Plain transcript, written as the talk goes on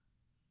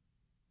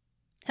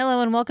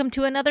Hello and welcome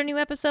to another new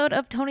episode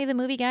of Tony the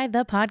Movie Guy,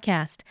 the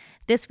podcast.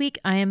 This week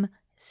I am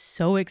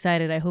so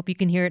excited. I hope you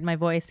can hear it in my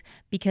voice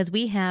because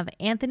we have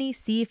Anthony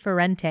C.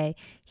 Ferrante.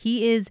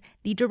 He is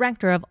the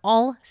director of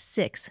all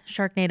 6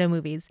 Sharknado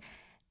movies.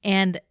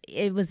 And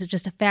it was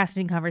just a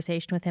fascinating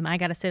conversation with him. I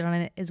got to sit on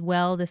it as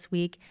well this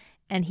week,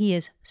 and he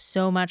is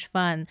so much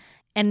fun.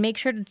 And make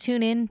sure to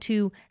tune in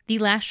to The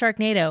Last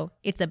Sharknado.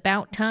 It's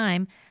About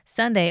Time,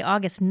 Sunday,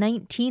 August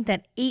 19th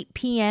at 8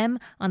 p.m.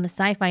 on the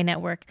Sci-Fi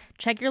Network.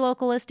 Check your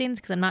local listings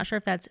because I'm not sure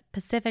if that's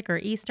Pacific or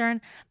Eastern,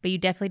 but you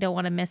definitely don't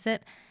want to miss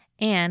it.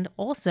 And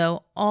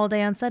also, all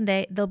day on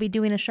Sunday, they'll be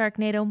doing a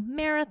Sharknado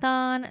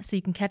marathon, so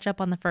you can catch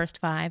up on the first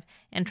 5.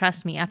 And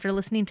trust me, after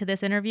listening to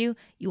this interview,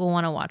 you will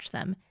want to watch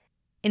them.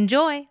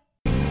 Enjoy!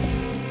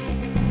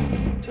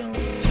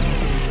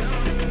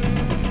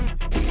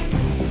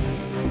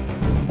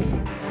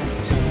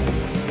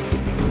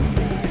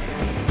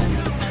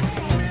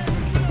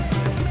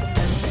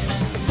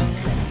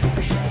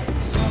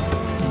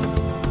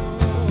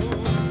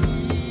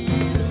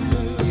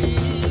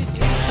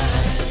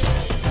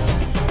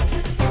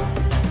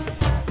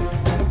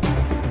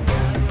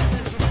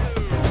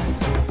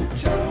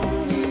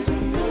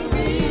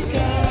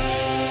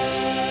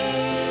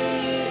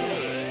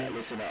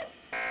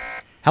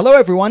 Hello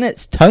everyone,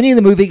 it's Tony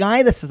the Movie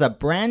Guy. This is a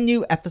brand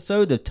new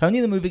episode of Tony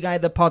the Movie Guy,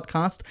 the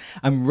podcast.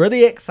 I'm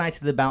really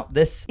excited about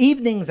this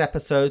evening's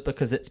episode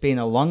because it's been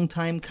a long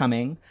time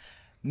coming.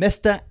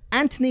 Mr.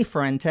 Anthony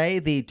Ferrante,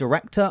 the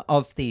director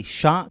of the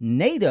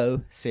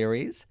Sharknado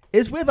series,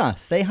 is with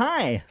us. Say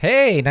hi.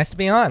 Hey, nice to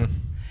be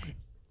on.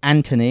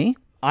 Anthony.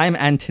 I'm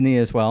Anthony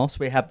as well, so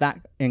we have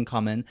that in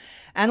common.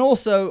 And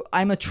also,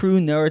 I'm a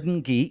true nerd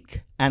and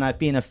geek, and I've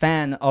been a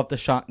fan of the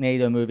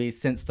Sharknado movies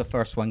since the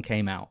first one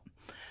came out.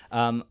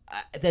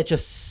 They're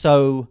just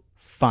so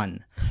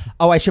fun.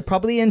 Oh, I should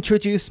probably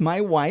introduce my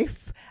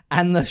wife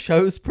and the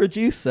show's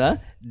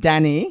producer,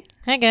 Danny.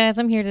 Hi guys,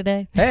 I'm here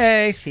today.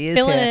 Hey. She is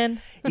Filling here.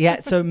 in.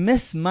 Yeah, so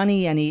Miss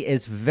Money Annie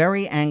is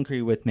very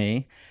angry with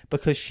me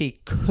because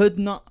she could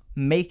not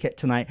make it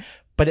tonight,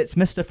 but it's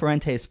Mr.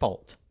 Ferrante's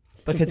fault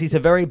because he's a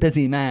very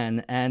busy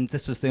man and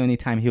this was the only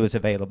time he was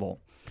available.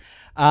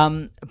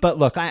 But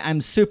look,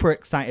 I'm super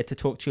excited to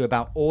talk to you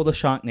about all the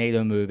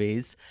Sharknado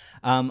movies.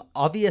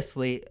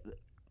 Obviously,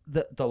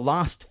 the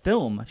last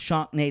film,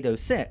 Sharknado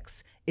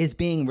 6, is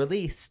being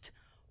released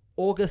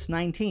August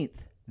 19th,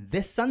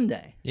 this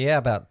Sunday. Yeah,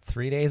 about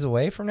 3 days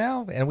away from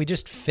now. And we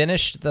just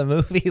finished the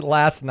movie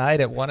last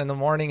night at 1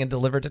 a.m. and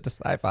delivered it to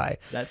Sci-Fi.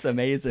 That's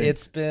amazing.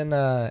 It's been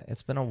a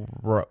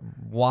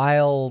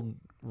wild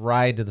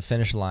ride to the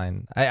finish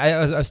line. I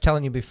was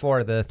telling you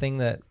before, the thing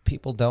that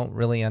people don't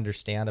really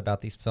understand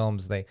about these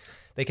films, they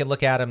can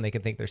look at them, they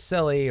can think they're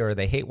silly, or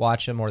they hate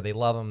watch them, or they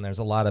love them. There's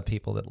a lot of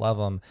people that love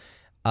them.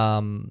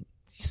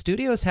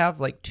 Studios have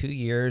like 2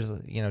 years,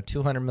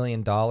 $200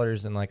 million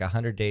and like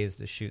 100 days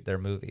to shoot their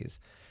movies.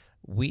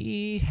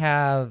 We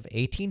have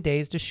 18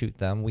 days to shoot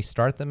them. We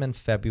start them in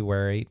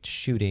February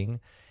shooting,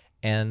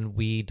 and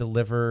we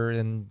deliver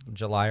in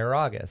July or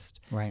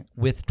August. Right.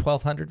 With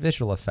 1,200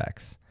 visual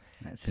effects.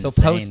 That's so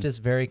insane. post is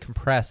very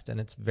compressed and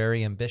it's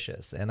very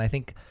ambitious. And I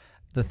think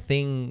the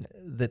thing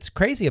that's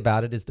crazy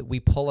about it is that we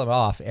pull it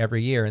off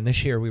every year. And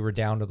this year we were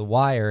down to the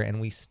wire and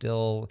we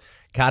still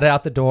got it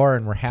out the door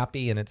and we're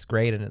happy and it's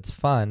great and it's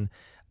fun.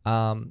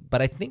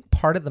 But I think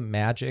part of the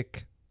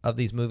magic of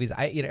these movies,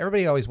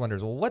 everybody always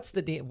wonders, well,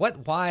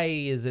 why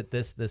is it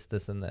this,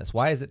 and this?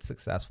 Why is it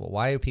successful?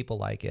 Why do people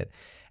like it?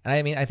 And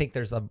I mean, I think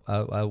there's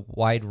a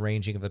wide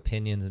ranging of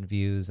opinions and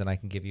views, and I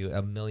can give you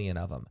a million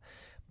of them.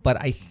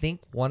 But I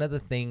think one of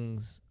the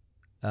things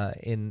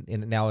in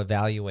now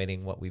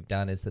evaluating what we've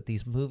done is that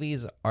these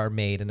movies are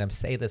made, and I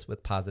say this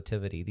with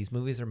positivity, these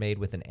movies are made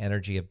with an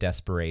energy of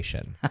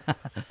desperation.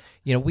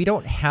 We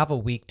don't have a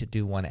week to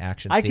do one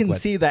action sequence. I can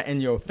see that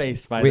in your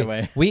face, by the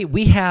way.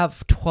 We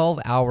have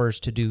 12 hours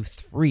to do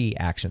 3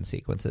 action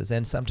sequences,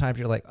 and sometimes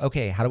you're like,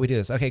 okay, how do we do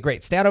this? Okay,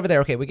 great, stand over there.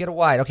 Okay, we get a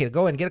wide. Okay,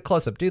 go in, get a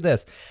close-up, do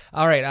this.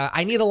 All right,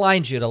 I need a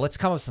line, Judah. Let's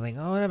come up with something.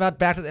 Oh, what about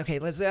back to the,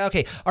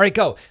 okay, all right,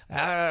 go. All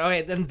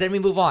right, then we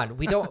move on.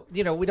 We don't,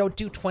 we don't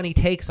do 20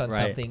 takes on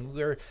something.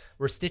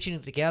 We're stitching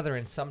it together,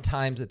 and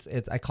sometimes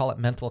it's I call it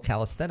mental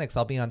calisthenics.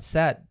 I'll be on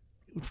set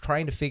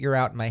trying to figure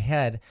out in my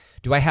head,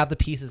 do I have the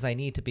pieces I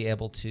need to be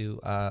able to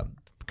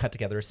cut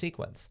together a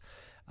sequence?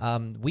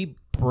 We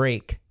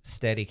break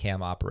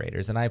Steadicam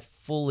operators, and I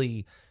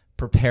fully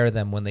prepare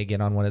them when they get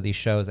on one of these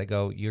shows. I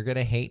go, you're going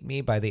to hate me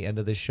by the end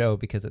of the show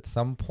because at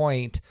some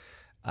point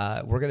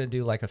we're going to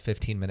do like a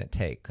 15-minute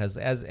take, because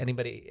as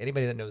anybody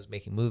that knows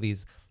making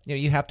movies,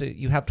 you have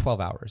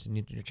 12 hours,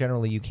 and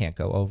generally you can't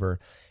go over,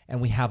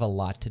 and we have a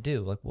lot to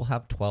do. Like we'll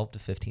have 12 to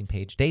 15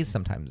 page days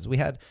sometimes. We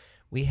had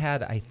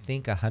I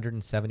think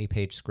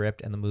 170-page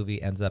script, and the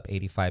movie ends up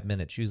 85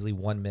 minutes. Usually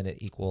 1 minute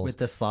equals... With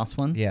this last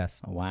one?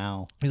 Yes. Oh,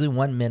 wow. Usually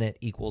 1 minute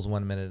equals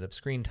 1 minute of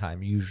screen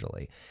time,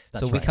 usually.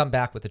 That's so we right. come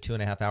back with a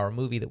 2.5-hour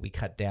movie that we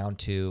cut down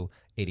to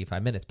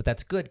 85 minutes. But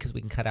that's good because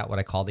we can cut out what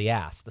I call the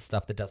ass, the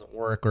stuff that doesn't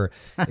work or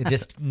it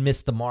just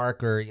missed the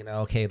mark, or,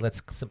 okay,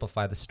 let's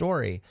simplify the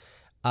story.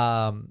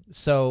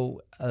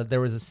 So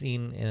there was a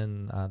scene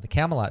in the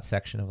Camelot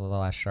section of The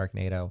Last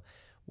Sharknado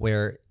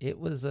where it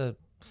was a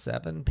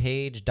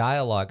 7-page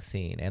dialogue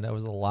scene, and there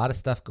was a lot of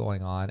stuff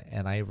going on,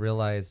 and I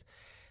realized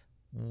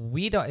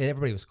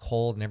everybody was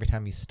cold, and every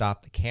time you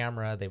stopped the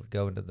camera, they would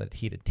go into the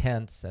heated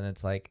tents, and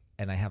it's like,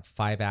 and I have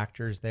 5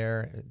 actors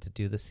there to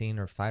do the scene,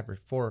 or 5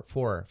 or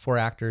 4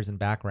 actors in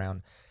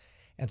background.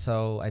 And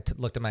so I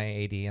looked at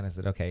my AD and I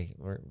said, okay,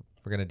 we're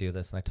going to do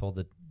this. And I told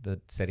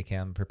the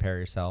Steadicam, prepare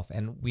yourself.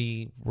 And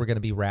we were going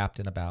to be wrapped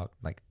in about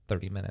like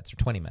 30 minutes or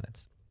 20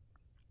 minutes.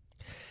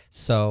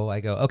 So I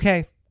go,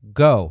 okay,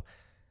 go.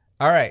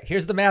 All right,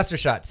 here's the master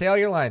shot. Say all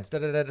your lines. Da,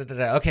 da, da, da,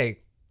 da. Okay,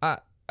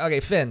 okay,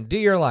 Finn, do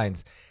your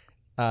lines.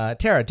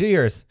 Tara, do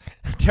yours.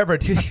 Deborah,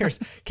 do yours.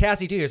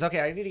 Cassie, do yours. Okay,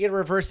 I need to get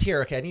reversed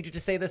here. Okay, I need you to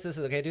say this.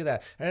 Okay, do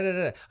that.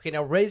 Okay,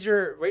 now raise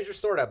your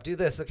sword up. Do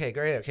this. Okay,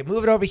 great. Okay,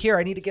 move it over here.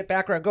 I need to get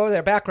background. Go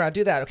there. Background.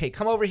 Do that. Okay,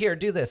 come over here.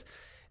 Do this.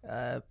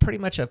 Pretty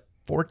much a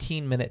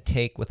 14-minute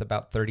take with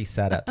about 30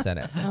 setups in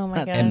it. Oh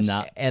my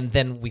gosh. And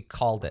then we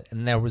called it.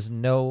 And there was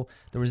no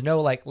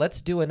like, let's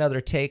do another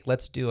take.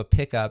 Let's do a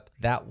pickup.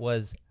 That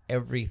was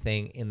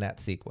everything in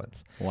that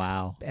sequence.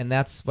 Wow. And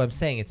that's what I'm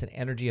saying. It's an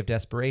energy of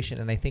desperation.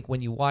 And I think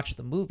when you watch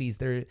the movies,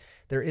 there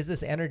is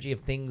this energy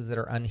of things that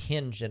are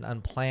unhinged and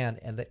unplanned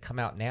and that come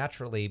out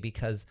naturally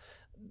because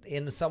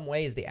in some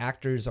ways the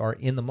actors are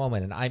in the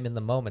moment and I'm in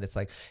the moment. It's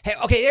like, hey,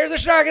 okay, here's a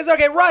shark. It's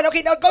okay, run.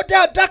 Okay, now go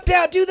down, duck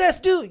down, do this,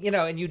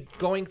 and you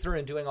going through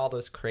and doing all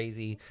those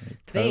crazy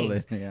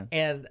things. Yeah.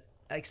 And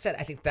like I said,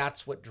 I think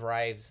that's what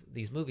drives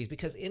these movies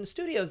because in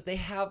studios they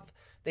have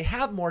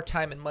more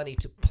time and money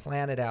to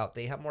plan it out.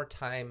 They have more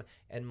time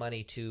and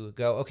money to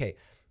go, okay,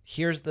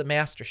 here's the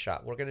master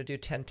shot. We're going to do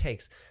 10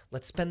 takes.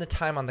 Let's spend the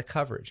time on the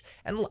coverage.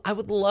 And I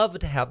would love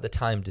to have the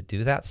time to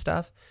do that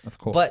stuff. Of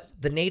course. But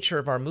the nature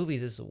of our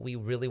movies is we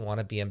really want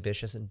to be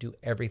ambitious and do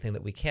everything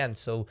that we can.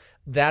 So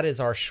that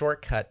is our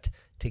shortcut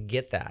to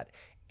get that.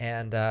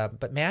 And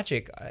but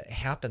magic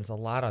happens a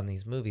lot on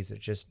these movies.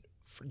 It's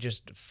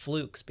just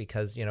flukes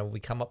because, we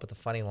come up with a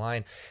funny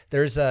line.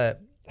 There's a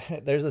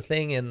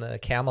thing in the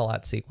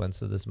Camelot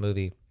sequence of this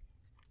movie.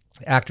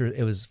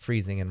 It was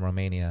freezing in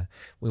Romania.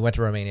 We went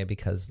to Romania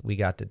because we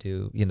got to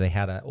do, they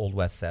had an Old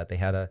West set. They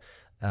had a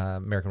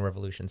American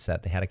Revolution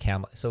set. They had a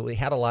Camelot. So we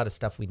had a lot of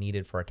stuff we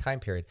needed for our time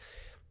period.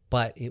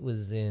 But it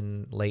was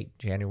in late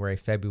January,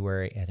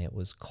 February, and it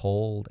was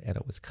cold and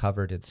it was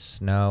covered in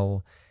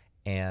snow.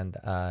 And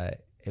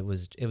it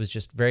was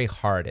just very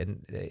hard.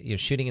 And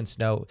shooting in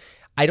snow,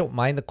 I don't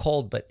mind the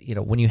cold, but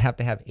when you have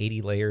to have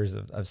 80 layers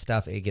of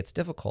stuff, it gets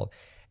difficult.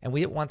 And we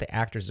didn't want the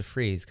actors to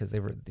freeze because they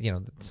were,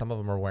 some of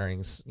them were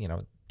wearing,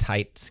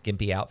 tight,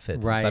 skimpy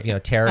outfits right.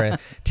 and stuff.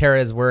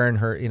 Tara is wearing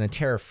her,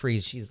 Tara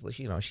freeze.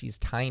 She's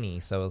tiny,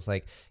 so it's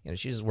like,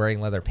 she's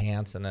wearing leather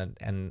pants,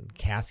 and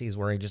Cassie's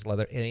wearing just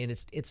leather, and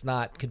it's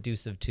not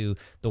conducive to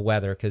the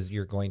weather because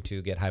you're going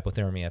to get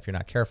hypothermia if you're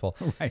not careful.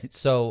 Right.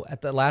 So at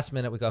the last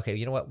minute, we go, okay,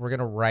 you know what? We're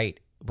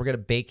gonna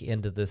bake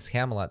into this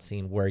Camelot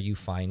scene where you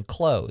find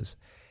clothes,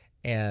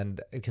 and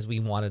because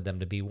we wanted them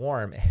to be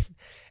warm,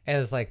 and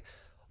it's like,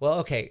 well,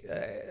 okay,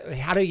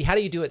 how do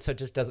you do it so it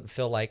just doesn't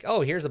feel like,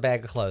 oh, here's a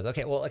bag of clothes.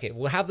 Okay,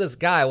 we'll have this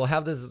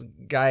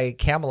guy,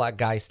 Camelot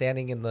guy,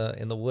 standing in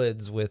the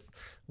woods with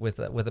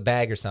a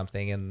bag or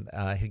something,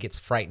 and he gets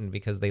frightened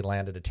because they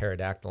landed a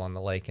pterodactyl on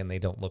the lake and they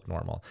don't look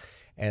normal,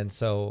 and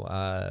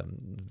so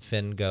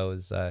Finn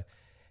goes,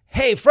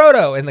 hey,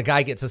 Frodo, and the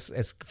guy gets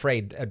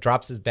afraid,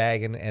 drops his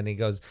bag, and he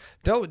goes,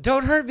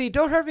 don't hurt me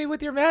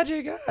with your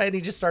magic, and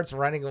he just starts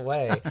running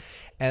away.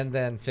 And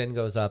then Finn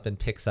goes up and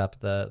picks up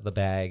the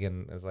bag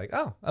and is like,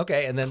 oh,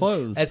 okay. And then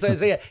clothes. And so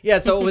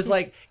it was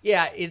like,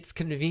 yeah, it's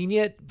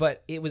convenient,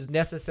 but it was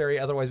necessary,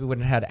 otherwise we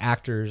wouldn't have had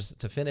actors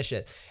to finish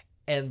it.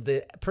 And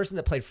the person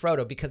that played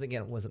Frodo, because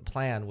again it wasn't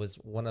planned, was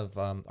one of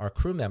our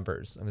crew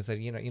members. And I said,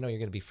 you're going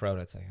to be Frodo.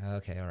 It's like,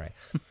 okay, all right.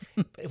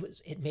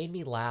 It made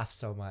me laugh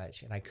so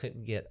much, and I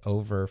couldn't get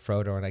over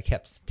Frodo. And I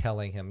kept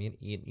telling him,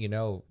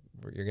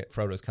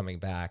 Frodo's coming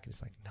back. And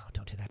he's like, no,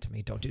 don't do that to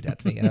me. Don't do that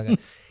to me. And I go,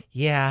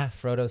 yeah,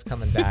 Frodo's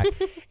coming back.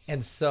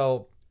 And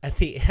so at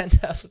the end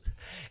of,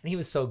 and he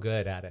was so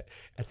good at it.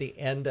 At the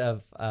end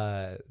of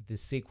the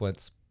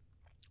sequence,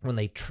 when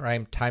they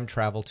time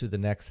travel to the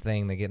next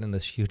thing, they get in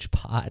this huge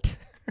pot.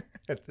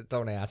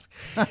 Don't ask.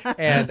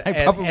 And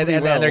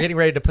they're getting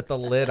ready to put the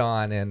lid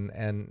on,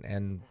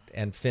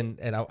 and Finn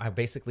and I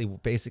basically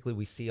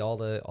we see all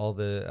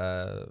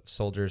the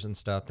soldiers and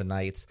stuff, the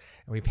knights,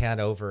 and we pan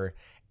over,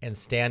 and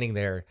standing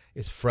there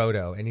is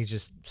Frodo, and he's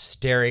just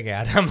staring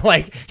at him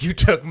like, you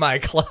took my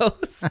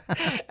clothes.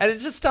 And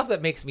it's just stuff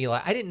that makes me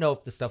laugh. I didn't know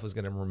if the stuff was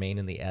going to remain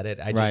in the edit.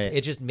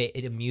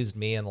 It amused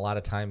me, and a lot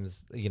of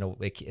times,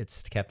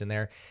 it's kept in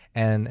there.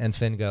 And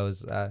Finn goes,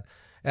 sorry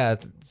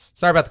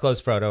about the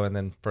clothes, Frodo. And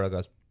then Frodo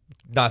goes,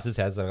 nods his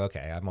head, like,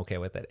 okay, I'm okay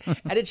with it.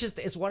 And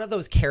it's one of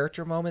those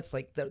character moments.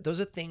 Like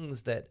those are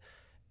things that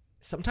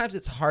sometimes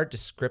it's hard to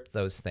script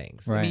those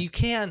things. I Right. mean, you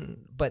can,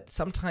 but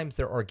sometimes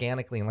they're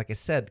organically, and like I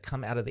said,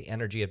 come out of the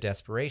energy of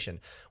desperation.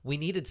 We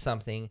needed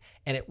something,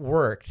 and it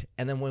worked.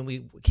 And then when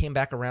we came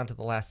back around to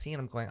the last scene,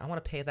 I'm going, I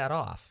want to pay that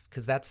off,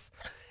 because that's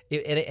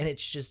it, and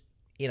it's just,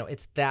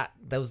 it's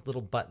those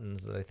little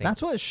buttons that I think.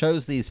 That's what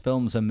shows these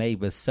films are made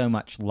with so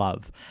much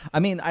love. I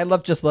mean, I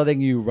love just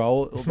letting you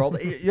roll.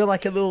 You're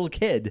like a little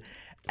kid,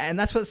 and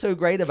that's what's so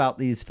great about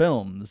these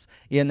films.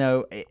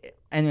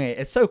 Anyway,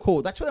 it's so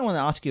cool. That's what I want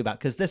to ask you about,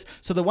 because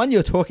so the one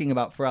you're talking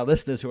about, for our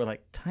listeners who are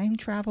like, time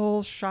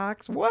travel,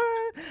 sharks,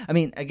 what? I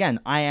mean, again,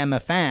 I am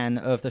a fan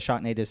of the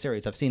Sharknado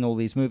series. I've seen all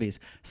these movies.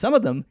 Some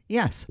of them,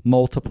 yes,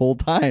 multiple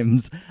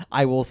times,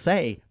 I will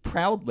say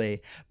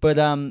proudly. But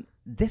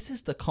this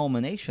is the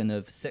culmination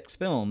of 6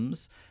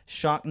 films.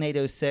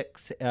 Sharknado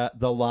 6,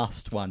 the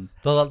last one.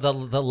 The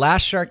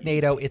last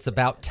Sharknado, it's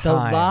about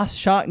time. The last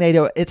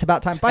Sharknado, it's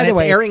about time. By and the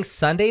way, it's airing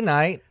Sunday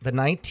night, the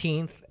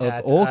 19th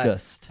of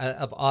August.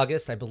 Of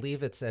August. I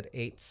believe it's at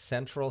 8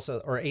 Central,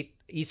 or 8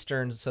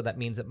 Eastern, so that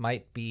means it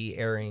might be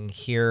airing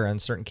here on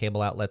certain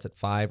cable outlets at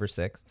 5 or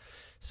 6.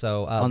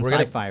 So on we're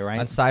Sci-Fi, right?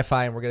 On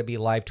Sci-Fi, and we're going to be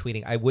live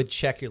tweeting. I would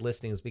check your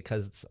listings,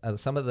 because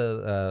some of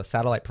the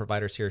satellite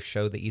providers here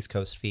show the East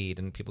Coast feed,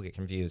 and people get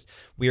confused.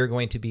 We are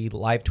going to be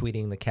live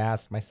tweeting the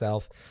cast,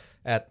 myself,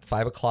 at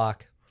 5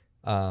 o'clock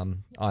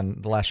on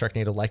The Last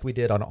Sharknado, like we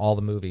did on all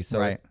the movies. So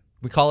right.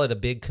 We call it a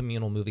big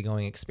communal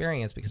movie-going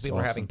experience, because people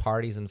are awesome. having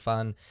parties and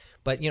fun.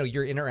 But,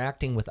 you're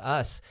interacting with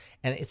us,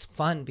 and it's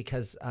fun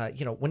because,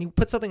 when you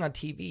put something on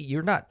TV,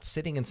 you're not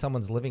sitting in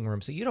someone's living room,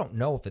 so you don't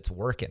know if it's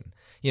working.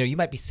 You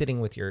might be sitting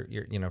with your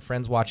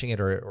friends watching it,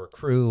 or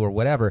crew or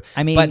whatever.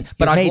 I mean,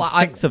 but you made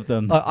 6 of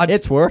them.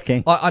 It's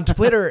working. On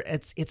Twitter,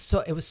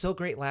 it was so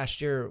great last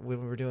year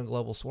when we were doing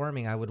Global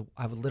Swarming. I would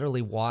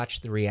literally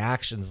watch the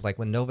reactions, like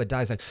when Nova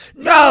dies, like,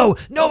 no,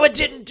 Nova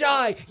didn't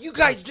die. You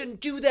guys didn't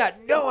do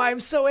that. No,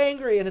 I'm so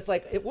angry. And it's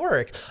like, it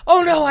worked.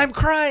 Oh no, I'm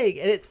crying.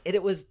 And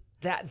it was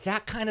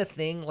that kind of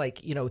thing,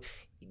 like,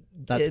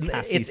 That's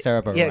Cassie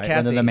Cerber, yeah, right?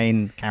 Cassie. One of the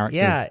main characters.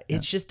 Yeah,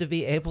 it's just to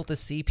be able to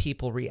see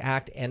people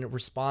react and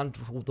respond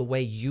the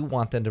way you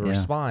want them to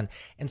respond.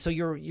 And so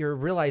you're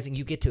realizing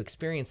you get to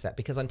experience that,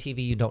 because on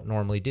TV you don't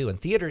normally do. In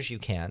theaters you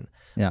can,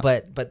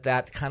 but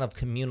that kind of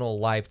communal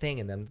live thing,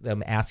 and then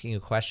them asking you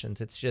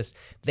questions, it's just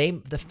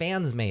the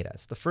fans made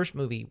us. The first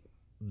movie,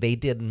 they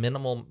did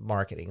minimal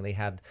marketing. They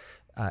had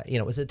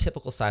it was a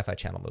typical Sci-Fi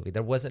Channel movie.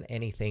 There wasn't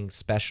anything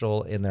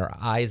special in their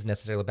eyes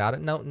necessarily about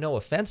it. No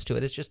offense to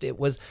it. It's just,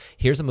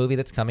 here's a movie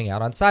that's coming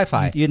out on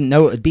Sci-Fi. You didn't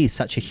know it would be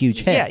such a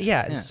huge hit.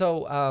 Yeah. And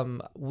so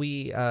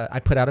I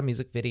put out a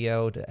music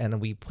video, and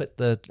we put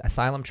the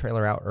Asylum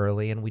trailer out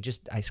early, and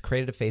I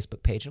created a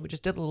Facebook page, and we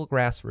just did a little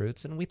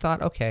grassroots, and we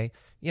thought, okay,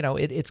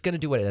 it's going to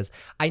do what it is.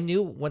 I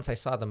knew once I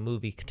saw the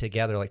movie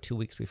together, like 2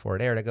 weeks before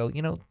it aired, I go,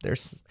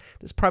 this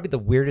is probably the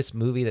weirdest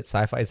movie that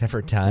Sci-Fi has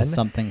ever done. There's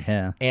something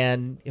here.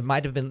 And it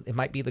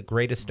might be the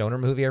greatest stoner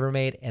movie ever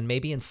made, and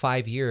maybe in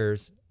 5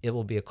 years it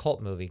will be a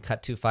cult movie.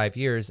 Cut to 5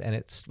 years, and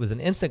it was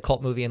an instant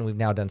cult movie, and we've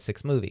now done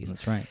 6 movies.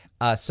 That's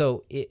right.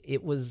 So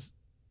it was,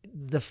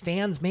 the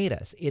fans made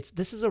us.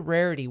 This is a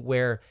rarity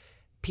where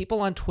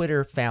people on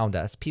Twitter found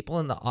us, people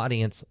in the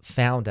audience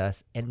found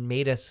us, and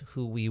made us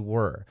who we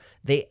were.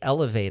 They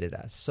elevated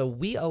us, so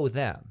we owe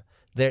them.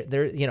 And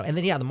then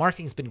the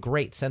marketing's been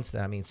great since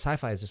then. I mean,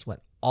 Sci-Fi has just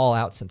went all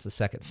out since the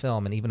second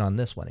film, and even on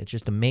this one, it's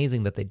just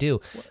amazing that they do.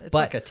 Well, it's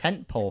like a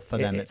tent pole for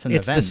them. It's an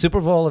event. It's the Super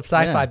Bowl of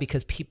Sci-Fi,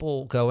 because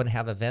people go and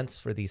have events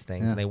for these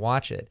things, and they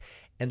watch it.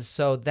 And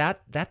so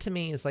that to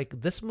me is like,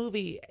 this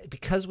movie,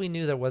 because we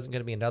knew there wasn't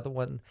going to be another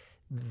one,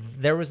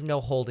 there was no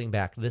holding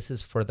back. This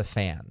is for the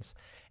fans.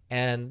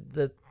 And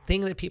the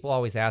thing that people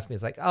always ask me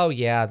is like, oh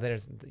yeah,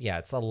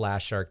 it's the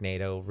last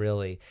Sharknado,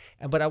 really.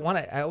 But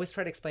I always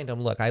try to explain to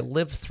them, look, I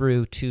lived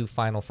through 2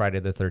 final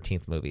Friday the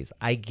 13th movies.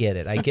 I get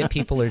it. I get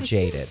people are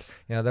jaded.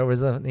 There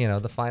was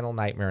the Final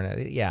Nightmare,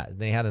 and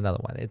they had another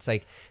one. It's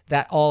like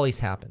that always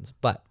happens.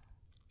 But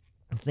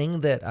the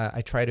thing that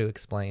I try to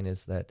explain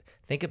is that,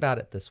 think about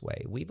it this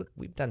way: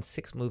 we've done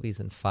 6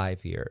 movies in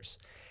 5 years.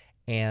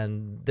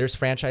 And there's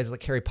franchises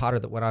like Harry Potter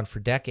that went on for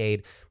a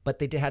decade, but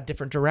they had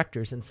different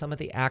directors, and some of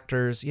the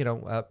actors,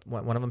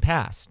 one of them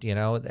passed,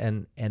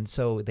 and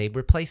so they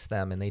replaced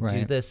them, and they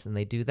do this and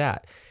they do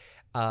that.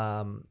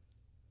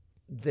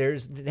 There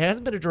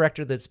hasn't been a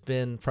director that's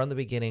been from the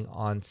beginning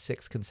on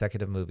 6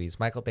 consecutive movies.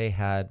 Michael Bay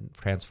had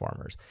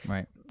Transformers.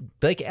 Right.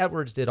 Blake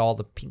Edwards did all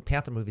the Pink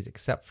Panther movies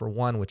except for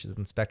one, which is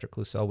Inspector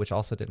Clouseau, which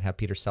also didn't have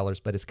Peter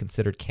Sellers, but is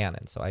considered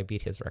canon. So I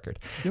beat his record.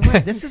 You're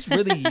right. This is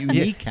really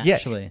unique,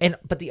 actually. Yeah.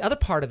 But the other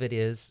part of it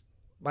is,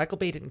 Michael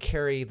Bay didn't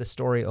carry the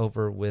story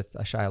over with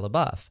Shia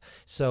LaBeouf.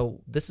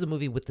 So this is a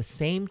movie with the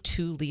same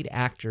 2 lead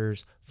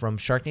actors from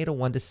Sharknado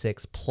 1 to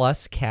 6,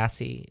 plus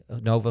Cassie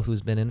Nova,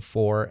 who's been in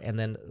 4, and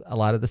then a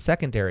lot of the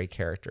secondary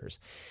characters.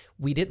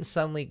 We didn't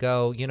suddenly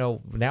go,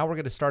 now we're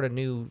going to start a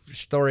new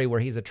story where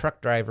he's a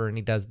truck driver and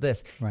he does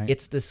this. Right.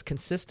 It's this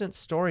consistent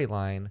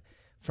storyline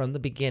from the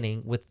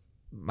beginning, with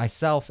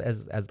myself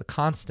as the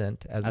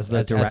constant, as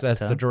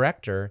the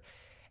director.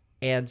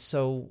 And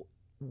so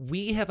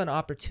we have an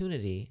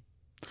opportunity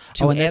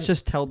And let's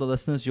just tell the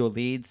listeners your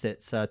leads.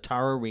 It's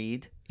Tara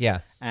Reid.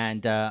 Yes.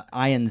 And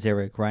Ian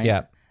Ziering, right?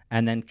 Yeah.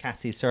 And then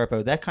Cassie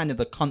Serbo. They're kind of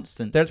the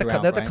constant. They're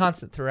throughout, the right?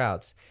 constant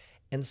throughouts.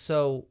 And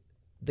so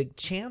the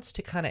chance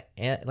to kind of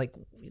like,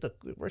 look,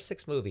 we're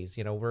 6 movies.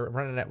 You know, we're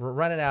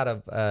running out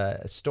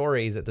of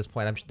stories at this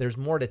point. I'm sure there's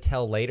more to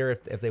tell later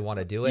if they want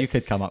to do it. You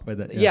could come up with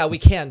it. Yeah, we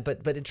can.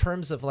 But in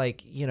terms of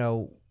like, you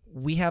know,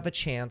 we have a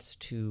chance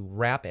to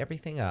wrap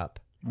everything up.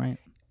 Right.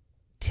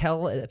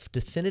 Tell a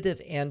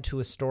definitive end to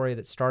a story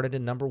that started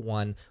in number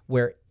 1,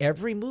 where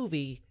every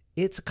movie,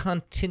 it's a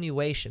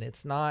continuation.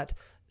 It's not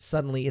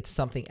suddenly it's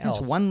something else.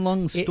 It's one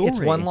long story. It's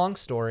one long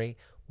story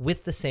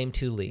with the same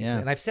 2 leads. Yeah.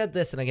 And I've said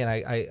this, and again,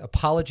 I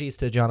apologies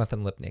to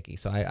Jonathan Lipnicki.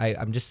 So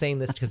I'm just saying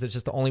this because it's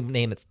just the only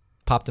name that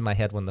popped in my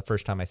head when the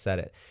first time I said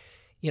it.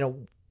 You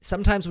know,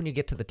 sometimes when you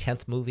get to the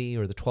 10th movie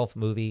or the 12th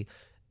movie,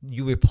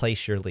 you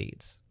replace your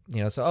leads.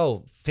 You know,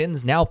 so,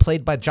 Finn's now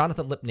played by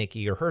Jonathan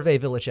Lipnicki or Hervé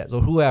Villechaize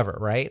or whoever,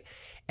 right?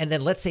 And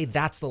then let's say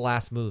that's the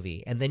last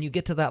movie. And then you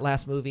get to that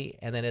last movie,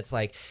 and then it's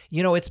like,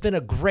 you know, it's been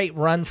a great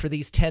run for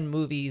these 10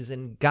 movies,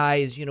 and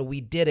guys, you know,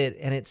 we did it.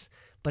 And it's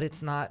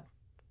not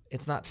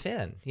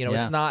Finn. You know,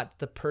 Yeah. It's not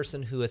the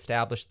person who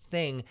established the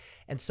thing.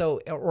 And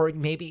so, or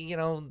maybe, you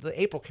know, the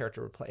April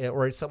character would play,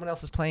 or someone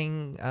else is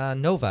playing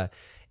Nova.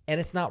 And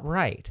it's not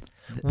right.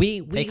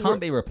 They can't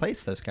be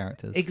replaced, those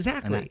characters.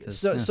 Exactly. And actors.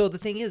 So the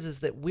thing is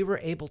that we were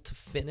able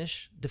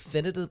to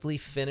definitively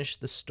finish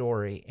the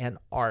story and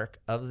arc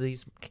of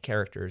these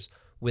characters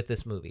with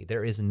this movie.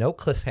 There is no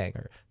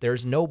cliffhanger.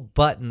 There's no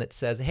button that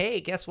says,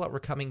 "Hey, guess what? We're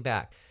coming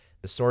back."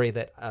 The story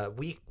that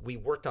we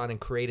worked on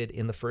and created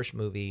in the first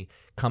movie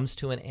comes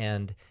to an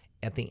end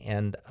at the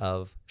end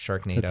of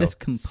Sharknado. So this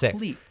 6.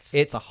 completes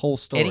It's the whole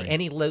story.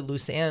 Any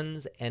loose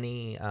ends,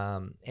 any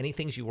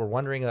things you were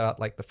wondering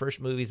about, like the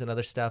first movies and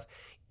other stuff,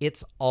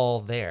 it's all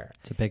there.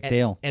 It's a big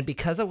deal. And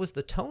because I was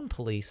the tone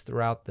police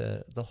throughout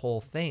the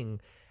whole thing,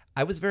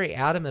 I was very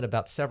adamant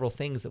about several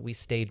things that we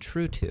stayed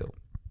true to.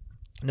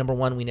 Number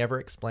 1, we never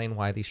explained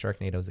why these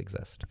Sharknadoes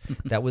exist.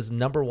 That was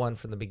number 1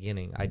 from the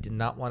beginning. I did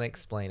not want to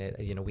explain it.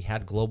 You know, we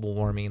had global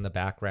warming in the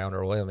background,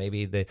 or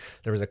maybe there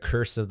was a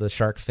curse of the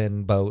shark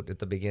fin boat at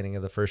the beginning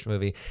of the first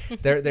movie.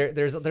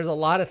 There's a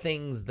lot of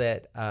things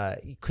that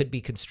could be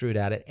construed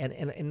at it,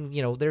 and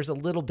you know, there's a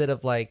little bit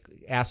of like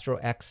Astro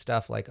X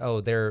stuff, like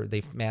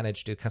they've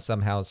managed to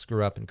somehow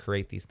screw up and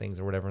create these things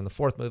or whatever in the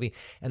 4th movie,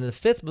 and in the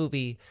 5th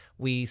movie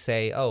we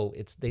say,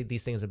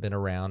 these things have been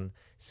around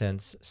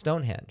since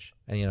Stonehenge,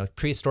 and you know,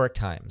 prehistoric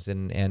times,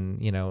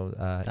 and you know,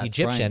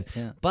 Egyptian.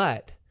 Right. Yeah.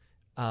 But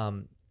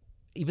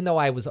even though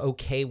I was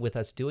okay with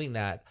us doing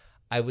that,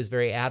 I was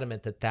very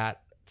adamant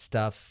that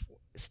stuff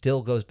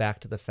still goes back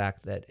to the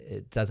fact that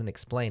it doesn't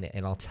explain it,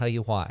 and I'll tell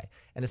you why.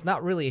 And it's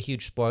not really a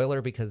huge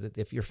spoiler, because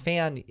if you're a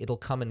fan, it'll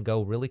come and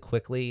go really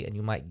quickly, and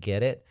you might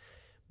get it.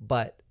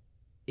 But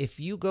if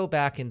you go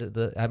back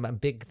into I'm a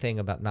big thing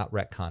about not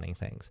retconning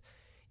things.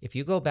 If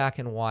you go back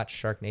and watch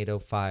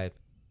Sharknado 5,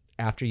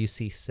 after you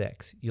see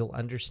 6, you'll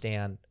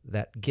understand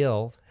that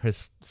Gil,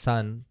 his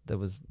son that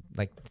was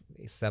like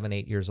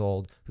 7-8 years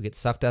old, who gets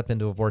sucked up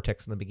into a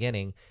vortex in the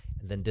beginning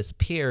and then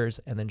disappears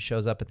and then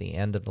shows up at the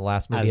end of the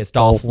last movie as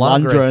Dolph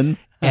Lundgren.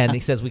 And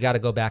he says, we got to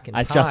go back in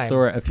time. I just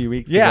saw it a few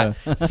weeks ago.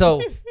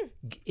 So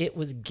it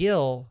was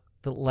Gil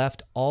that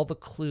left all the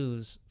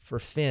clues for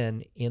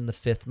Finn in the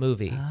 5th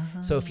movie.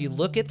 So if you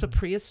look at the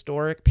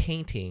prehistoric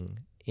painting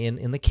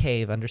in the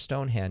cave under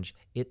Stonehenge,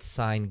 it's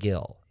signed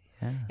Gil.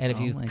 Yeah. And if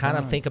you kind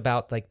of think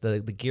about like the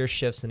gear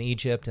shifts in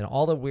Egypt and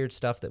all the weird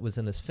stuff that was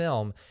in this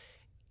film,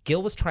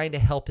 Gil was trying to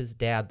help his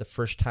dad the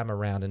first time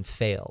around and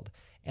failed.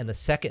 And the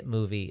 2nd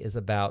movie is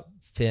about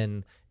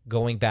Finn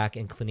going back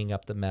and cleaning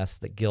up the mess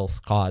that Gil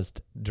caused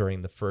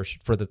during the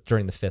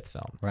 5th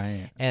film.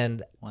 Right.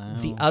 And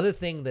the other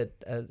thing that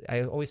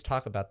I always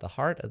talk about, the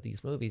heart of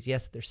these movies,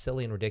 yes, they're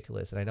silly and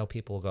ridiculous. And I know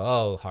people will go,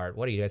 "Oh, heart,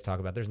 what are you guys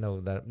talking about?"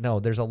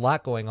 There's a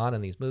lot going on in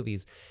these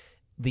movies.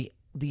 The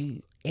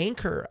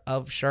anchor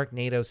of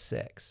Sharknado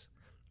 6,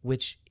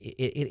 which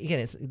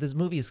again, this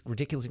movie is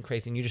ridiculous and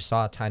crazy, and you just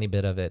saw a tiny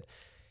bit of it,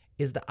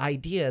 is the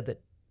idea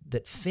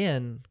that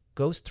Finn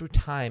goes through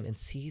time and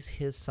sees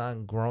his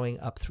son growing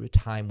up through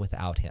time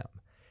without him,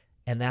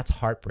 and that's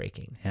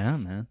heartbreaking. Yeah,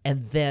 man.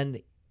 And then,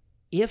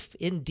 if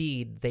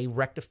indeed they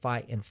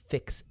rectify and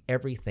fix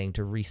everything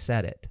to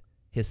reset it,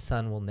 his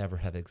son will never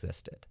have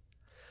existed.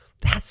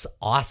 That's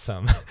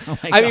awesome. Oh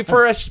my I God. mean,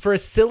 for a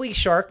silly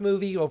shark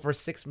movie over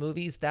 6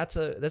 movies, that's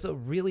a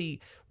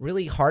really,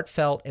 really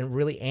heartfelt and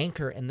really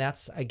anchor. And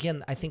that's,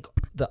 again, I think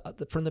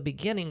from the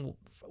beginning,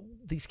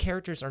 these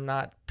characters are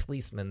not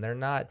policemen. They're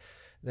not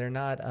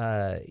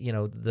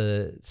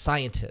the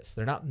scientists.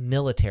 They're not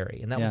military.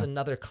 And that was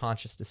another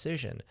conscious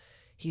decision.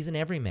 He's an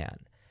everyman.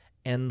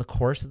 And the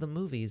course of the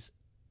movies,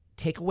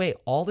 take away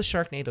all the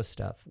Sharknado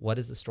stuff. What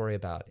is the story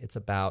about? It's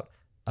about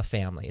a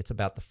family. It's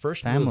about the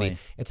first movie.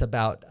 It's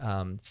about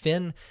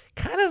Finn,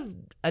 kind of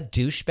a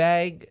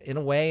douchebag in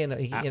a way. And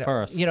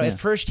at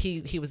first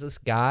he was this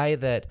guy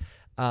that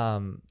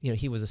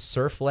he was a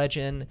surf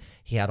legend.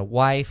 He had a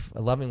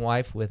loving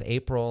wife with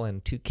April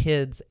and 2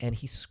 kids, and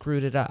he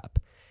screwed it up.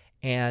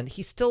 And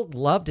he still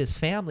loved his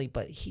family,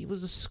 but he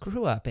was a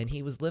screw up, and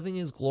he was living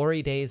his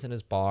glory days in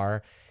his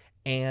bar,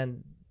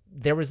 and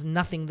there was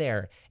nothing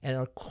there.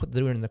 And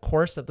during the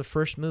course of the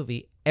first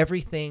movie,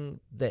 everything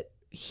that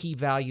he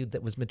valued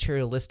that was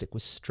materialistic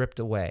was stripped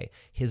away.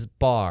 His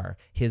bar,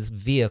 his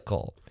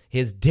vehicle,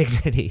 his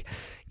dignity,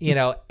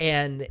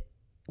 and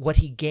what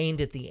he gained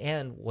at the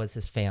end was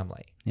his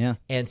family. Yeah.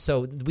 And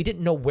so we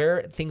didn't know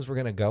where things were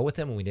going to go with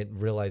him, and we didn't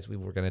realize we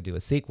were going to do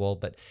a sequel,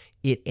 but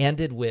it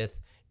ended with,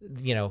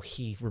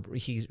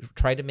 he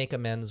tried to make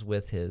amends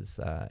with his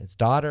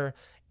daughter,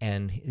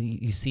 and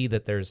you see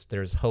that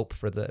there's hope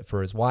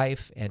for his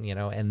wife, and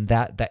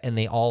and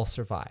they all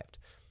survived.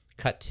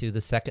 Cut to the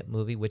second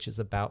movie, which is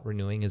about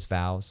renewing his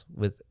vows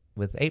with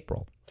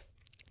April.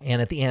 And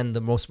at the end,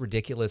 the most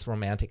ridiculous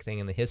romantic thing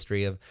in the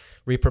history of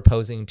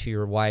reproposing to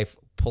your wife,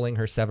 pulling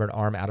her severed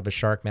arm out of a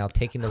shark mouth,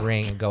 taking the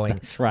ring and going,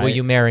 right. Will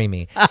you marry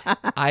me?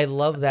 I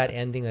love that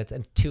ending.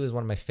 And 2 is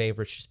one of my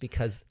favorites just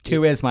because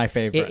 2 is my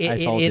favorite.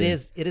 It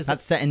is.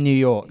 That's set in New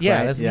York. Yeah,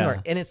 right? that's New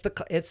York. And it's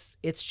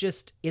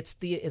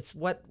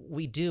what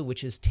we do,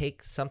 which is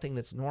take something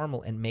that's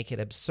normal and make it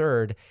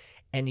absurd.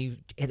 And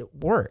it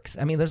works.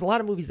 I mean, there's a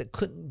lot of movies that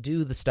couldn't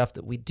do the stuff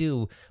that we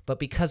do, but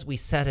because we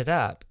set it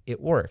up,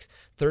 it works.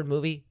 Third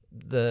movie,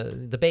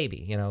 the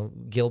baby,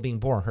 Gil being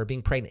born, her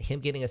being pregnant, him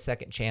getting a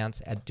second chance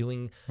at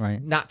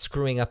not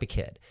screwing up a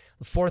kid.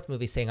 The fourth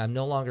movie saying, I'm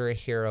no longer a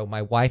hero.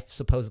 My wife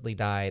supposedly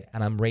died,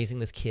 and I'm raising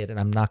this kid, and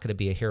I'm not going to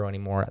be a hero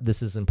anymore.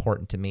 This is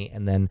important to me.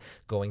 And then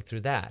going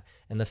through that.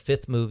 And the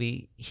fifth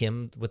movie,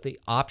 him with the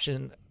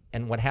option.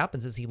 And what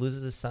happens is he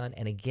loses his son,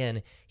 and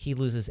again he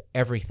loses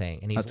everything.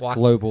 And he's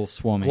walking global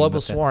swarming.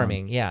 Global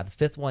swarming, yeah. The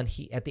fifth one,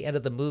 he at the end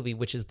of the movie,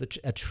 which is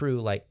a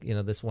true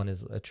this one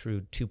is a true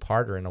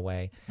 2-parter in a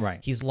way. Right.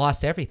 He's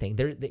lost everything.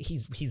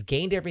 He's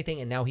gained everything,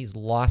 and now he's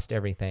lost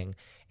everything.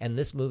 And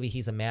this movie,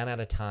 he's a man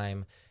at a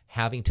time,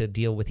 having to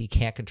deal with he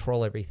can't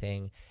control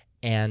everything,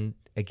 and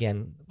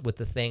again with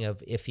the thing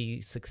of if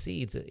he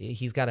succeeds,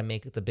 he's got to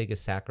make the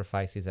biggest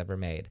sacrifice he's ever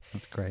made.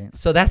 That's great.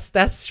 So that's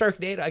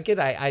Sharknado. Again,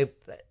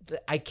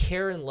 I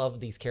care and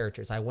love these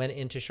characters. I went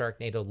into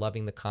Sharknado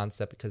loving the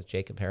concept because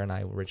Jacob Hare and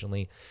I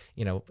originally,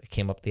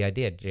 came up with the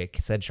idea. Jake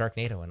said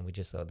Sharknado, and we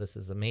just thought this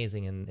is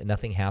amazing, and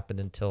nothing happened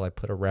until I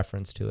put a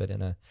reference to it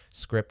in a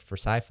script for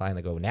Sci-Fi, and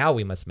they go, now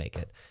we must make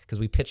it, because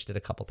we pitched it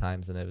a couple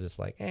times, and it was just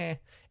like,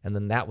 and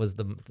then that was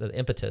the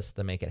impetus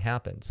to make it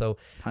happen. So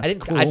I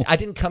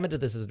didn't come into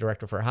this as a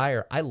director for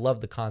hire. I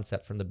loved the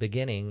concept from the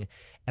beginning,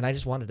 and I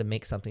just wanted to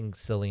make something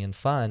silly and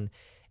fun.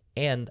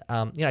 And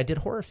I did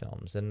horror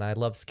films, and I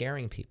love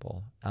scaring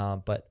people.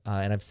 But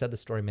I've said the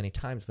story many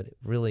times, but it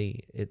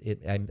really,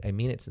 I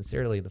mean it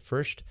sincerely. The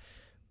first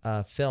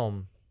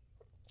film,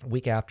 a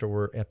week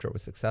after it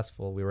was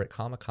successful, we were at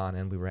Comic-Con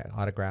and we were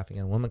autographing,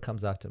 and a woman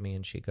comes up to me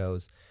and she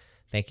goes,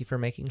 "Thank you for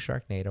making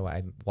Sharknado.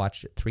 I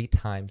watched it 3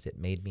 times. It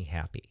made me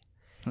happy."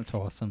 That's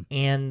awesome.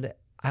 And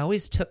I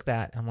always took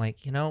that. I'm like,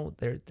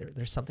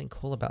 there's something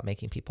cool about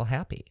making people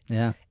happy.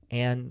 Yeah.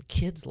 And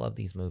kids love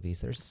these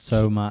movies. There's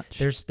so much.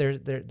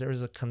 There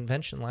was a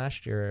convention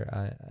last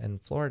year in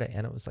Florida,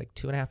 and it was like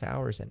 2.5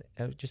 hours, and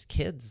it was just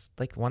kids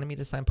like wanted me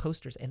to sign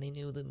posters, and they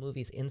knew the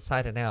movies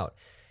inside and out.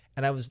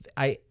 And I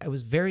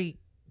was very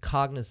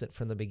cognizant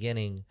from the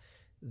beginning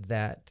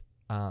that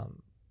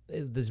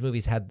these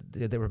movies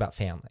they were about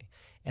family.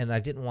 And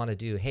I didn't want to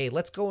do, hey,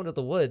 let's go into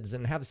the woods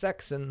and have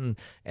sex and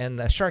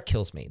a shark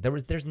kills me.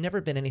 There's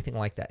never been anything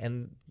like that.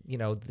 And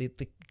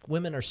the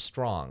women are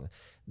strong.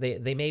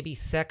 They may be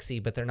sexy,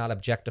 but they're not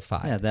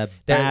objectified. Yeah, they're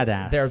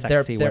badass,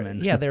 sexy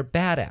women. Yeah, they're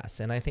badass.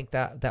 And I think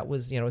that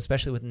was,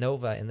 especially with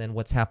Nova, and then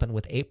what's happened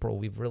with April,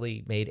 we've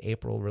really made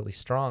April really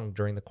strong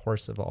during the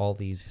course of all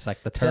these. It's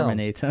like the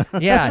Terminator.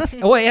 Yeah.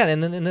 Oh, yeah.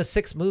 And then in the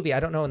 6th movie, I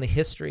don't know in the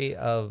history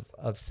of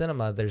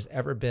cinema, there's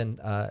ever been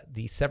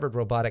the severed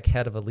robotic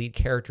head of a lead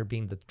character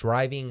being the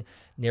driving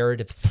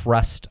narrative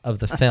thrust of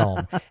the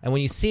film. And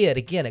when you see it,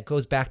 again, it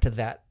goes back to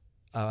that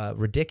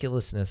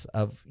ridiculousness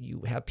of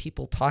you have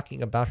people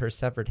talking about her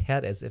severed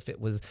head as if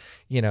it was,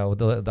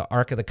 the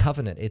Ark of the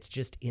Covenant. It's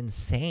just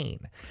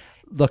insane.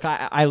 Look,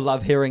 I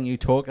love hearing you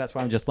talk. That's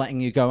why I'm just letting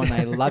you go. And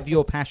I love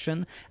your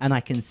passion. And I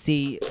can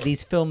see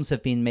these films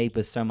have been made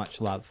with so much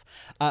love.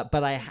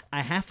 But I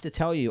have to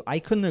tell you, I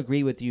couldn't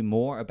agree with you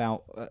more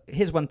about...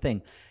 here's one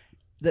thing.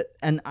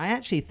 And I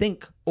actually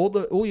think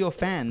all your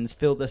fans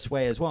feel this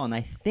way as well. And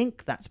I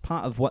think that's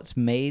part of what's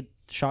made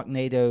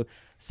Sharknado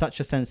such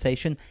a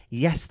sensation.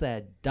 Yes,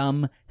 they're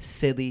dumb,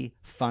 silly,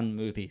 fun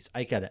movies.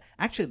 I get it.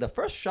 Actually, the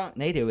first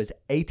Sharknado is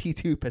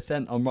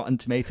 82% on Rotten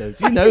Tomatoes.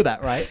 You know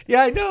that, right?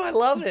 Yeah, I know. I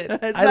love it.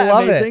 I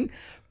love amazing? It.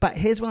 But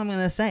here's what I'm going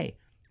to say.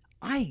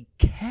 I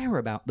care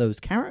about those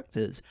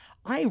characters.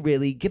 I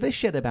really give a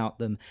shit about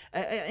them.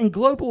 In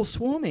Global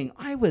Swarming,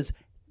 I was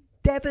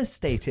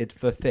devastated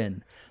for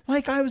Finn.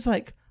 I was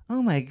like,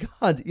 oh my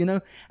God,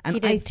 And he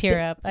did tear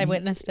up. I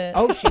witnessed it.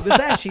 Oh, she was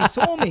there. She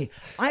saw me.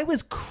 I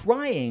was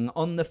crying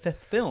on the 5th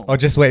film. Oh,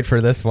 just wait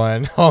for this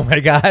one. Oh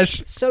my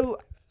gosh. So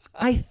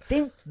I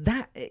think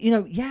that,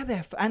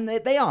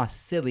 they are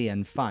silly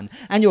and fun.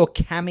 And your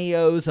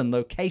cameos and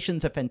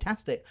locations are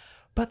fantastic.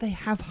 but they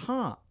have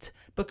heart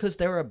because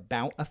they're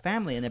about a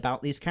family and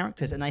about these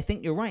characters. And I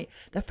think you're right.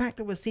 The fact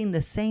that we're seeing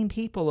the same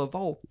people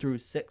evolve through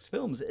 6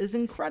 films is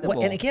incredible.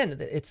 Well, and again,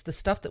 it's the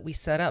stuff that we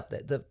set up.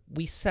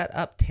 We set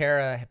up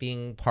Tara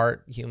being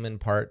part human,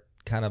 part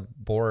kind of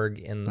Borg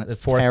in the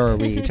fourth. Tara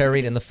Reid. Tara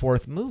Reid in the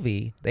 4th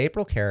movie, the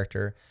April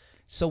character.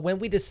 So when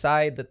we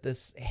decide that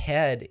this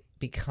head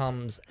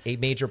becomes a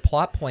major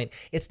plot point,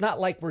 it's not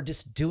like we're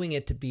just doing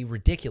it to be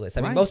ridiculous.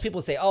 I mean, most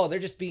people say, "Oh, they're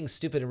just being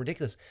stupid and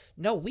ridiculous."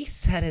 No, we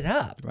set it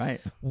up. Right.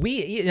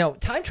 We,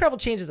 time travel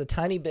changes a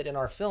tiny bit in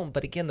our film,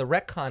 but again, the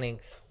retconning,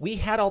 we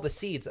had all the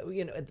seeds.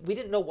 We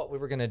didn't know what we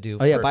were going to do.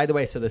 Oh yeah. By the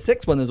way, so the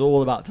 6th one is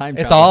all about time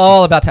travel. It's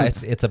all about time.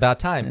 It's about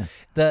time.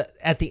 Yeah.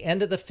 At the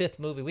end of the 5th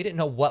movie, we didn't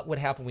know what would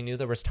happen. We knew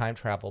there was time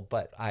travel,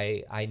 but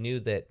I knew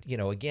that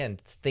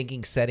again,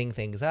 setting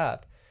things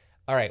up.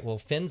 All right, well,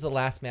 Finn's the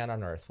last man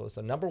on Earth.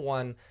 So number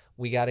 1,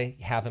 we got to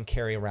have him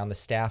carry around the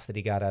staff that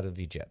he got out of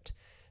Egypt.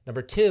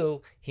 Number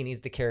 2, he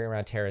needs to carry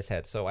around Tara's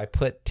head. So I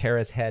put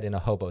Tara's head in a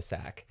hobo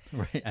sack.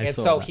 Right. And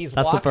so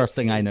that's the first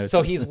thing I noticed.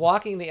 So he's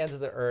walking the ends of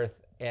the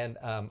earth, and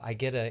I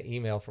get an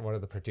email from one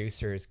of the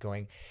producers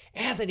going,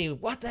 "Anthony,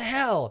 what the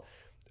hell?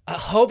 A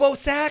hobo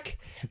sack?"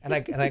 And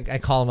I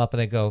call him up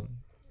and I go,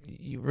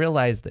 "You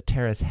realize that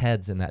Tara's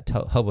head's in that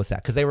hobo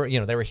sack?" Because they were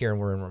here and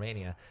we're in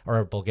Romania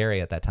or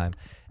Bulgaria at that time.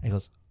 And he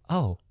goes,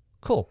 "Oh,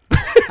 cool."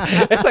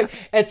 It's like,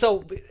 and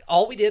so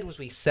all we did was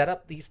we set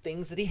up these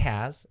things that he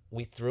has.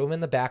 We threw them in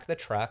the back of the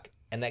truck,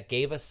 and that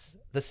gave us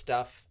the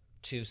stuff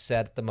to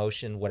set the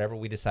motion, whatever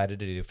we decided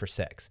to do for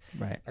 6.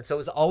 Right. And so it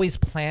was always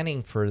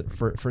planning for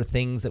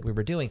things that we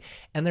were doing.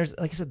 And there's,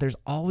 like I said, there's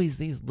always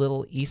these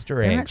little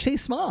Easter eggs. They're actually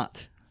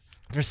smart.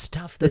 There's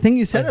stuff. The thing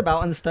you said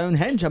about in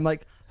Stonehenge, I'm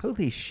like,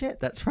 holy shit,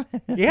 that's right.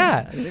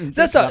 Yeah.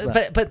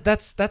 But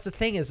that's the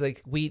thing is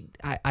like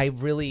I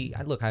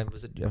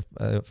was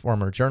a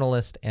former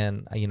journalist,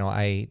 and I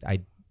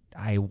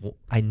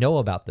know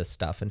about this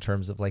stuff in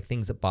terms of like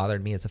things that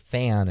bothered me as a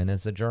fan and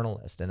as a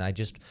journalist, and I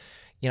just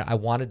I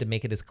wanted to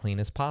make it as clean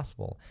as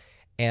possible.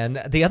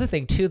 And the other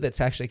thing too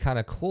that's actually kind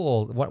of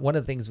cool, one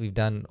of the things we've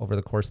done over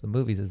the course of the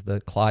movies is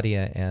the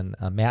Claudia and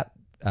Matt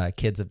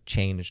kids have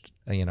changed,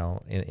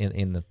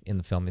 in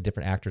the film. The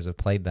different actors have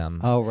played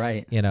them. Oh,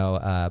 right.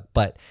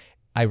 But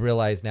I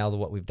realize now that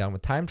what we've done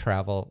with time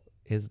travel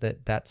is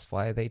that's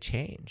why they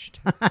changed.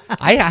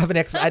 I have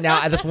an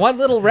now. This one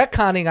little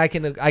retconning I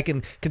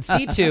can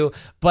concede to,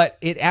 but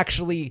it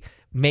actually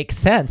makes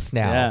sense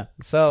now. Yeah.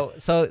 So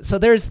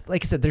there's,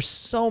 like I said, there's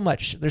so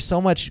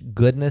much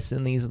goodness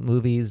in these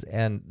movies,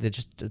 and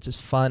it's just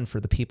fun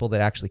for the people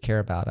that actually care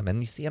about them.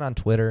 And you see it on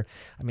Twitter.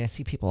 I mean, I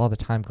see people all the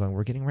time going,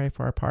 "We're getting ready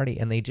for our party,"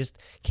 and they just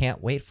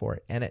can't wait for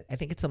it. And I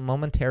think it's a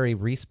momentary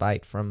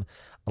respite from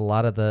a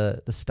lot of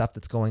the stuff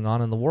that's going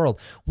on in the world.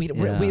 We're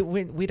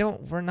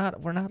not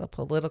a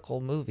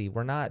political movie.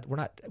 We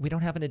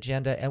don't have an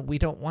agenda, and we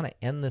don't want to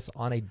end this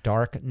on a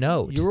dark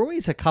note. You're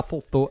always a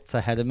couple thoughts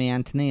ahead of me,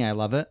 Anthony. I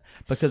love it.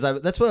 Because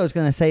that's what I was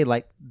going to say.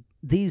 Like,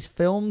 these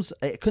films,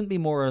 it couldn't be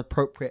more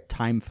appropriate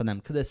time for them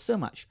because there's so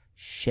much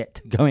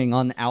shit going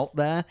on out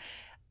there.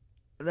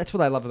 That's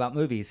what I love about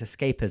movies,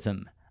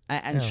 escapism.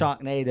 And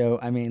Sharknado,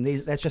 I mean,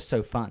 that's just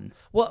so fun.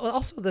 Well,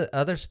 also the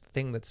other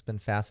thing that's been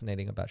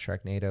fascinating about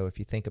Sharknado, if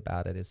you think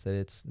about it, is that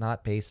it's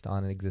not based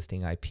on an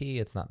existing IP.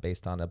 It's not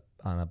based on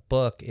a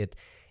book.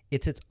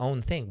 It's its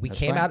own thing. We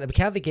came out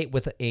of the gate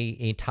with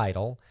a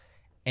title,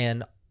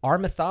 and our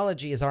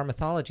mythology is our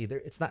mythology.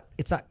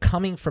 It's not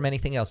coming from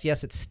anything else.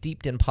 Yes, it's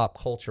steeped in pop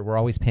culture. We're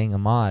always paying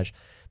homage,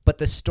 but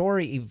the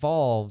story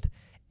evolved,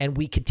 and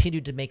we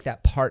continued to make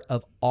that part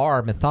of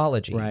our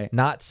mythology, right,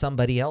 not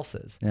somebody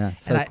else's. Yeah,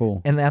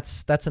 cool. And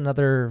that's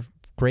another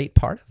great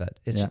part of it.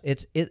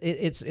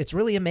 It's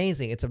really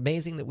amazing. It's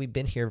amazing that we've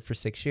been here for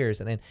 6 years,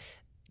 and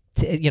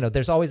then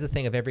there's always the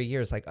thing of every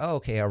year. It's like, oh,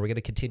 okay, are we going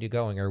to continue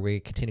going? Are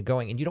we continue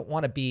going? And you don't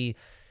want to be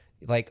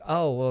like,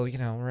 oh, well,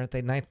 we're at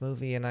the 9th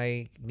movie and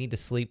I need to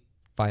sleep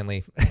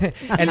finally.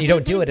 And you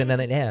don't do it, and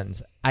then it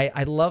ends.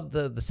 I love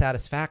the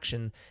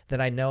satisfaction that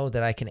I know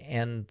that I can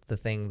end the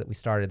thing that we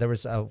started. There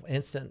was an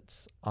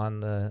instance on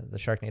the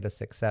Sharknado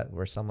 6 set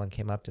where someone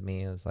came up to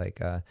me and was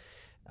like, a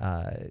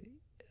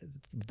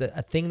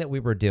thing that we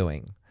were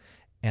doing,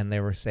 and they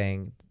were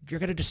saying, "You're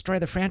going to destroy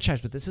the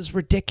franchise, but this is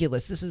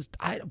ridiculous.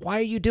 Why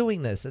are you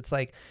doing this?" It's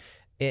like,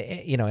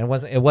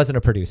 it wasn't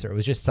a producer. It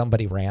was just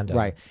somebody random.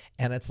 Right.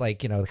 And it's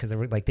like, because they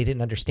were like, they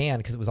didn't understand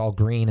because it was all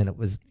green, and it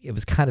was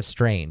kind of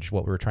strange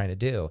what we were trying to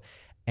do.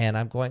 And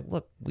I'm going,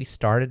 look, we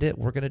started it.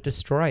 We're going to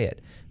destroy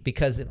it,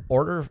 because in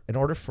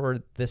order for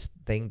this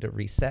thing to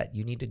reset,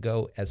 you need to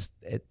go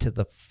to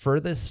the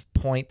furthest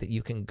point that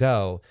you can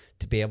go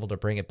to be able to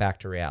bring it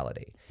back to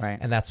reality. Right.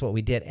 And that's what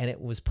we did. And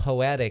it was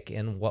poetic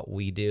in what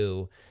we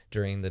do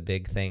during the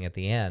big thing at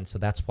the end. So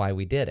that's why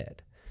we did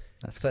it.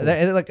 That's So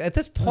cool. like at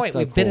this point, so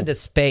we've been cool. into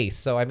space.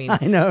 So I mean,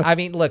 I know.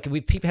 look,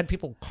 we had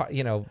people,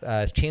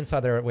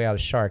 chainsaw their way out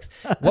of sharks.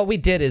 What we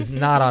did is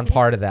not on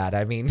part of that.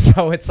 I mean,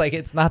 so it's like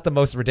it's not the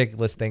most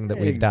ridiculous thing that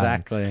we've done.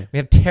 Exactly. We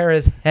have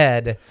Tara's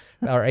head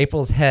or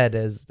April's head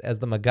as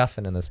the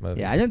MacGuffin in this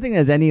movie. Yeah, I don't think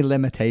there's any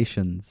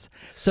limitations.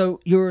 So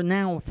you're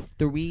now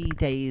 3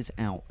 days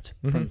out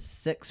from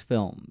 6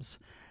 films.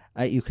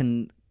 You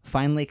can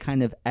finally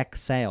kind of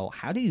exhale.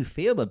 How do you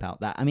feel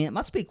about that? I mean, it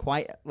must be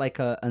quite like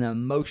an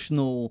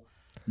emotional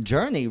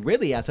journey,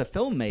 really, as a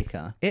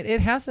filmmaker. It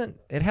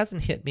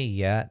hasn't hit me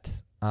yet.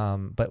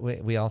 But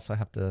we also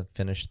have to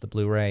finish the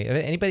Blu-ray.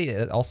 Anybody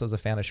that also is a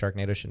fan of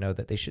Sharknado should know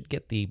that they should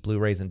get the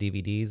Blu-rays and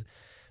DVDs,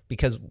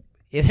 because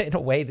in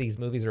a way these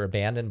movies are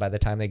abandoned by the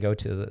time they go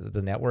to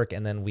the network,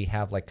 and then we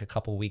have like a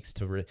couple weeks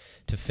to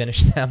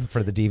finish them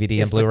for the DVD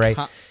and Is the Blu-ray.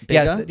 cut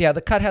Yeah, bigger?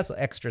 the cut has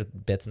extra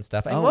bits and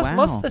stuff. And Oh, most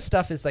wow. of the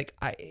stuff is like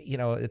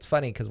it's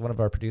funny because one of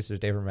our producers,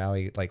 David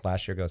Maui, like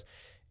last year goes,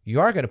 "You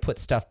are going to put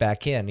stuff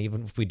back in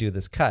even if we do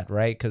this cut,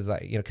 right?"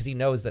 Because he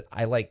knows that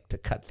I like to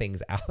cut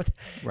things out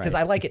because Right.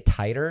 I like it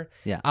tighter.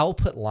 Yeah. I'll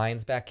put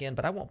lines back in,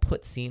 but I won't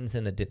put scenes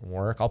in that didn't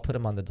work. I'll put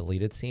them on the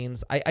deleted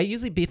scenes. I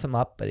usually beef them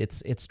up, but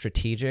it's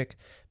strategic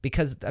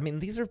because I mean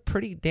these are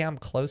pretty damn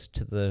close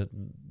to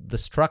the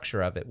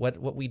structure of it.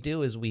 What we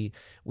do is we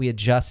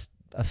adjust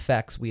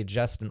effects, we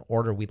adjust an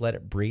order, we let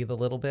it breathe a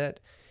little bit.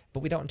 But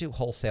we don't do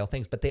wholesale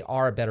things, but they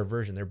are a better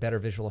version. They're better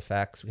visual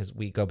effects because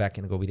we go back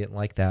in and go, we didn't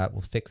like that.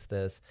 We'll fix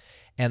this.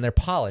 And they're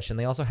polished. And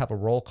they also have a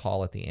roll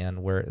call at the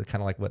end where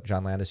kind of like what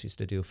John Landis used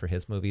to do for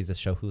his movies to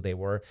show who they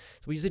were.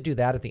 So we usually do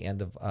that at the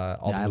end of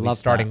all Yeah, I the movies, love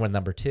starting that. with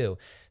number 2.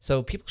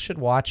 So people should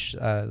watch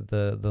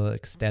the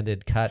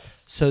extended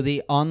cuts. So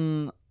the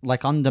on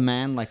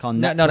demand, like on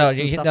No, Netflix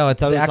and stuff,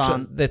 it's those the actual.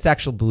 aren't- It's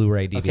actual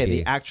Blu-ray DVD. Okay,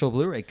 the actual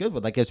Blu-ray. Good.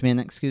 Well, that gives me an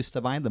excuse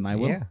to buy them. I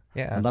will.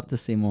 Yeah. I'd love to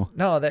see more.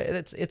 No,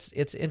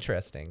 it's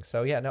interesting.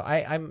 So yeah, no,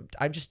 I'm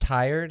just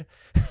tired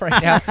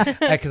right now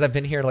because I've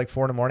been here like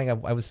 4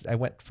 a.m. I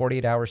went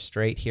 48 hours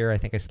straight here. I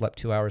think I slept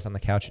 2 hours on the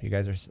couch that you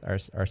guys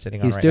are sitting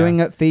on. He's right doing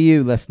now. it for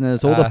you,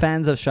 listeners. All the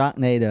fans of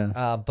Sharknado.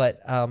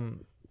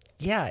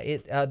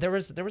 There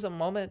was a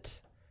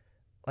moment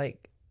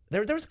like.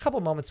 There was a couple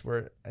moments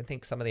where I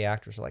think some of the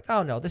actors were like,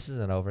 "Oh no, this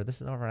isn't over. This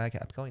isn't over." And I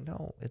kept going,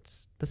 "No,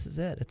 this is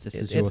it. It's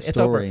your it's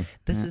story. over.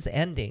 This Yeah. is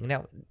ending."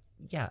 Now,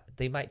 yeah,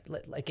 they might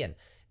again.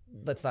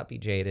 Let's not be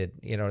jaded.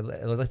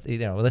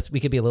 We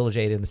could be a little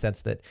jaded in the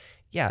sense that,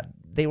 yeah,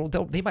 they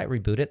might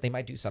reboot it. They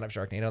might do Son of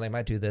Sharknado. They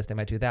might do this. They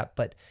might do that.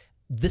 But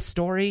this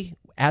story,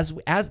 as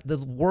the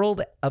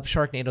world of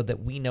Sharknado that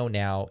we know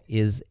now,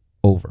 is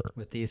over.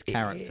 With these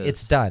characters.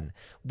 It's done.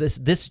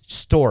 This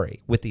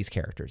story with these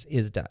characters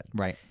is done.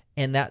 Right.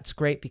 And that's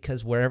great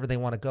because wherever they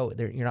want to go,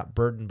 you're not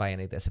burdened by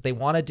any of this. If they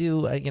want to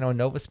do a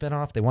Nova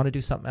spinoff, they want to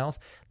do something else,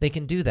 they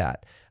can do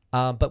that.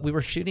 But we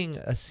were shooting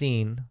a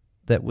scene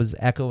that was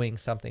echoing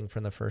something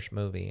from the first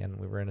movie, and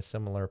we were in a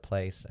similar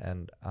place,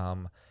 and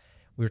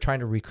we were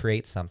trying to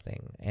recreate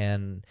something.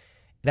 And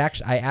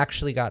I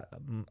actually got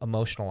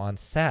emotional on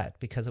set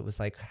because it was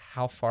like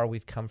how far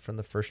we've come from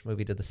the first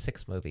movie to the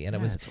 6th movie, and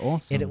It's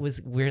awesome. and it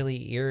was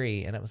really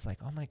eerie, and it was like,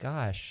 oh my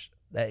gosh,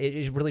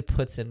 it really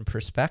puts it in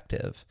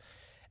perspective.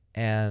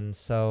 And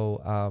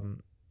so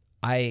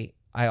I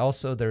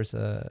also there's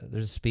a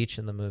speech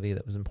in the movie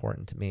that was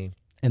important to me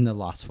in the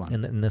last one.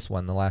 in this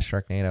one, the last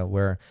Sharknado,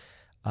 where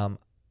I'm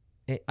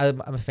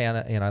a fan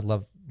of, I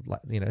love,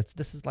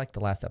 this is like the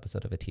last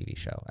episode of a TV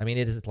show. I mean,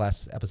 it is the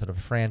last episode of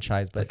a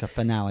franchise, but like a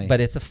finale.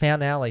 but it's a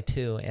finale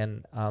too.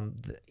 And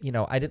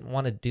I didn't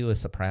want to do a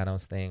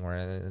Sopranos thing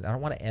where I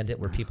don't want to end it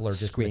where people are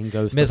just Screen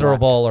goes to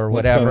miserable black. or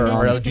What's whatever,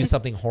 going on? or do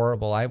something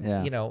horrible.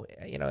 Yeah.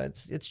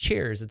 It's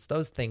Cheers. It's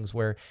those things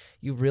where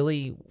you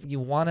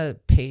want to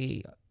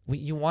pay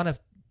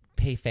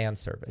fan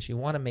service. You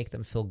want to make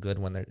them feel good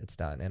when it's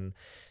done. And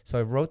so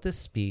I wrote this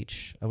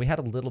speech. We had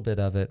a little bit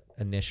of it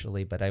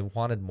initially, but I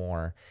wanted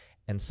more.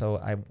 And so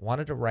I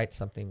wanted to write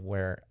something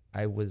where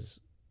I was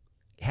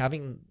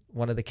having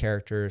one of the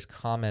characters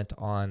comment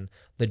on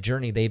the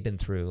journey they've been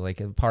through.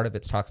 Like, and part of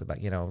it talks about,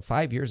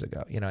 5 years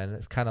ago, and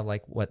it's kind of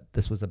like what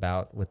this was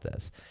about with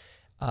this.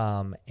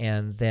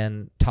 And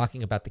then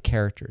talking about the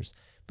characters.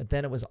 But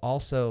then it was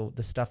also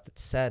the stuff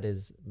that's said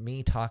is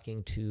me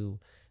talking to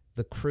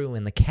the crew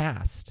and the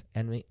cast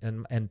and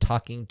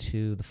talking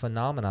to the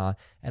phenomena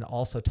and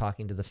also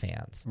talking to the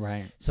fans.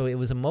 Right. So it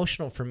was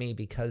emotional for me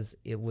because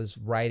it was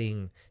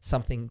writing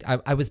something.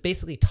 I was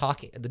basically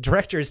talking. The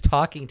director is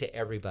talking to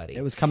everybody.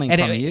 It was coming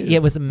and from it, you.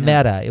 It was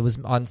meta. It was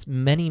on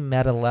many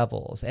meta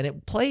levels, and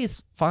it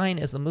plays fine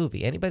as a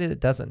movie. Anybody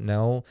that doesn't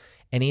know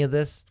any of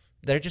this,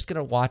 they're just going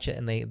to watch it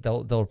and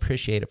they'll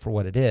appreciate it for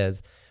what it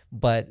is.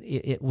 But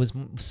it was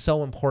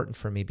so important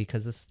for me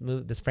because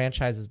this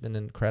franchise has been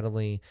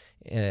incredibly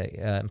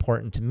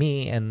important to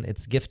me, and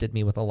it's gifted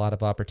me with a lot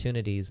of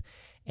opportunities.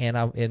 And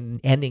in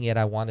ending it,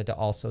 I wanted to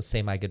also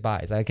say my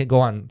goodbyes. I could go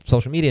on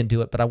social media and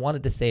do it, but I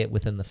wanted to say it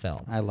within the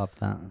film. I love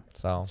that.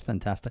 So It's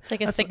fantastic. It's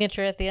like a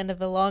signature at the end of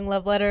the long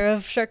love letter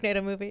of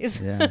Sharknado movies.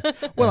 Yeah.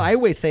 Well, I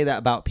always say that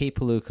about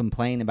people who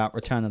complain about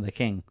Return of the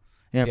King.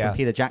 you know, Yeah. from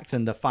Peter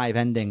Jackson, the 5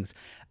 endings.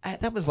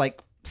 That was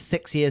like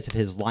 6 years of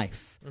his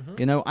life.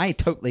 You know, I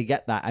totally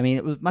get that. I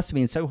mean, must have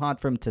been so hard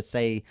for him to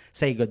say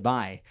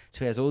goodbye. So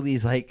he has all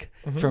these like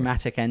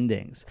dramatic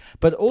endings.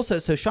 But also,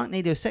 so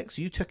Sharknado 6,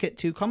 you took it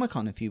to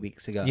Comic-Con a few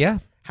weeks ago. Yeah.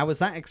 How was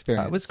that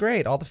experience? It was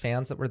great. All the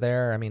fans that were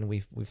there. I mean,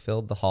 we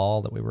filled the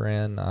hall that we were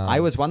in. I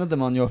was one of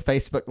them on your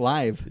Facebook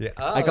Live. Yeah.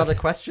 I got a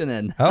question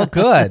in. Oh,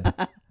 good.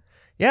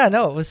 Yeah,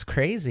 no, it was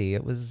crazy.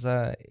 It was,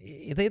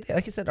 like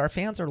I said, our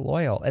fans are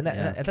loyal, and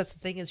and that's the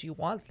thing is you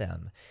want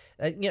them.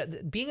 You know,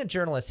 being a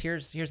journalist.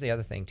 Here's the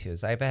other thing too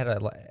is I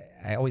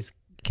always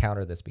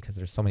counter this because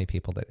there's so many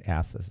people that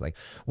ask this, like,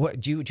 what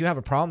do you have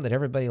a problem that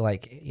everybody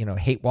like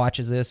hate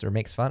watches this or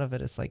makes fun of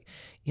it? It's like,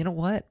 you know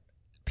what?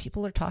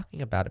 People are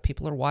talking about it.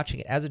 People are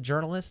watching it. As a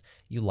journalist,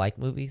 you like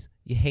movies,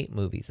 you hate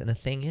movies, and the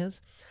thing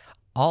is,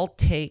 I'll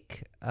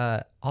take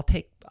a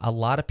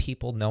lot of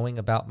people knowing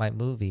about my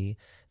movie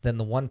than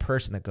the one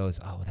person that goes,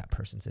 oh, that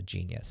person's a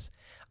genius.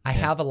 I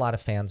have a lot of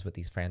fans with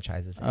these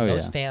franchises, and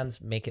those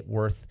fans make it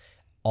worth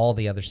all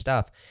the other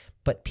stuff.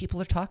 But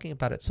people are talking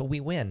about it, so we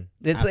win.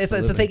 It's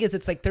the thing is,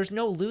 it's like there's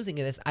no losing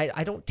in this.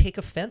 I don't take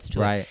offense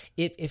to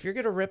it. If you're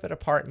gonna rip it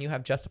apart and you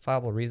have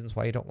justifiable reasons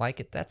why you don't like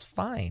it, that's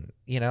fine.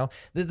 You know,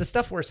 the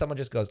stuff where someone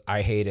just goes,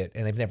 I hate it,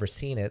 and they've never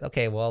seen it.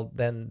 Okay, well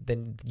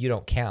then you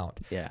don't count.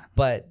 Yeah.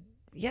 But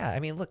yeah, I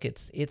mean, look,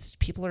 it's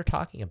people are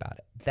talking about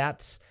it.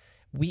 That's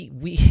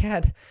we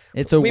had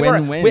it's a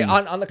win-win.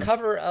 On the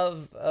cover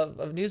of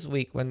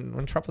Newsweek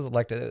when Trump was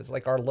elected. It was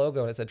like our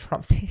logo and it said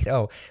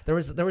Trumpnado. There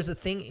was a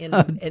thing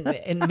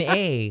in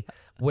May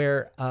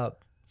where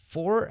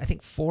four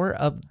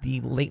of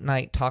the late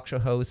night talk show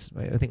hosts,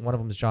 I think one of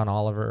them was John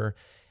Oliver,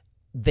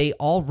 they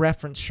all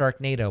referenced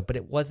Sharknado, but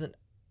it wasn't.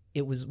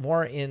 It was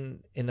more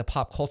in a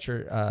pop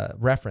culture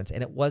reference,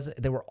 and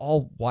they were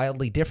all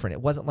wildly different.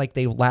 It wasn't like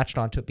they latched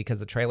onto it because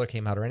the trailer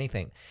came out or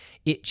anything.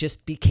 It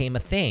just became a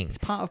thing. It's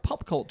part of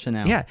pop culture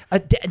now. Yeah,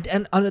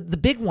 and the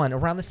big one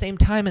around the same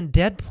time in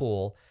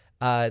Deadpool,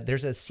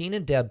 there's a scene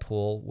in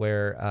Deadpool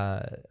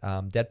where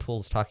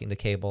Deadpool's talking to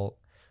Cable,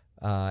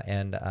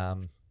 and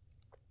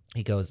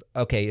he goes,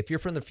 "Okay, if you're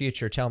from the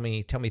future, tell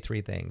me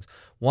 3 things.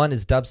 One,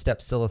 is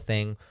dubstep still a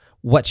thing?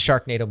 What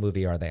Sharknado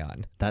movie are they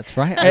on?" That's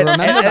right. I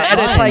remember that. And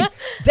it's like,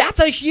 that's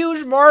a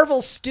huge Marvel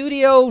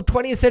Studio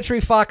 20th Century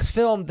Fox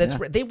film.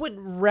 They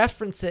wouldn't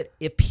reference it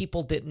if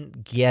people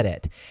didn't get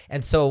it.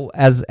 And so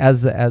as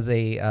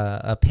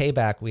a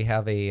payback, we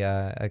have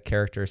a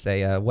character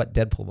say, "What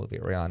Deadpool movie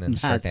are we on?" In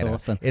That's Sharknado.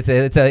 awesome.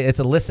 It's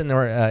a listen,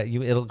 or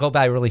it'll go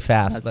by really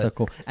fast. That's so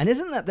cool. And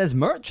isn't that there's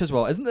merch as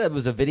well? Isn't there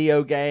was a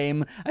video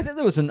game? I think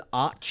there was an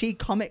Archie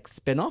comic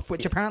spin-off,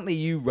 which apparently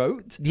you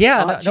wrote.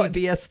 Yeah,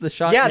 Archie vs. the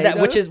Sharknado.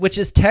 Yeah, which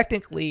is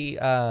technically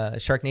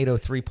Sharknado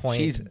 3.1.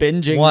 She's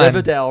binging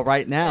Riverdale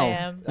right now. I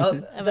am.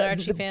 I'm an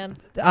Archie fan.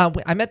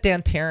 I met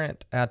Dan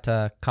Parent at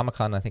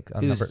Comic-Con, I think.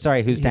 Who's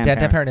Dan Dan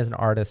Parent? Parent is an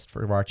artist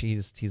for Archie.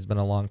 He's been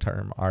a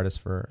long-time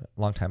artist for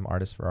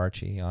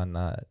Archie on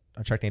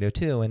Sharknado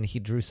 2, and he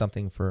drew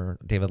something for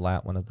David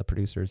Latt, one of the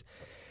producers.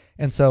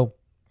 And so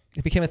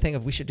it became a thing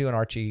of we should do an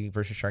Archie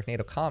versus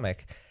Sharknado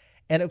comic.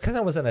 And because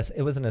it was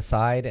an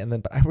aside,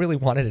 but I really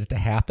wanted it to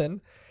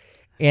happen.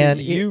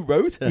 And you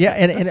wrote it. Yeah,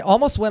 and it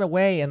almost went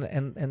away.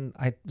 And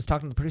I was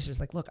talking to the producers,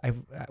 like, look,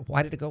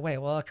 why did it go away?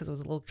 Well, because it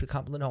was a little too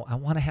complicated. No, I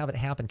want to have it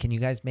happen. Can you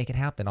guys make it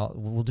happen?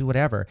 We'll do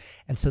whatever.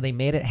 And so they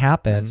made it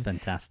happen. That's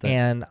fantastic.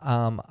 And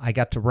I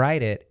got to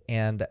write it,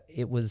 and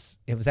it was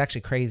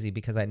actually crazy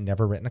because I'd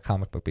never written a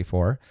comic book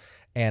before,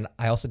 and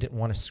I also didn't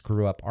want to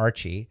screw up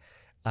Archie.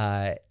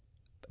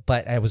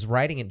 But I was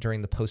writing it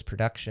during the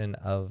post-production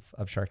of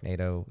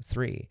Sharknado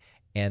 3.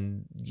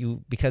 And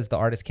because the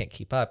artist can't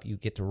keep up, you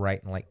get to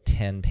write in like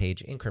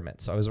 10-page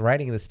increments. So I was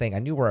writing this thing. I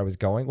knew where I was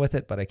going with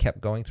it, but I kept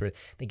going through it.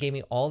 They gave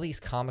me all these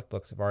comic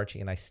books of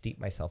Archie, and I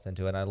steeped myself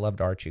into it. And I loved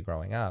Archie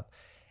growing up.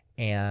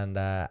 And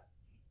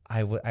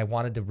I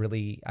wanted to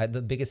really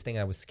the biggest thing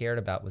I was scared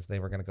about was they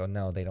were going to go,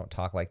 no, they don't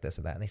talk like this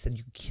or that. And they said,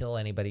 you can kill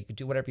anybody. You can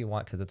do whatever you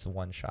want because it's a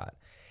one-shot.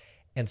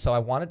 And so I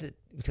wanted to,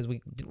 because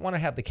we didn't want to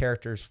have the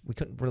characters, we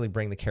couldn't really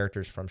bring the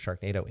characters from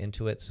Sharknado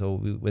into it. So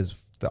it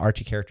was the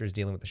Archie characters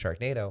dealing with the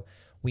Sharknado.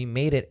 We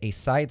made it a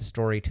side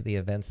story to the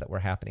events that were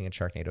happening in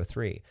Sharknado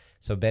 3.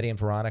 So Betty and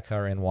Veronica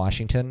are in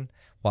Washington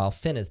while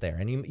Finn is there.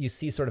 And you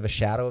see sort of a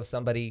shadow of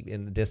somebody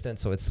in the distance.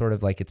 So it's sort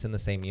of like it's in the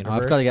same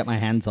universe. I've got to get my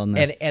hands on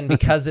this. And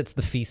because it's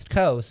the Feast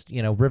Coast,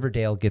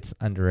 Riverdale gets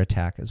under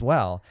attack as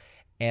well.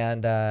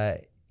 And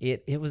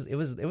it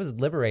was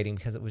liberating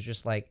because it was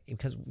just like,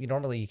 because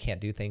normally you can't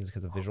do things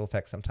because of visual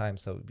effects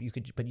sometimes, so you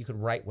could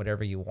write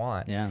whatever you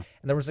want. Yeah. And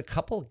there was a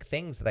couple of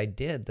things that I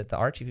did that the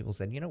Archie people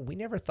said, we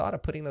never thought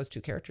of putting those two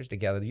characters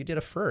together. You did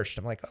a first.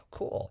 I'm like, oh,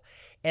 cool.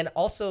 And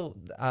also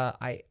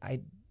I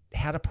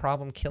had a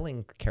problem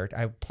killing character.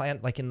 I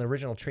planned, like in the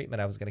original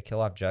treatment, I was going to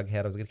kill off Jughead.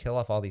 I was going to kill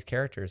off all these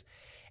characters.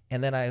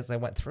 And then as I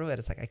went through it,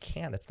 it's like, I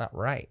can't. It's not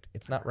right.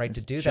 It's not right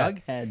to do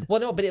Jughead. that. Well,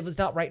 no, but it was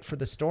not right for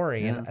the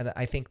story. Yeah. And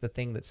I think the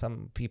thing that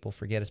some people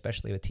forget,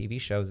 especially with TV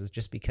shows, is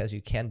just because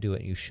you can do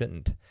it, you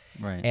shouldn't.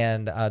 Right.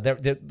 And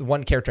the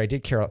one character I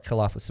did kill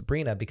off was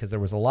Sabrina, because there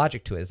was a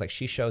logic to it. It's like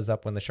she shows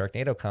up when the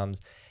Sharknado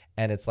comes,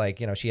 and it's like,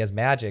 she has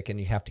magic, and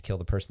you have to kill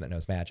the person that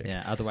knows magic.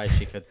 Yeah, otherwise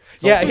she could.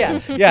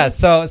 Yeah.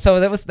 So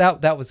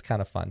that was kind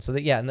of fun. So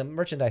and the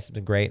merchandise has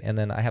been great. And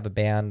then I have a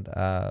band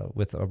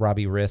with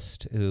Robbie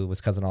Rist, who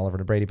was Cousin Oliver in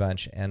the Brady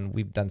Bunch, and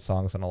we've done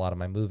songs on a lot of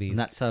my movies. And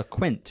that's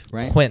Quint,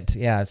 right? Quint,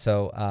 yeah.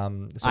 So,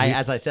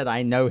 as I said,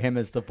 I know him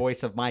as the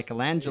voice of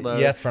Michelangelo.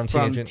 Yes, from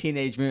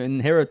Teenage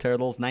Mutant Hero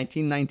Turtles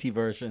 1990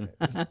 version.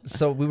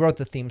 So we wrote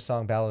the theme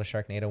song, Ballad of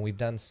Sharknado, and we've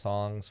done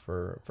songs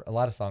for a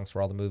lot of songs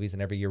for all the movies,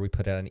 and every year we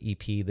put out an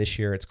EP. This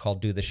year it's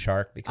called Do the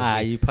Shark,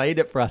 because you played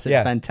it for us. It's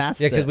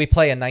fantastic. Yeah, because we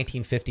play a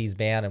 1950s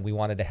band, and we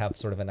wanted to have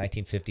sort of a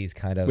 1950s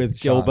kind of with song.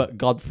 Gilbert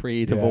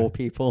Gottfried of all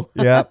people.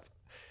 Yep.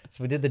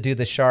 So we did the Do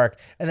the Shark,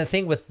 and the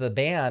thing with the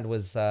band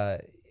was,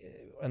 in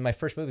my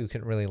first movie we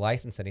couldn't really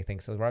license anything,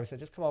 so Robbie said,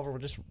 just come over,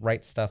 we'll just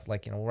write stuff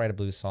like, we'll write a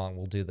blues song,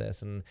 we'll do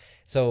this. And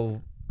so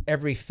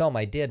every film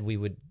I did, we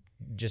would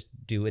just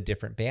do a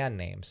different band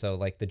name. So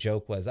like the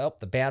joke was,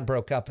 the band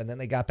broke up and then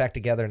they got back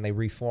together and they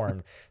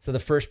reformed. So the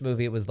first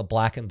movie, it was the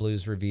Black and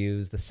Blues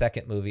Reviews. The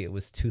second movie, it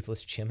was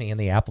Toothless Jimmy and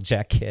the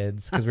Applejack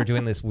Kids, because we're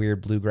doing this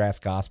weird bluegrass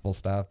gospel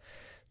stuff.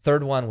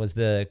 Third one was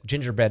the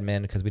Gingerbread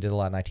Men, because we did a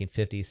lot of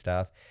 1950s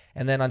stuff.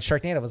 And then on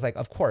Sharknado, it was like,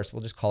 of course,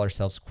 we'll just call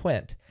ourselves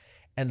Quint.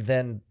 And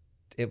then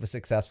it was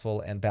successful,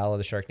 and Ballad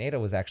of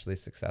Sharknado was actually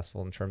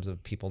successful in terms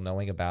of people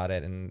knowing about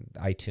it, and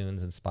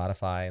iTunes and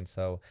Spotify. And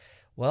so,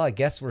 well, I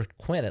guess we're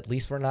Quint. At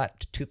least we're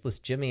not Toothless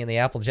Jimmy and the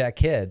Applejack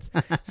Kids.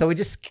 So we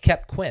just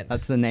kept Quint.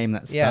 That's the name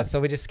that's stuck. So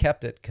we just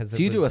kept it. So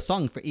you do a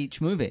song for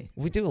each movie?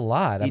 We do a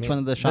lot. Each one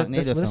of the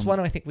Sharknado films? This one,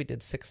 I think we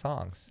did 6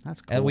 songs.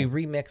 That's cool. And we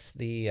remixed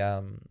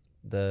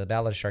the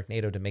Ballad of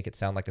Sharknado to make it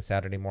sound like a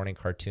Saturday morning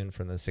cartoon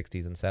from the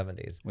 60s and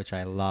 70s. Which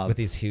I love. With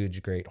these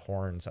huge, great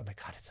horns. Oh my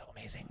God, it's so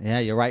amazing. Yeah,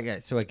 you're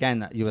right. So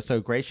again, you were so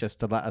gracious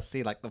to let us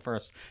see like the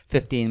first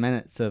 15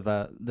 minutes of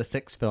the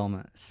 6th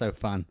film. It's so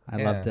fun. I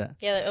loved it.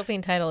 Yeah, the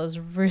opening title is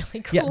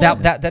really cool. Yeah,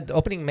 that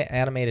opening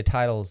animated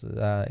titles,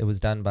 it was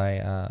done by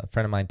a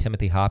friend of mine,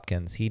 Timothy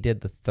Hopkins. He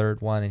did the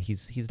 3rd one, and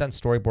he's done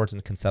storyboards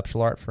and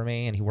conceptual art for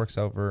me, and he works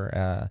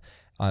over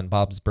on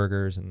Bob's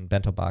Burgers and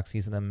Bento Box.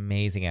 He's an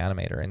amazing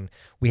animator, and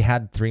we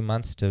had 3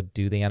 months to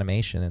do the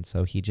animation, and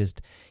so he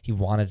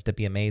wanted it to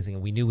be amazing,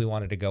 and we knew we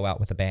wanted to go out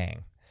with a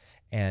bang,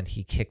 and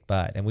he kicked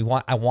butt. And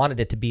I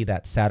wanted it to be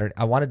that Saturday.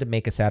 I wanted to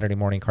make a Saturday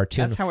morning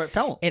cartoon. That's how it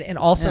felt. And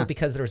also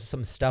because there was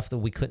some stuff that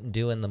we couldn't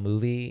do in the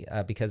movie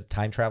because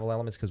time travel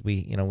elements, because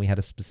we had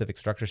a specific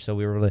structure, so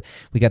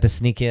we got to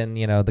sneak in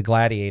the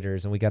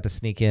gladiators, and we got to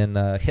sneak in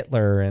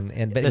Hitler,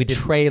 and the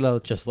trailer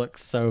just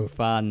looks so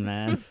fun,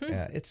 man.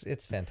 Yeah,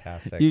 it's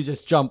fantastic. You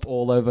just jump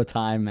all over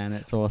time, man.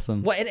 It's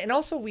awesome. Well, and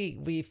also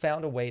we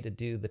found a way to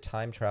do the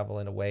time travel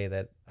in a way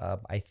that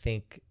I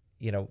think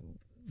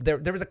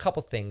There was a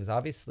couple things.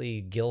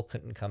 Obviously, Gil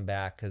couldn't come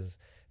back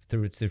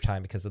through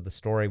time because of the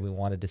story. We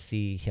wanted to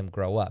see him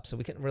grow up, so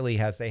we couldn't really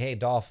say, "Hey,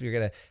 Dolph, you're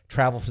gonna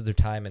travel through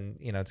time, and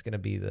it's gonna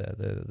be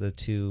the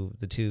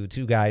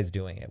two guys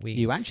doing it."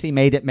 You actually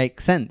made it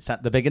make sense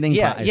at the beginning.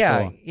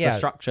 The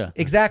structure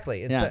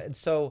exactly. And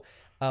so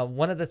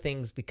one of the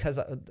things, because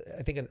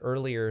I think an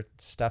earlier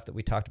stuff that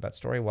we talked about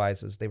story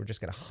wise was they were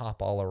just gonna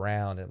hop all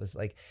around. It was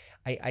like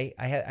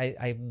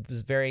I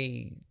was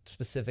very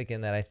specific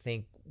in that I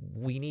think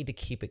we need to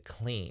keep it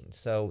clean.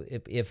 So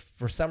if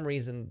for some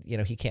reason,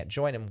 he can't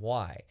join him,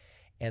 why?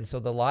 And so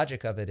the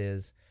logic of it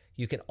is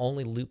you can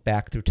only loop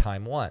back through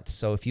time once.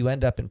 So if you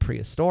end up in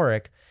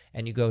prehistoric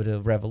and you go to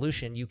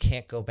Revolution, you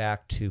can't go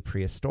back to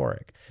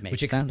prehistoric,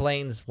 which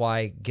explains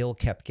why Gil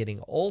kept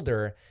getting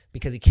older,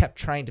 because he kept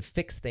trying to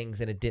fix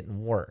things and it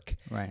didn't work.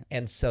 Right.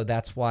 And so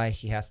that's why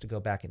he has to go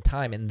back in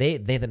time. And they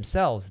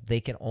themselves, they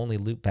can only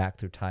loop back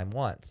through time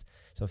once.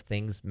 So if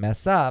things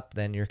mess up,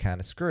 then you're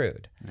kind of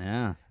screwed.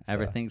 Yeah,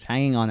 everything's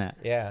hanging on it.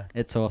 Yeah.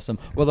 It's awesome.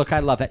 Well, look, I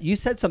love it. You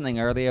said something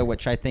earlier,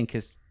 which I think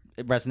it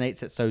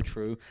resonates. It's so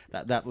true.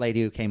 That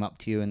lady who came up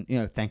to you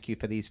and, thank you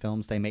for these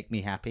films. They make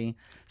me happy.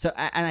 So,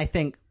 and I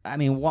think,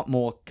 what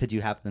more could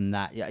you have than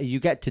that? You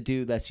get to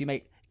do this.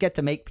 You get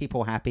to make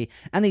people happy.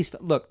 And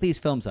these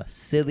films are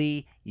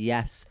silly,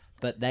 yes,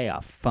 but they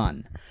are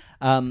fun.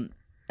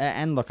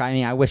 And look,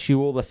 I wish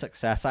you all the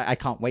success. I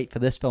can't wait for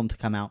this film to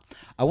come out.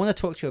 I want to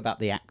talk to you about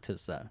the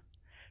actors, though,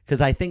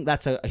 because I think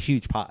that's a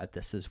huge part of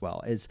this as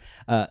well, is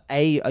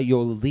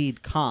your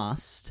lead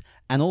cast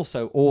and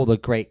also all the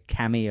great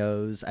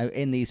cameos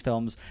in these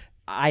films.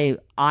 I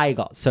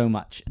got so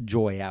much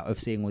joy out of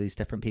seeing all these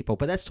different people.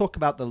 But let's talk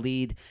about the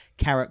lead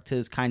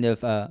characters, kind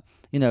of,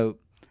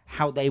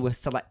 how they were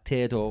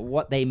selected or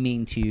what they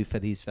mean to you for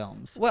these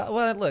films.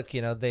 Well, look,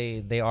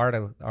 they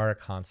are a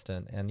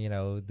constant, and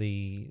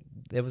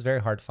it was very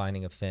hard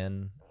finding a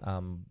Finn,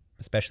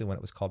 especially when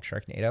it was called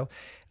Sharknado.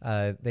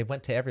 They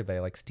went to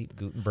everybody like Steve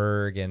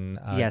Guttenberg and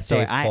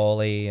Dave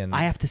Foley. And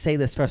I have to say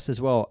this first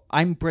as well.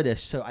 I'm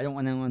British, so I don't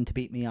want anyone to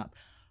beat me up.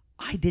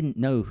 I didn't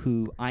know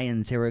who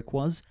Ian Ziering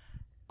was.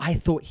 I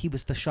thought he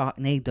was the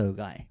Sharknado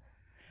guy.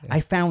 Yeah.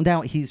 I found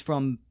out he's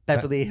from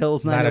Beverly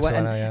Hills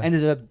 90210, and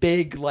is a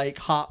big like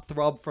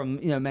heartthrob from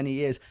many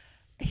years.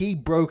 He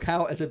broke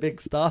out as a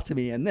big star to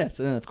me in this,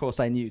 and then of course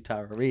I knew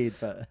Tara Reid,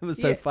 but it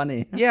was so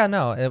funny. Yeah,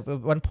 no. At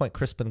one point,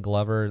 Crispin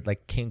Glover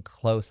like came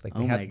close. Like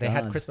they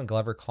had Crispin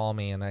Glover call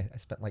me, and I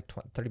spent like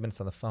 30 minutes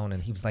on the phone,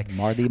 and he was like,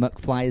 "Marty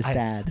McFly's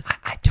dad."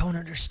 I don't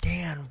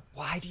understand.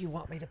 Why do you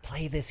want me to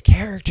play this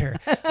character?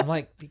 I'm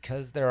like,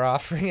 because they're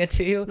offering it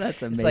to you.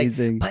 That's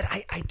amazing. Like,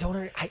 but I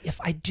don't. If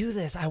I do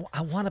this,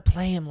 I want to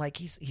play him like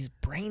he's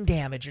brain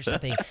damaged or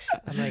something.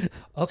 I'm like,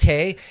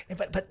 okay,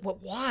 but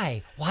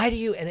why? Why do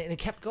you? And it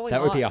kept going.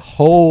 That would be a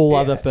whole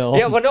other film.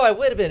 Yeah, well, no, it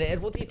would have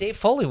been. Well, Dave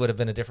Foley would have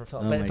been a different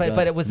film.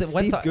 But it was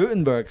Steve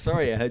Guttenberg.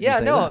 Sorry, I heard you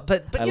say that.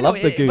 But I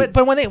love the Goots.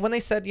 But when they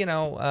said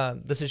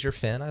this is your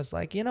Finn, I was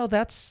like,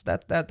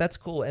 that's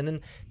cool. And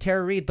then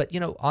Tara Reid. But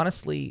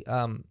honestly,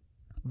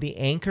 the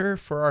anchor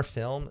for our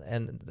film,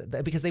 and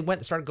because they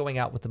started going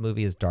out with the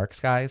movie as Dark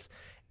Skies.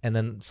 And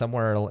then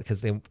somewhere,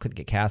 because they couldn't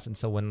get cast, and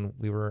so when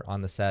we were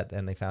on the set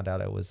and they found out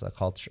it was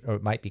or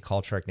it might be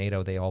called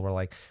Sharknado, they all were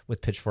like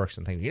with pitchforks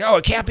and things.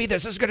 It can't be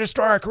this. This is going to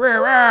destroy our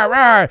career. Rah,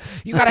 rah.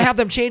 You got to have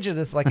them change it.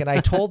 It's like, and I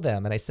told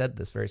them, and I said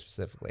this very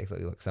specifically. So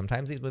look,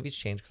 sometimes these movies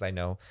change because I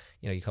know,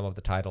 you come up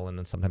with the title, and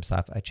then sometimes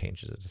I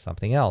change it to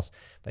something else.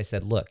 But I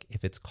said, look,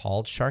 if it's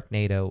called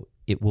Sharknado,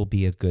 it will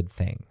be a good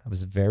thing. I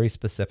was very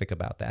specific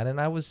about that, and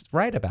I was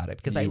right about it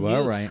because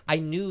I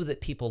knew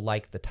that people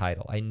liked the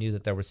title. I knew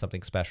that there was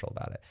something special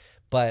about it.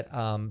 But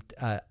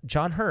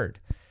John Heard,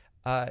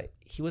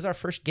 he was our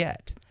first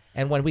get,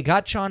 and when we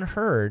got John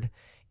Heard,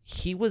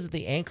 he was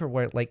the anchor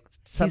where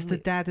he's the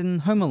dad in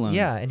Home Alone.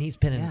 Yeah, and he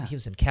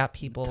was in Cat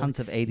People, tons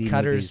of 80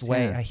 Cutter's movies,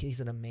 Way. Yeah.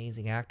 He's an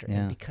amazing actor,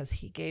 and because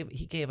he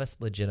gave us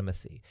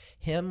legitimacy.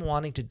 Him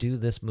wanting to do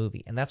this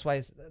movie, and that's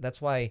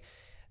why.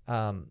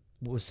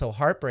 What was so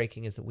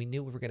heartbreaking is that we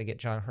knew we were going to get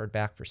John Heard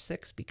back for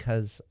 6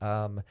 because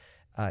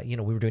we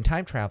were doing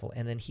time travel,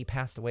 and then he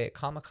passed away at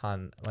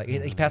Comic-Con.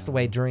 He passed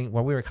away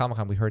when we were at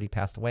Comic-Con. We heard he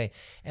passed away,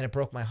 and it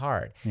broke my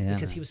heart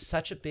because he was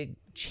such a big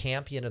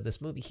champion of this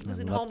movie. He was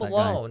in Home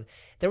Alone.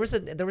 There was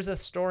a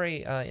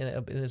story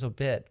in his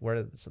obit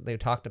where they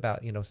talked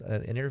about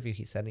an interview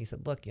he said,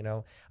 look,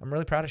 I'm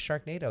really proud of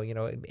Sharknado.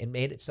 It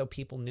made it so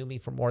people knew me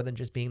for more than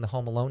just being the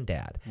Home Alone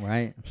dad.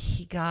 Right.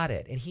 He got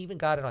it, and he even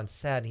got it on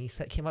set.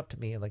 And came up to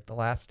me like the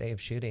last day of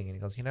shooting, and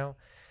he goes,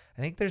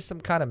 I think there's some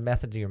kind of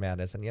method to your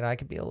madness, and I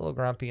can be a little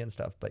grumpy and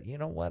stuff, but you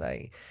know what?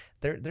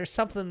 There's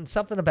something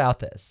about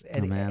this,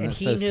 and and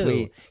he knew.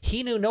 Sweet.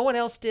 He knew. No one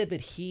else did,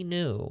 but he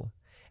knew,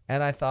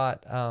 and I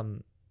thought,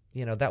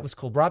 that was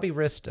cool. Robbie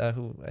Rist,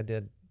 who I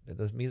did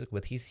the music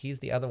with, he's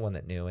the other one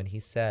that knew, and he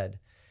said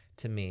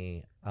to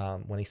me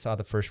when he saw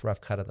the first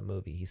rough cut of the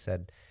movie, he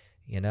said,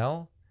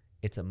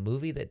 it's a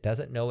movie that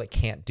doesn't know it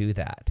can't do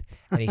that.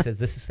 And he says,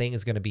 this thing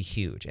is going to be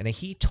huge. And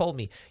he told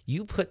me,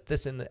 you put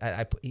this in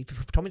he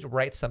told me to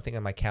write something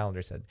on my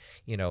calendar, said,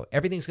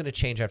 everything's going to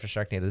change after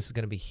Sharknado. This is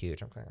going to be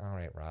huge. I'm going, all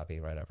right, Robbie,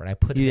 whatever. And I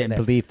put it in there. You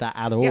didn't believe that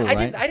at all,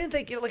 right? I didn't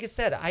think, like I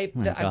said, I've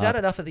done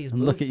enough of these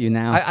movies. Look at you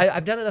now.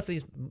 I've done enough of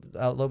these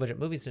low-budget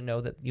movies to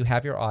know that you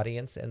have your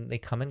audience, and they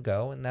come and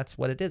go, and that's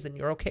what it is, and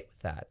you're okay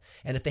with that.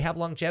 And if they have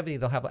longevity,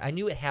 I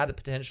knew it had the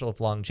potential of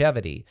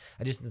longevity.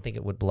 I just didn't think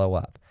it would blow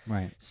up.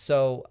 Right.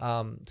 So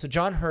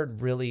John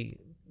Heard really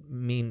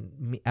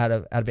out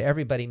of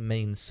everybody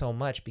means so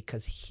much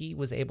because he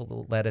was able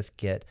to let us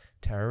get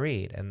Tara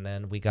Reid, and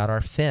then we got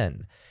our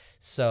Finn.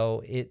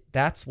 So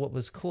that's what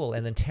was cool.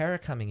 And then Tara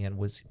coming in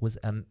was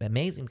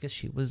amazing because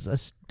she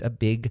was a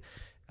big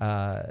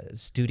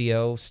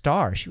studio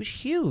star. She was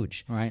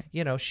huge. Right.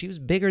 She was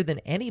bigger than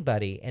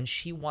anybody, and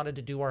she wanted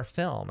to do our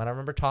film. And I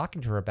remember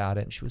talking to her about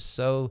it, and she was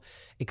so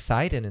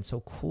excited and so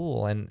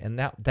cool. And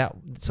that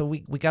so we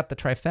got the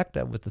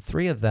trifecta with the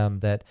three of them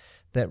that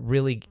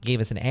really gave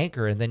us an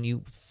anchor. And then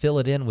you fill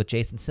it in with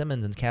Jason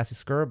Simmons and Cassie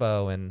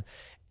Skirbo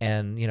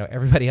and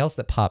everybody else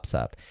that pops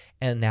up,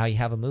 and now you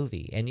have a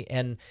movie.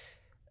 And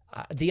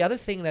the other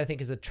thing that I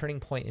think is a turning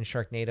point in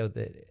Sharknado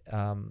that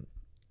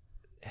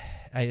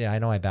I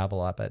know I babble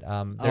a lot, but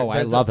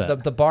I love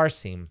it. The bar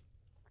scene.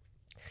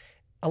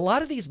 A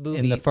lot of these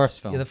movies in the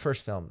first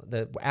film,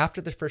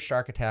 after the first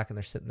shark attack, and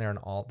they're sitting there and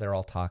they're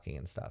all talking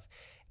and stuff.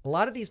 A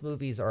lot of these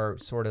movies are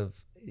sort of,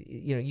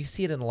 you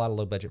see it in a lot of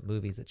low budget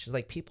movies. It's just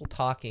like people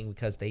talking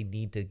because they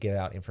need to get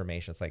out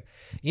information. It's like,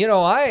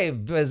 I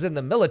was in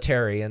the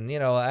military, and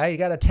I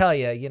got to tell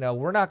you,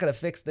 we're not going to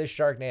fix this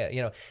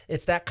Sharknado.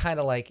 It's that kind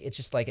of like, it's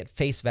just like at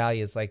face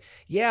value. It's like,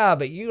 yeah,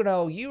 but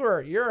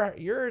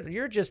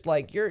you're just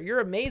like you're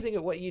amazing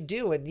at what you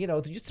do, and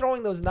you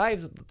throwing those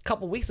knives a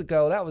couple weeks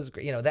ago, that was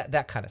great.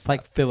 That kind of stuff.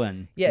 Like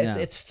fill-in. Yeah,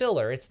 it's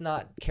filler. It's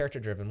not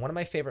character driven. One of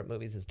my favorite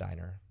movies is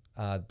Diner.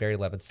 Barry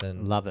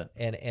Levinson. Love it.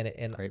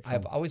 And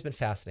I've always been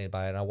fascinated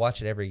by it, and I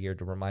watch it every year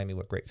to remind me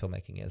what great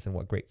filmmaking is and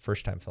what great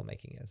first-time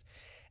filmmaking is.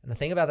 And the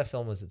thing about the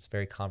film was it's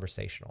very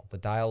conversational. The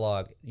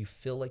dialogue, you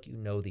feel like you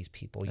know these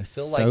people. You There's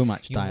feel so like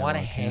much you want to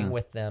dialogue, hang yeah.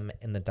 with them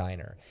in the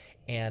diner.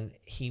 And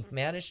he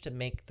managed to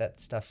make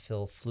that stuff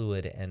feel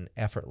fluid and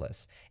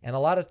effortless. And a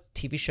lot of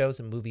TV shows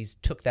and movies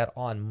took that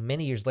on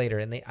many years later,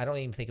 and I don't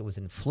even think it was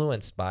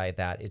influenced by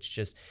that. It's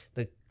just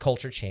the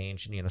culture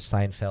changed, and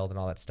Seinfeld and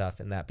all that stuff,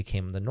 and that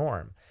became the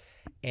norm.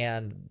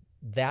 And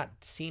that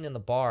scene in the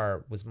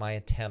bar was my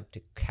attempt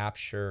to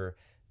capture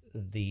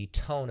the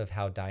tone of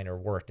how Diner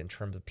worked in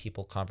terms of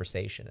people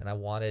conversation. And I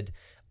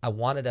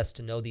wanted us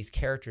to know these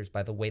characters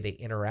by the way they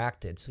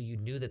interacted, so you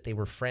knew that they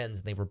were friends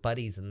and they were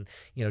buddies, and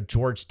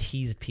George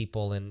teased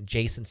people and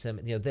Jason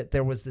Simmons, that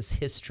there was this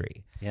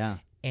history. Yeah.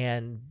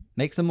 And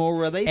makes them more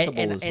relatable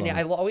as and well.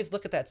 I always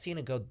look at that scene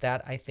and go,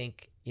 that I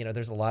think,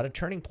 there's a lot of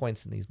turning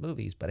points in these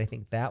movies, but I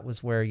think that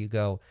was where you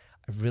go,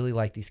 I really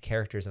like these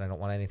characters and I don't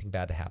want anything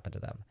bad to happen to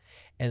them.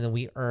 And then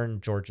we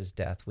earned George's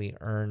death. We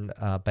earned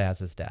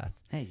Baz's death.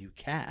 Hey, you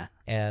care.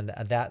 And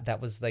that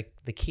was like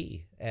the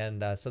key.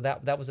 And so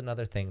that was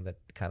another thing that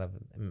kind of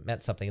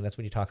meant something. And that's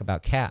when you talk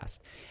about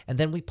cast. And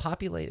then we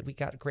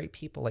got great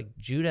people like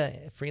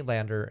Judah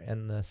Friedlander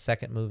in the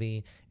second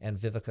movie and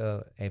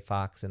Vivica A.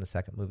 Fox in the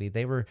second movie.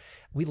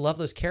 We love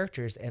those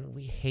characters, and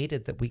we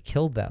hated that we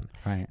killed them.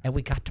 Right. And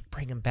we got to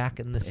bring them back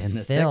in this In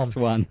the film. sixth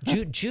one.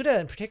 Judah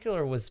in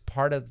particular was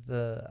part of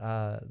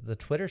the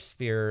Twitter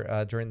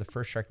sphere during the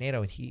first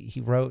Sharknado, and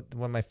he wrote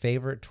one of my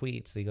favorite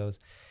tweets. He goes,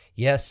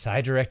 "Yes,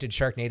 I directed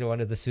Sharknado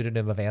under the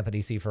pseudonym of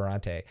Anthony C.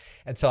 Ferrante."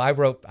 And so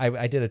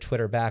I did a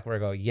Twitter back where I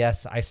go,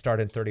 "Yes, I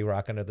started 30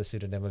 Rock under the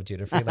pseudonym of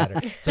Judah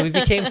Friedlander." So we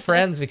became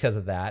friends because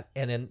of that.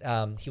 And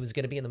then he was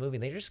going to be in the movie,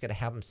 and they're just going to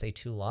have him say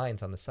 2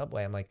 lines on the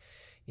subway. I'm like,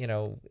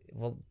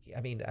 well,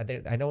 I mean,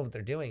 I know what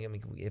they're doing. I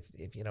mean, if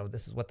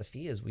this is what the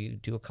fee is, will you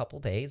do a couple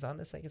days on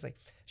this thing? He's like,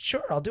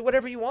 sure, I'll do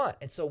whatever you want.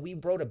 And so we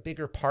wrote a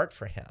bigger part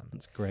for him.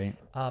 That's great.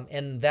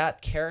 And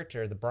that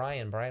character,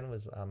 Brian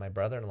was my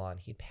brother-in-law, and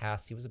he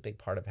passed. He was a big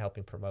part of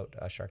helping promote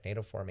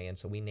Sharknado for me. And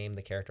so we named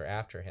the character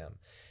after him.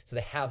 So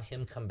to have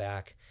him come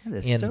back.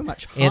 There's so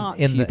much heart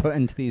you put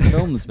into these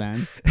films,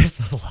 man. There's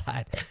a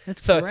lot.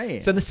 That's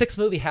great. So in the 6th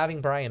movie, having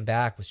Brian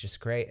back was just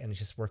great. And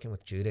just working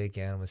with Judah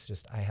again was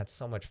just, I had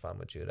so much fun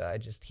with Judah.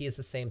 He has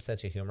the same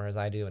sense of humor as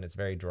I do, and it's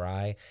very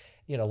dry.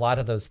 A lot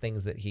of those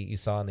things that you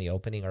saw in the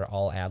opening are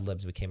all ad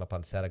libs. We came up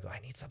on set. I go, I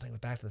need something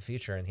with Back to the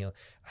Future, and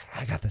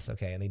I got this,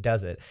 okay, and he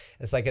does it.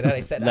 It's like, and then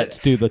I said, let's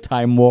do the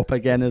time warp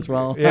again as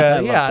well.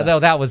 Yeah. No,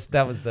 that was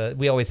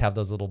we always have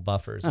those little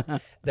buffers.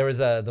 There was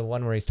the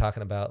one where he's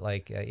talking about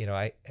like,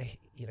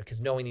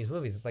 because knowing these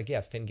movies, it's like,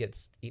 yeah, Finn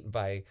gets eaten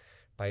by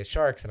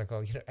sharks, and I'm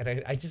going,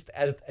 and I just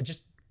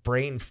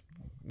brain.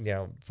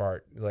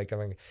 Fart. Like, I'm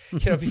like,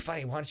 it'd be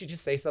funny. Why don't you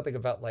just say something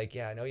about like,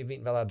 yeah, I know you've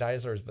eaten by a lot of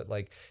dinosaurs, but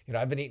like,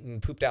 I've been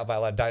eaten pooped out by a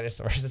lot of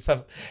dinosaurs and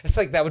stuff. It's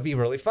like, that would be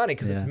really funny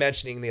because it's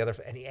mentioning the other,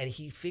 and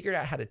he figured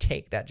out how to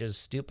take that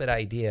just stupid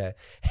idea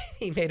and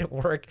he made it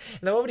work.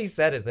 And the moment he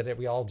said it, then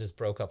we all just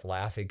broke up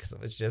laughing because it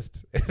was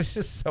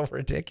just so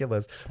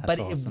ridiculous. But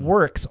awesome. It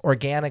works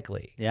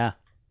organically. Yeah.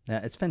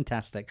 Yeah, it's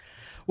fantastic.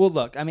 Well,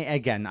 look, I mean,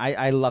 again,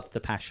 I love the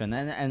passion,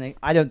 and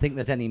I don't think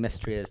there's any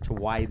mystery as to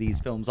why these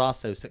films are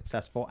so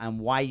successful and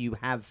why you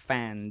have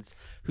fans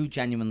who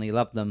genuinely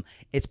love them.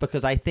 It's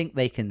because I think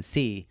they can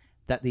see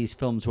that these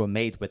films were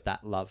made with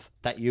that love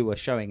that you are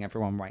showing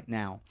everyone right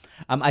now.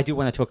 I do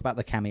want to talk about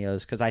the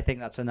cameos because I think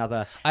that's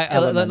another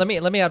element.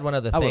 Let me add one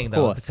other thing,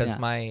 though, because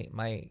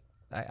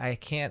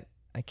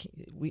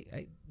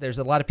there's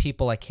a lot of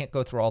people, I can't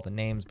go through all the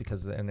names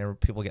and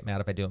people get mad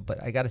if I do it,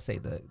 but I got to say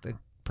the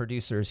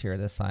producers here at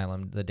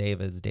Asylum, the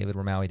Davids, David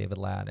Ramaui, David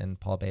Latt, and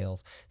Paul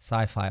Bales,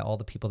 Sci-Fi, all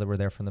the people that were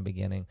there from the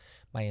beginning,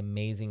 my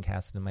amazing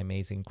cast and my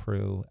amazing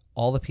crew,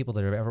 all the people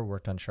that have ever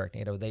worked on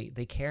Sharknado,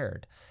 they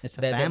cared. It's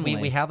a family.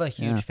 We have a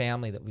huge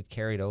family that we've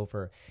carried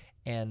over.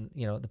 And,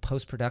 the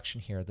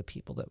post-production here, the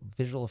people, the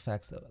visual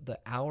effects, the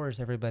hours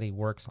everybody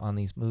works on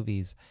these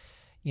movies,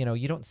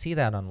 you don't see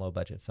that on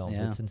low-budget films.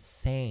 Yeah. It's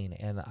insane,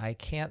 and I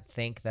can't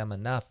thank them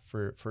enough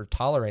for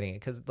tolerating it.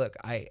 Because look,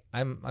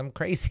 I'm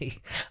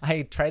crazy.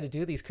 I try to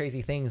do these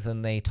crazy things,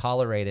 and they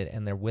tolerate it,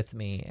 and they're with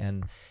me,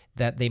 and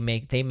that they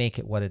make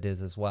it what it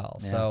is as well.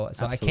 Yeah, so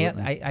absolutely.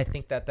 I can't. I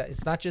think that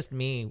it's not just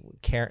me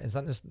caring. It's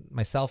not just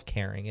myself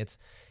caring. It's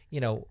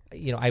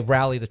I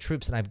rally the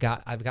troops, and I've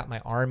got my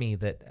army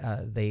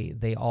that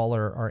they all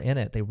are in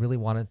it. They really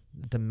wanted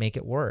to make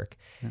it work,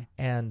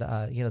 and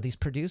these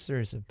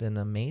producers have been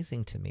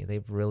amazing to me.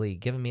 They've really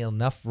given me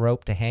enough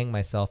rope to hang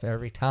myself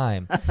every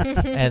time,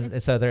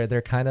 and so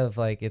they're kind of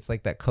like, it's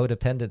like that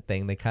codependent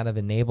thing. They kind of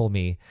enable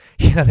me.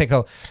 They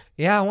go,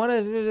 yeah, I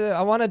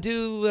want to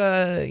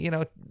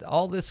do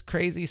all this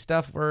crazy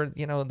stuff where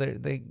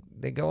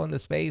they go into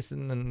space,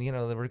 and then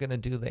we're going to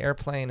do the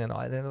airplane, and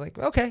they're like,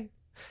 okay.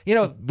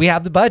 We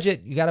have the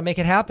budget. You got to make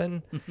it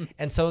happen.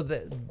 And so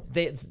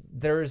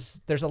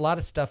there's a lot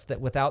of stuff that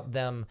without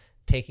them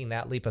taking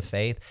that leap of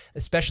faith,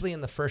 especially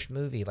in the first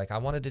movie, like I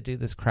wanted to do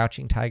this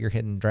crouching tiger,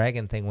 hidden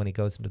dragon thing when he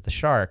goes into the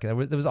shark. There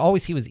was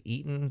always, he was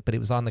eaten, but it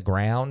was on the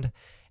ground.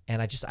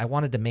 And I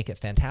wanted to make it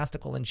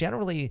fantastical. And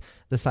generally,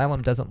 the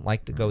Asylum doesn't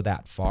like to go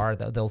that far.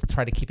 They'll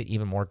try to keep it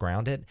even more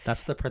grounded.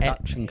 That's the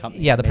production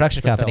company. Yeah, the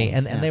production company.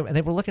 Films, and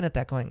they were looking at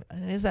that going,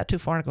 is that too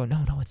far? And I go,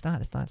 no, it's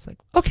not. It's not. It's like,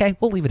 okay,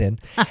 we'll leave it in.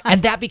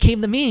 And that became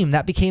the meme.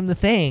 That became the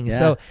thing. Yeah.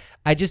 So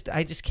I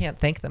just can't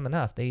thank them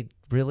enough. They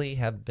really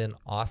have been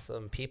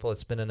awesome people.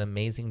 It's been an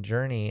amazing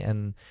journey.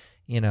 And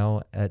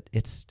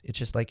it's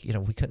just like,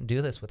 we couldn't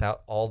do this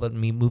without all the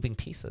moving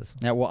pieces.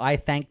 Yeah, well, I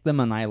thank them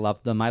and I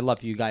love them. I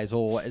love you guys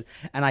all.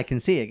 And I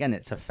can see, again,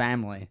 it's a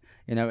family.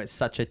 It's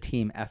such a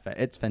team effort.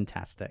 It's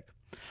fantastic.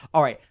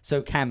 All right,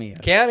 so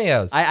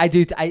cameos. I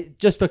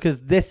just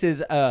because this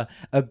is a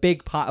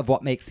big part of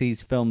what makes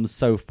these films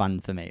so fun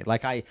for me.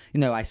 Like I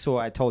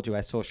told you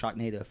I saw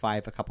Sharknado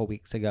 5 a couple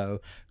weeks ago,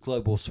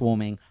 Global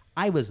Swarming.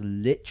 I was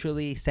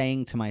literally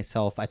saying to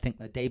myself, I think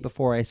the day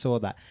before I saw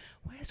that,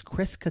 where's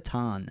Chris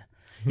Kattan?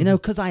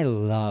 Because I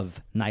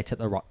love Night at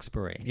the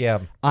Roxbury. Yeah.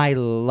 I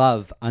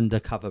love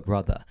Undercover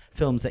Brother,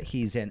 films that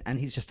he's in, and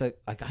he's just a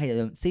guy I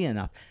don't see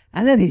enough.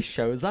 And then he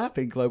shows up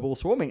in Global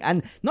Swarming,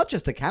 and not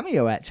just a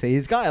cameo, actually.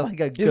 He's got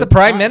he's a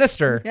prime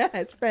minister. Yeah,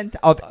 it's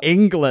fantastic. Of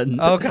England.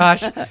 Oh,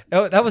 gosh.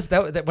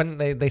 That when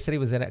they said he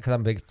was in it, because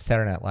I'm a big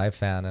Saturday Night Live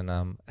fan,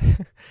 and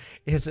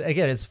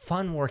it's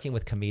fun working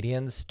with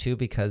comedians too,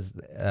 because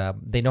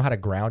they know how to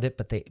ground it,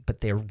 but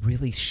they're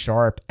really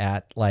sharp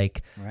at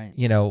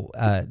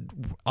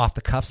off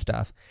the cuff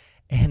stuff.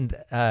 And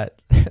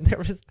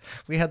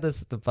we had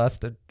the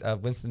bust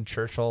of Winston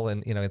Churchill,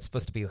 and it's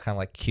supposed to be kind of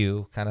like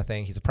Q kind of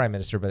thing. He's a prime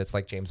minister, but it's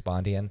like James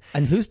Bondian.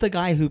 And who's the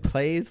guy who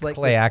plays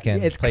Clay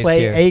Aiken? It's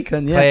Clay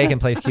Aiken. Yeah. Clay Aiken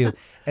plays Q.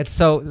 And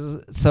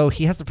so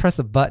he has to press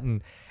a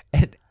button,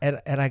 and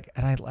I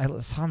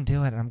saw him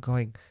do it, and I'm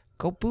going,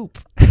 go boop.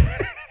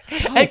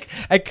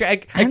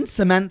 And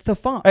Samantha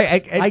Fox.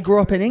 I grew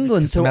up in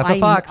England, so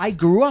I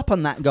grew up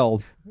on that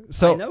goal.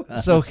 So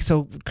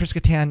Chris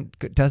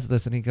Kattan does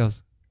this, and he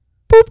goes,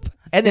 boop,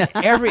 and then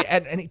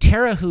and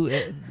Tara, who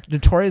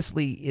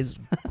notoriously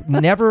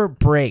never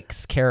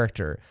breaks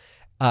character.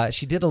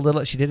 She did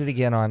it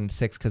again on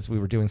 6 because we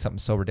were doing something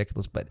so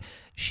ridiculous, but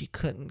she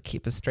couldn't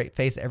keep a straight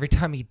face. Every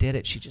time he did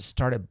it, she just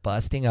started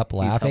busting up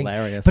laughing. He's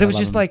hilarious. But it was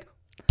just like,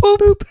 boop,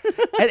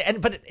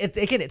 boop. But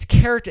it's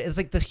character. It's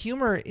like the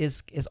humor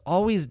is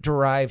always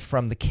derived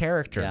from the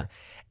character. Yeah.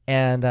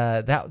 And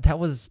that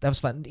was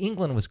fun.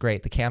 England was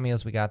great. The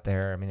cameos we got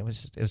there. I mean, it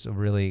was a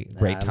really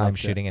great time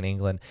shooting in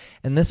England.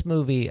 And this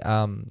movie,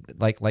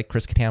 like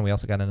Chris Kattan, we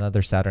also got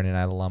another Saturday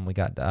Night alum. We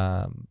got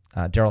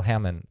Daryl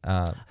Hammond.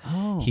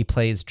 He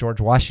plays George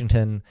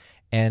Washington,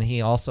 and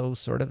he also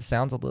sort of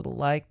sounds a little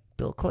like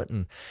Bill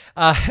Clinton.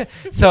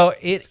 So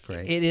it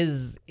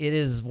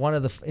is one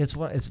of the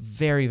it's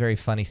very, very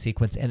funny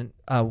sequence. And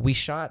we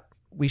shot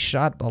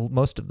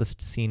most of the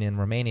scene in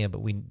Romania,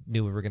 but we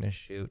knew we were going to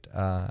shoot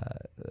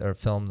or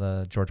film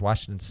the George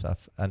Washington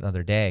stuff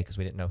another day because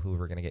we didn't know who we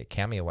were going to get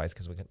cameo-wise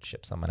because we couldn't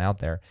ship someone out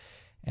there.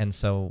 And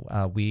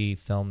so we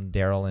filmed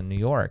Daryl in New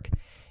York.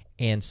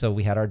 And so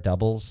we had our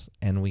doubles,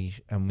 and we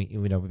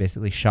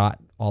basically shot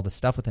all the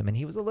stuff with him. And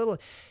he was a little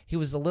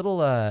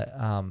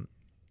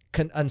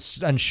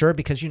unsure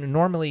because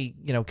normally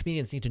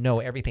comedians need to know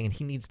everything, and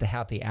he needs to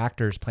have the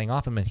actors playing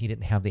off him, and he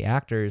didn't have the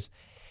actors.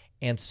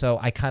 And so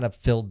I kind of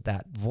filled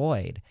that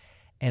void.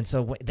 And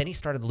so then he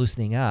started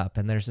loosening up.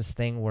 And there's this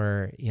thing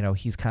where,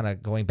 he's kind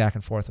of going back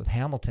and forth with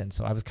Hamilton.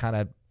 So I was kind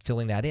of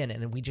filling that in.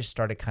 And then we just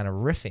started kind of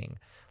riffing.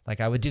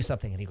 Like I would do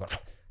something and he'd go,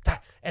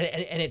 and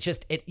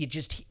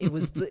it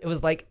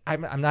was like,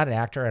 I'm not an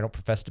actor. I don't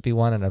profess to be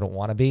one, and I don't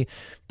want to be,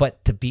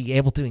 but to be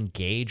able to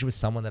engage with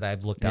someone that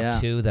I've looked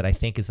up to, that I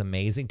think is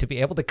amazing, to be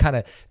able to kind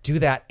of do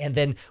that. And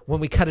then when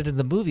we cut it in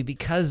the movie,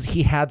 because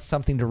he had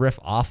something to riff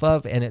off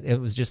of, and it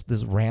was just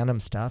this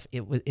random stuff,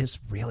 it's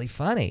really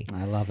funny.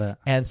 I love it.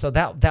 And so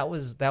that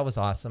was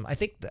awesome. I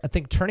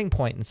think turning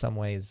point in some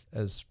ways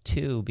is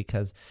too,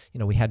 because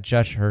we had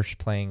Josh Hirsch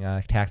playing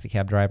a taxi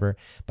cab driver,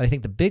 but I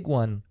think the big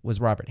one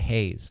was Robert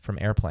Hayes from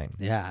Airplane.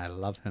 Yeah, I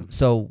love him.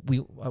 So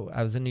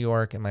I was in New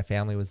York, and my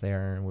family was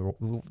there, and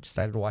we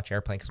decided to watch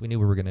Airplane because we knew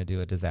we were going to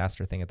do a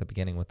disaster thing at the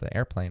beginning with the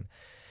airplane.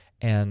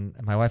 And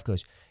my wife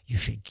goes, "You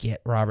should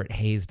get Robert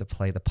Hayes to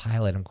play the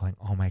pilot." I'm going,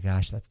 "Oh my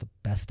gosh, that's the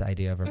best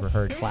idea I've ever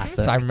heard."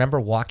 Classic. So I remember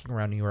walking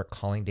around New York,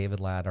 calling David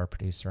Ladd, our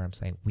producer. I'm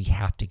saying, "We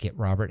have to get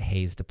Robert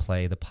Hayes to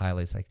play the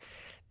pilot." He's like,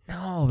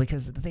 "No,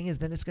 because the thing is,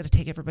 then it's going to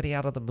take everybody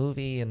out of the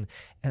movie, and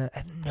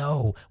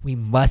no, we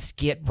must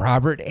get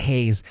Robert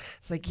Hayes."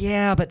 It's like,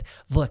 yeah, but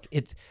look,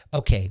 it's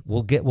okay.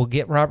 We'll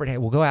get Robert Hayes.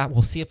 We'll go out.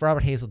 We'll see if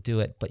Robert Hayes will do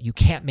it, but you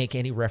can't make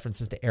any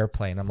references to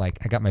Airplane. I'm like,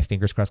 I got my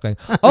fingers crossed, going,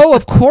 "Oh,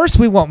 of course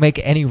we won't make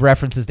any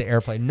references to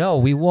Airplane. No,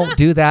 we won't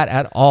do that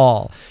at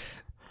all."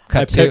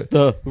 I picked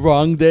the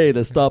wrong day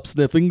to stop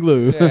sniffing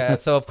glue. Yeah,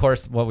 so of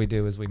course what we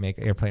do is we make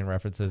Airplane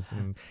references,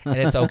 and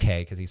it's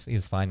okay because he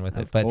was fine with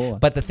it.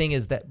 But the thing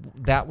is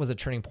that was a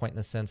turning point in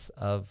the sense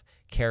of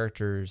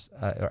characters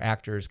or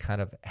actors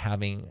kind of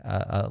having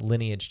a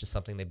lineage to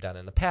something they've done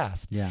in the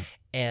past. Yeah.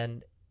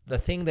 And the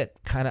thing that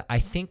kind of, I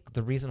think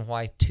the reason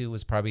why 2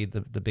 was probably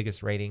the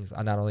biggest ratings,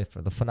 not only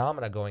for the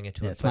phenomena going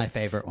into it, It's my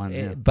favorite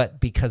one. but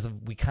because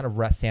of we kind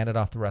of sanded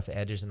off the rough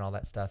edges and all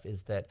that stuff,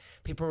 is that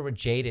people were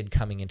jaded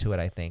coming into it,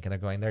 I think, and they're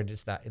going, they're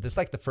just not. It's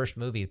like the first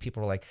movie.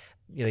 People were like,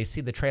 they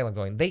see the trailer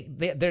going,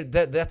 they're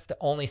that's the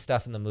only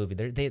stuff in the movie.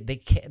 They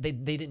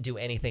didn't do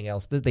anything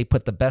else. They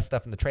put the best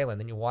stuff in the trailer, and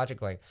then you watch it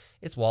going,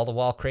 it's wall to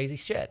wall crazy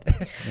shit.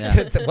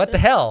 What the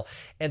hell?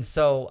 And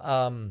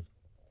so.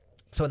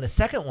 So in the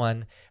second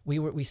one,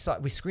 we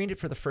screened it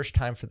for the first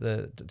time for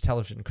the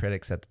television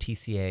critics at the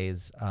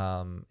TCA's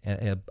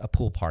a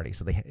pool party.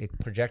 So it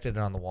projected it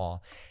on the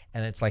wall,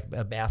 and it's like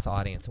a mass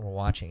audience, and we're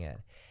watching it,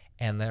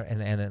 and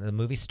the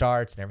movie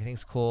starts and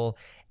everything's cool,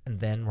 and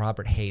then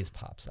Robert Hayes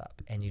pops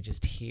up, and you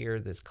just hear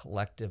this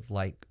collective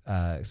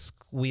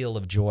squeal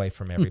of joy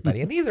from everybody.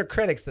 And these are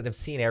critics that have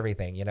seen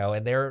everything,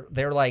 and they're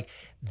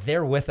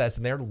with us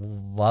and they're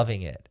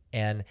loving it.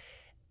 And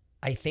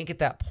I think at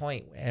that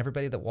point,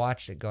 everybody that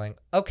watched it going,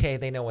 okay,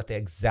 they know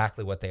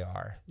exactly what they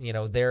are.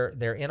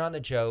 They're in on the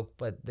joke,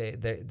 but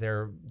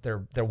they're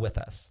with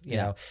us. You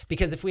know,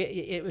 because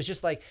it was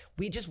just like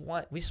we just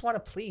want to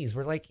please.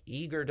 We're like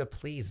eager to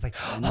please. It's like,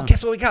 oh,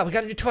 guess what we got? We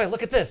got a new toy.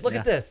 Look at this. Look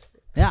at this.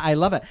 Yeah, I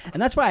love it.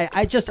 And that's why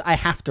I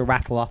have to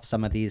rattle off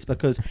some of these,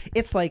 because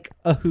it's like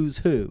a who's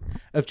who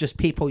of just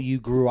people you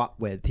grew up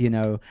with.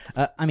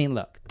 I mean,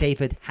 look,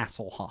 David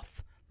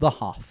Hasselhoff, the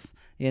Hoff.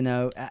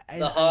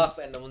 The Hoff,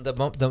 and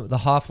the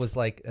Hoff was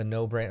like a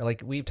no-brainer.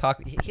 Like we've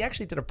talked, he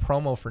actually did a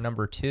promo for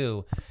number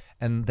 2,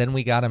 and then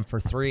we got him for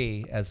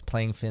 3 as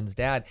playing Finn's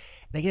dad.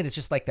 And again, it's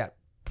just like that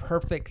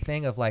perfect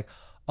thing of like,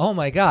 oh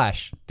my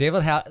gosh,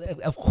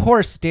 of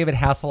course David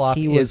Hasselhoff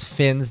is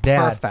Finn's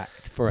dad.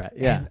 Perfect for it.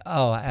 Yeah.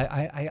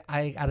 And,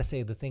 I gotta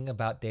say, the thing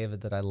about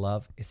David that I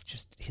love is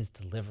just his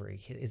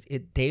delivery.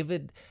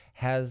 David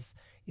has.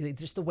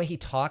 Just the way he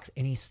talks,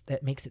 and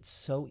that makes it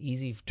so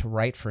easy to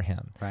write for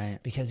him, right?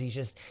 Because he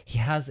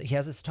has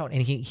this tone,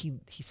 and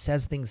he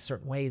says things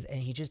certain ways, and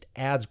he just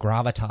adds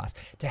gravitas.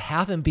 To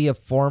have him be a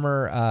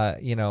former,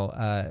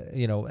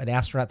 an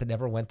astronaut that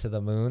never went to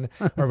the moon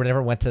or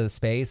never went to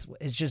space,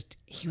 is just,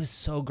 he was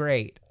so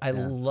great. I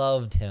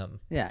loved him.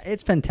 Yeah,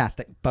 it's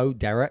fantastic. Bo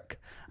Derek.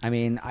 I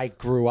mean, I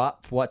grew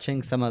up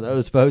watching some of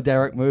those Bo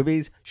Derek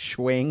movies.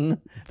 Schwing,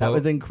 that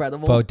was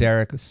incredible. Bo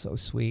Derek was so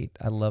sweet.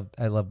 I love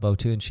Bo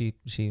too, and she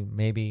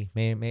may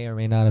or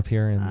may not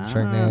appear in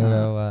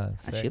Sharknado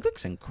 6. She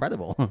looks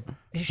incredible.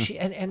 She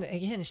and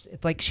again,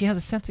 like, she has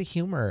a sense of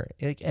humor,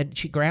 and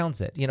she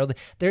grounds it.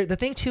 The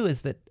thing too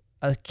is that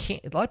a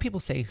lot of people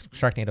say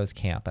Sharknado is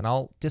camp, and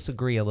I'll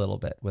disagree a little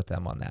bit with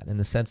them on that, in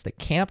the sense that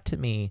camp to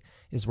me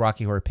is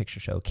Rocky Horror Picture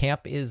Show.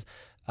 Camp is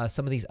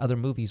some of these other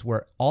movies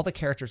where all the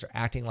characters are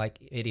acting like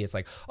idiots,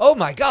 like, oh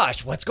my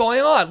gosh, what's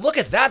going on? Look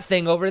at that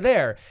thing over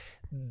there.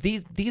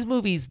 These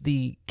movies,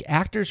 the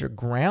actors are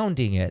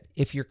grounding it.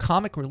 If you're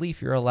comic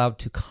relief, you're allowed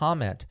to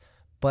comment,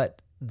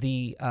 but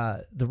the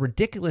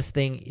ridiculous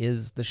thing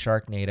is the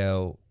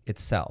Sharknado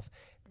itself,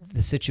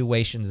 the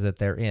situations that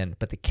they're in.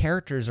 But the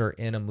characters are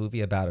in a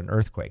movie about an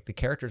earthquake. The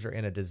characters are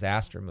in a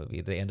disaster movie,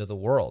 the end of the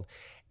world.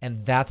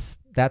 And that's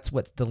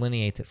what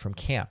delineates it from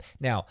camp.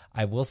 Now,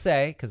 I will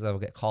say, because I'll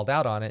get called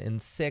out on it, in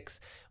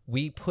 6,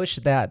 we push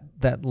that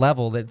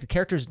level that the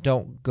characters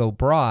don't go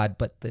broad,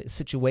 but the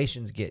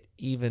situations get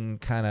even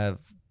kind of,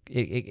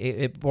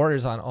 it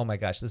borders on, oh my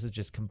gosh, this is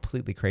just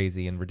completely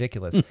crazy and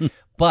ridiculous.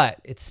 But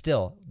it's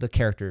still, the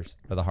characters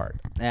are the heart.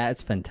 Yeah,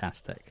 it's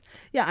fantastic.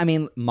 Yeah, I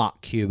mean, Mark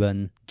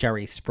Cuban,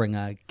 Jerry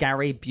Springer,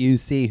 Gary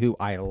Busey, who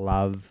I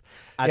love.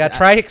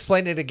 Try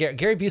explaining it to Gary.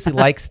 Gary Busey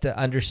likes to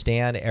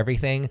understand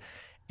everything.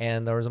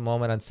 And there was a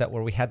moment on set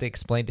where we had to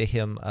explain to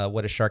him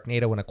what a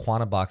Sharknado and a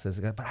Quantum Box is.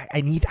 But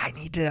I need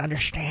to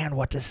understand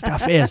what this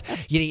stuff is.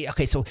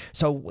 Okay, so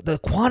the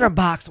Quantum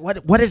Box,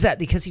 what is that?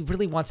 Because he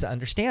really wants to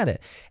understand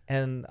it.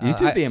 And you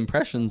do the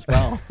impressions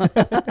well.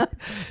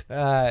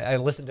 I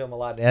listened to him a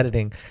lot in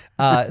editing.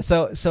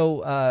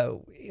 So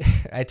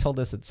I told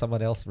this to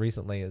someone else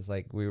recently. Is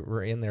like, we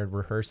were in there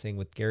rehearsing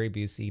with Gary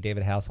Busey,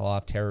 David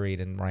Hasselhoff, Tara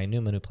Reid, and Ryan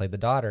Newman, who played the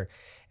daughter,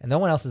 and no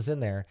one else is in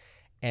there.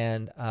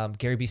 And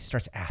Gary Busey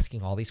starts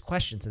asking all these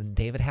questions, and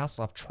David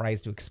Hasselhoff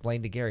tries to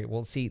explain to Gary,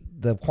 well, see,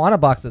 the Quantum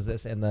Box is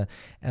this, and the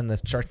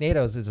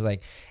Sharknadoes is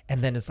like,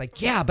 and then it's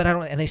like, yeah, but I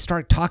don't, and they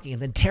start talking,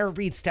 and then Tara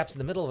Reid steps in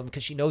the middle of them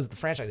because she knows the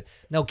franchise.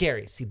 No,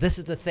 Gary, see, this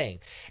is the thing.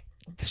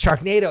 The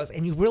Sharknadoes,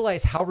 and you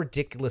realize how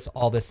ridiculous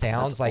all this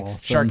sounds. That's like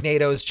awesome.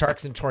 Sharknadoes,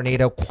 Sharks and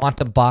Tornado,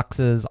 Quantum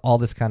Boxes, all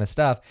this kind of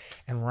stuff.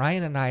 And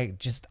Ryan and I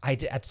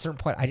at a certain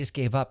point, I just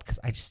gave up because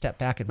I just stepped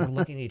back and we're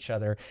looking at each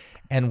other,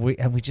 and we're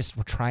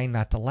trying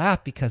not to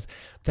laugh because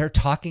they're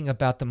talking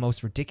about the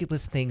most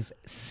ridiculous things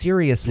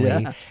seriously.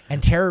 Yeah.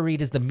 And Tara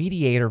Reid is the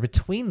mediator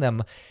between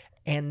them,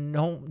 and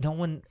no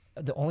one.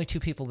 The only 2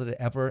 people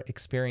that ever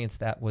experienced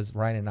that was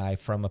Ryan and I,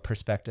 from a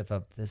perspective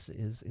of, this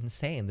is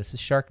insane. This is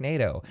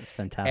Sharknado. It's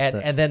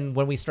fantastic. And then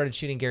when we started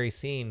shooting Gary's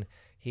scene,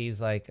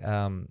 he's like,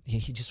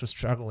 he just was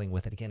struggling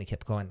with it again. He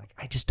kept going like,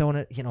 I just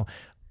don't,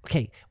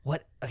 okay,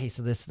 what? Okay,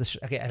 so this,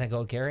 okay. And I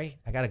go, Gary,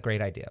 I got a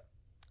great idea.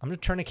 I'm going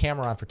to turn the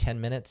camera on for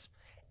 10 minutes.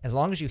 As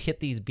long as you hit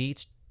these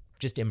beats,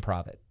 just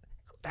improv it.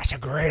 That's a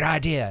great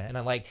idea. And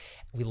I'm like,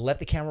 we let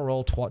the camera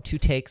roll 2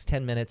 takes,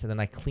 10 minutes, and then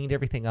I cleaned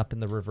everything up in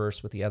the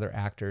reverse with the other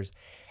actors.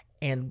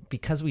 And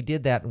because we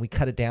did that and we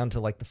cut it down to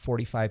like the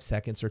 45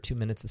 seconds or 2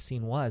 minutes the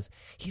scene was,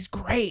 he's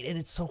great. And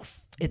it's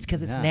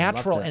because it's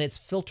natural and it's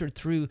filtered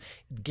through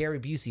Gary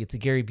Busey. It's the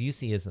Gary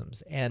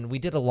Busey-isms. And we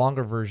did a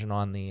longer version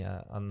on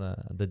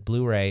the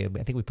Blu-ray.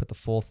 I think we put the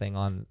full thing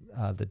on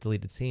the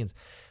deleted scenes.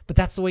 But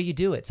that's the way you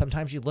do it.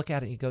 Sometimes you look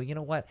at it and you go, you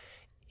know what?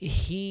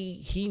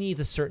 He needs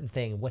a certain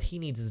thing. What he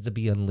needs is to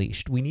be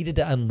unleashed. We needed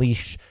to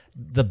unleash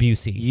the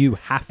Busey. You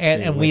have to.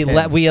 And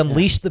we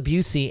unleashed the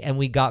Busey and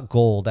we got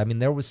gold. I mean,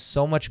 there was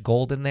so much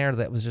gold in there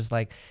that was just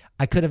like,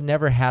 I could have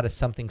never had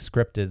something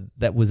scripted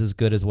that was as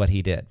good as what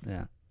he did.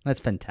 Yeah. That's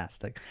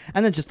fantastic.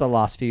 And then just the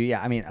last few,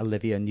 I mean,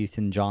 Olivia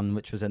Newton-John,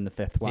 which was in the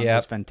 5th one,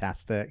 was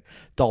fantastic.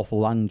 Dolph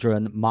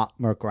Lundgren, Mark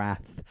McGrath,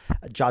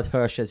 Judd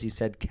Hirsch, as you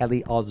said,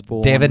 Kelly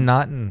Osbourne. David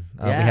Naughton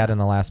we had in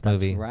the last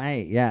movie. That's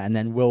right, yeah. And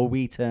then Will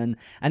Wheaton.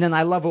 And then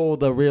I love all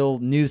the real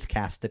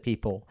newscaster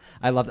people.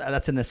 I love that.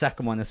 That's in the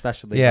second one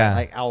especially. Yeah.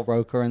 Like Al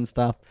Roker and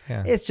stuff.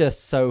 Yeah. It's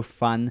just so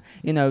fun.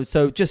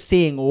 So just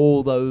seeing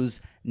all those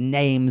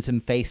names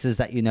and faces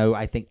that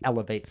I think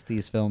elevates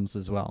these films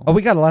as well. Oh,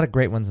 we got a lot of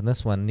great ones in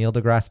this one. Neil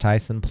deGrasse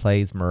Tyson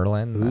plays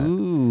Merlin.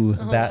 Ooh,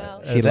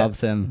 wow. She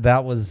loves him.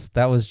 That was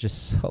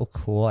just so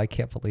cool. I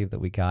can't believe that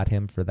we got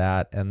him for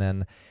that. And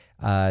then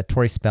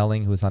Tori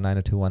Spelling, who was on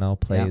 90210,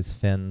 plays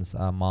Finn's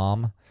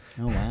mom.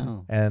 Oh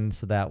wow! And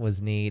so that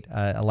was neat.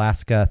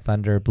 Alaska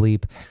Thunder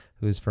Bleep,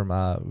 who's from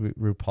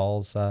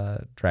RuPaul's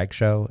drag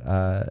show.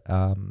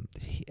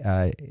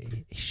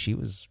 She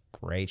was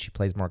great. She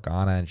plays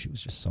Morgana, and she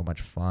was just so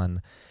much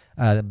fun.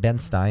 Ben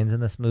Stein's in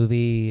this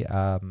movie.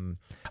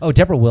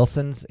 Deborah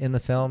Wilson's in the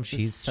film.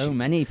 She's so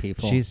many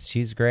people.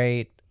 She's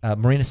great.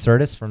 Marina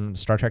Sirtis from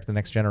Star Trek: The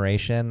Next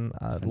Generation.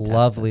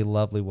 Lovely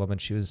woman.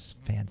 She was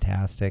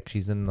fantastic.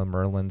 She's in the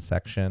Merlin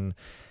section.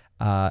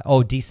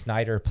 Dee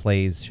Snider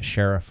plays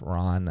Sheriff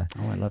Ron.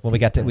 Oh, I love. When we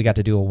got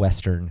to do a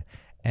Western,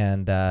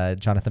 and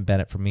Jonathan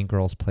Bennett from Mean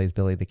Girls plays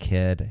Billy the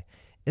Kid.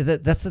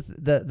 That's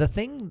the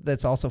thing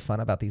that's also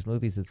fun about these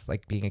movies. It's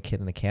like being a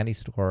kid in a candy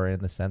store in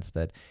the sense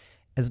that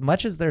as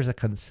much as there's a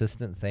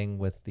consistent thing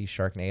with these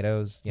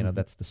Sharknadoes,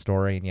 that's the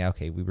story, and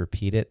we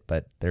repeat it,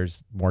 but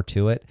there's more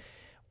to it.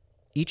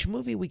 Each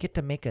movie we get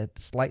to make a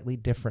slightly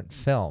different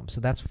film. So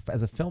that's,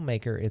 as a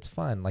filmmaker, it's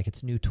fun. Like,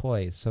 it's new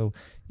toys. So,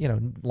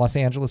 Los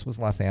Angeles was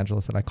Los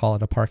Angeles, and I call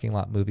it a parking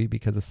lot movie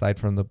because aside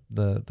from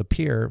the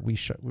pier, we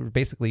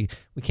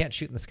can't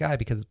shoot in the sky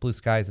because it's blue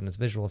skies and it's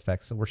visual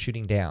effects. So we're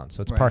shooting down.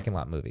 So it's a parking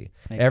lot movie.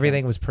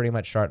 Everything was pretty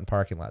much shot in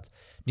parking lots.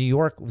 New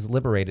York was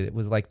liberated. It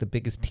was like the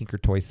biggest Tinker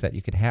Toy set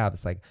you could have.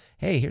 It's like,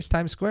 hey, here's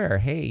Times Square.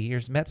 Hey,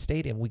 here's Met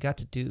Stadium. We got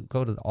to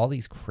go to all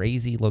these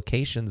crazy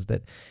locations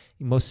that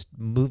most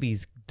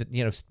movies,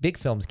 big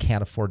films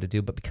can't afford to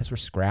do, but because we're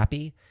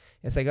scrappy,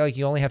 it's like,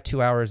 you only have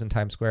 2 hours in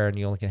Times Square and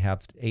you only can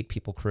have 8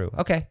 people crew.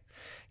 Okay.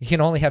 You can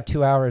only have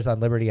 2 hours on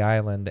Liberty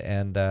Island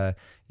and,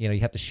 you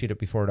have to shoot it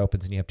before it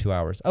opens and you have 2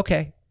 hours.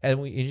 Okay.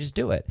 And you just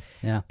do it.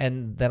 Yeah.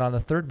 And then on the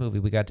third movie,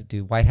 we got to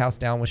do White House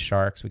Down with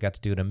Sharks. We got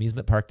to do an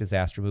amusement park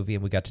disaster movie,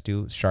 and we got to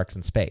do Sharks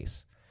in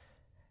Space.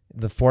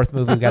 The fourth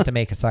movie, we got to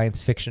make a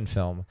science fiction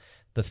film.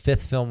 The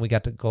fifth film, we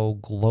got to go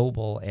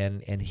global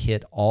and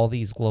hit all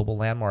these global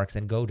landmarks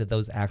and go to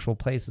those actual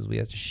places. We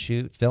had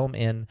to film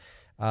in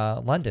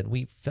London.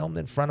 We filmed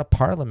in front of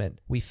Parliament.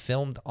 We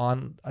filmed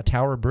on a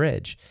Tower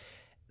Bridge.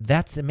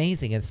 That's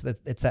amazing. It's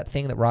that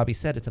thing that Robbie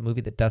said. It's a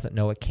movie that doesn't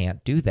know it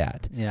can't do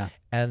that. Yeah.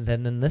 And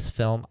then in this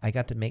film, I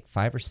got to make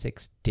 5 or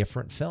 6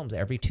 different films.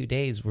 Every 2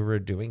 days, we were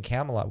doing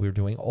Camelot. We were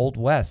doing Old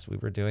West. We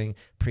were doing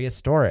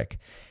Prehistoric.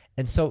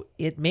 And so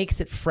it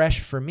makes it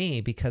fresh for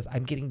me because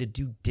I'm getting to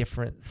do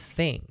different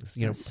things.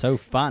 It's so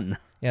fun.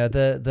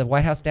 The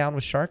White House Down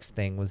with Sharks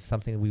thing was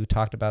something that we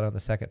talked about on the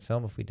second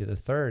film if we did a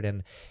third.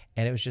 And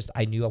it was just,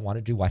 I knew I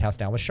wanted to do White House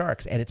Down with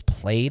Sharks. And it's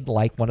played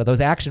like one of those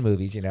action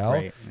movies,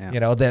 Great.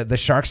 Yeah. The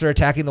sharks are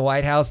attacking the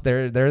White House.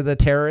 They're the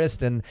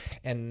terrorists and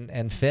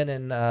Finn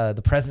and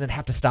the president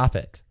have to stop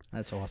it.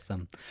 That's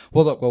awesome.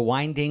 Well, look, we're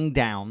winding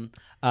down.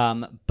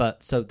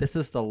 But so this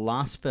is the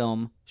last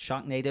film,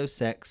 Sharknado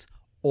 6.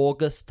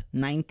 August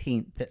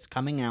 19th. It's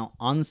coming out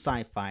on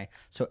Sci-Fi,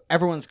 so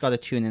everyone's got to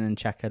tune in and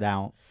check it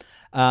out.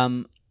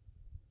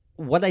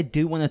 What I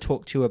do want to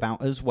talk to you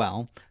about as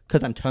well,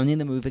 because I'm Tony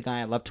the Movie Guy,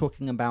 I love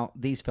talking about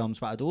these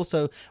films, but I'd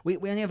also, we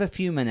only have a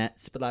few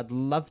minutes, but I'd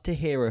love to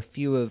hear a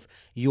few of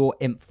your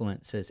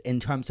influences in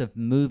terms of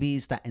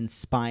movies that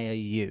inspire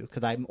you,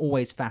 because I'm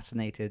always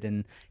fascinated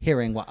in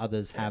hearing what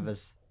others have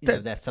as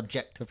their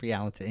subjective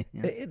reality.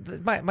 Yeah.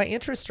 My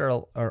interests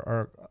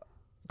are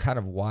kind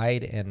of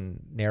wide and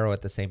narrow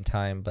at the same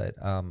time, but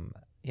I'm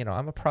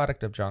a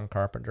product of John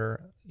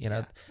Carpenter.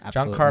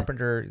 John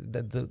Carpenter,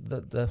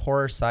 the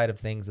horror side of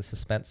things, the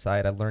suspense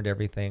side. I learned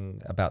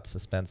everything about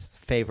suspense.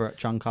 Favorite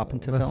John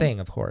Carpenter film? The Thing,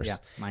 of course. Yeah,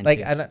 mine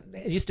too. And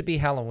it used to be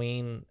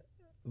Halloween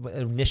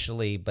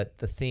initially, but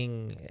The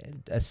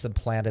Thing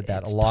supplanted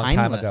that a long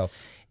time ago.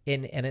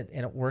 And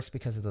it works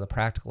because of the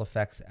practical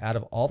effects. Out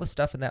of all the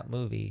stuff in that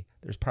movie,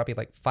 there's probably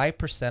like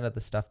 5% of the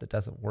stuff that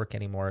doesn't work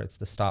anymore. It's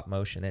the stop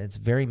motion, and it's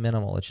very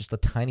minimal. It's just a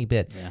tiny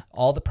bit. Yeah.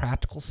 All the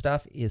practical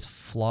stuff is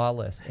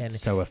flawless, and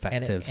so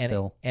effective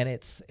still. And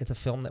it's a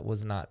film that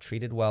was not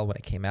treated well when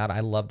it came out.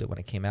 I loved it when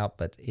it came out,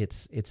 but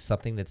it's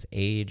something that's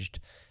aged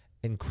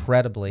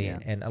incredibly.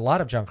 And a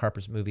lot of John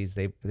Carpenter's movies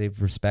they've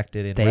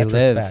respected in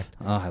retrospect.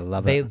 Oh, I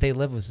love it. They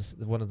Live was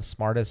one of the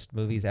smartest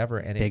movies ever,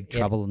 and Big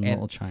Trouble in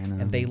Little China.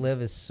 And They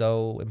Live is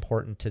so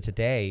important to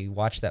today. You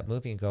watch that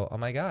movie and go, oh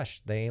my gosh,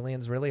 the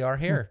aliens really are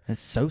here. It's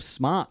so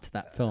smart,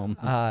 that film.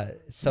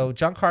 So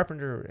John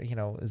Carpenter,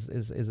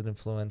 is an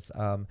influence.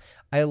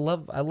 I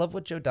love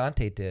what Joe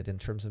Dante did in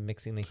terms of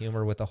mixing the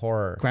humor with the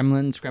horror.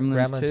 Gremlins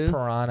too.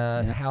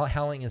 Piranha. Yeah.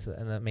 Howling is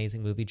an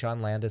amazing movie.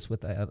 John Landis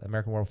with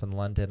American Werewolf in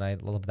London. I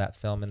love that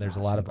film, and there's a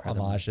lot of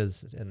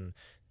homages in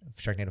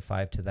Sharknado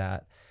 5 to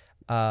that.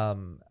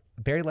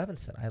 Barry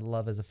Levinson I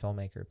love as a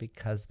filmmaker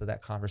because of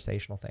that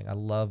conversational thing. I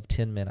love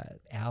Tin Man.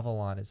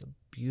 Avalon is a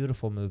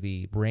beautiful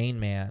movie. Rain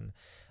Man.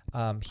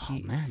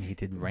 He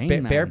did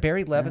Rain Man.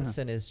 Barry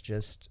Levinson is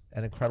just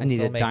an incredible filmmaker.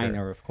 And he did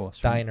Diner, of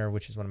course. Right? Diner,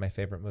 which is one of my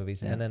favorite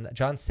movies. Yeah. And then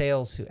John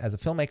Sayles, who as a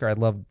filmmaker, I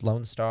loved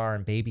Lone Star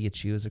and Baby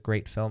It's You is a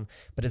great film.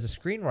 But as a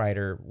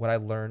screenwriter, what I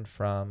learned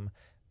from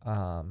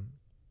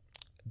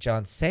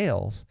John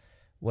Sayles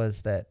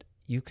was that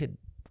you could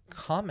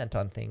comment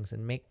on things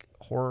and make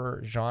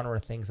horror genre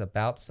things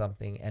about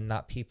something, and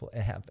not people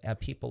have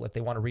people, if they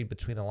want to read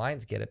between the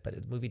lines, get it, but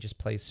the movie just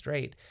plays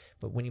straight.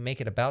 But when you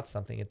make it about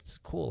something, it's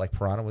cool. Like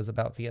Piranha was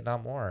about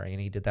Vietnam War, and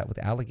he did that with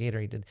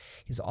Alligator.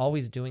 He's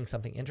always doing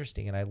something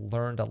interesting, and I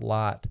learned a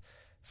lot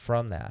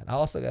from that. I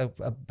also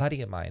a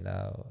buddy of mine,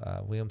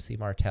 William C.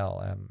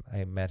 Martell.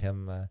 I met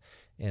him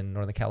in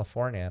Northern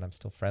California, and I'm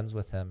still friends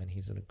with him, and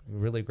he's a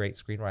really great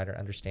screenwriter,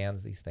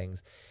 understands these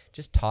things.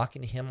 Just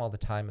talking to him all the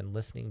time and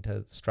listening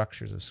to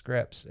structures of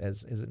scripts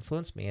has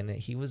influenced me. And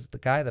he was the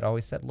guy that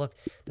always said, look,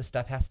 this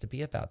stuff has to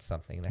be about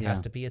something. There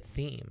has to be a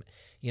theme.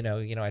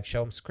 I'd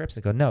show him scripts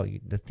and go, no,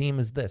 the theme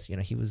is this.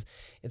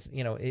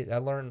 I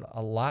learned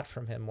a lot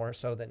from him, more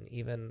so than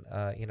even,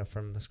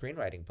 from the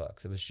screenwriting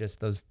books. It was just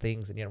those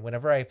things. And,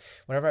 whenever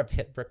I've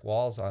hit brick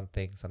walls on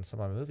things on some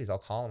of my movies, I'll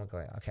call him and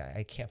go, okay,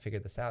 I can't figure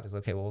this out. He's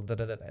like, okay, well,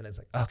 da-da-da. And it's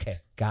like, okay,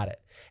 got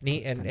it.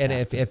 And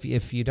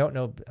if you don't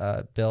know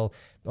Bill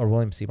or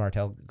William C.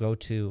 Martell, go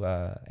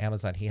to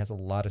Amazon. He has a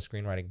lot of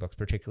screenwriting books,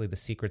 particularly The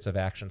Secrets of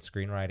Action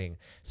Screenwriting.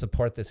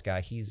 Support this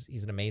guy. He's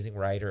an amazing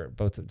writer,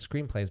 both in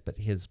screenplays, but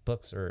his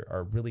books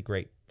are really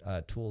great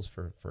tools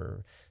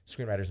for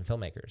screenwriters and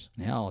filmmakers.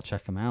 Yeah, I'll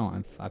check them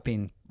out. I've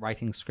been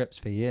writing scripts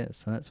for years,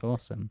 so that's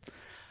awesome.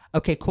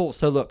 Okay, cool.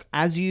 So look,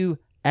 as you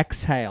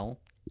exhale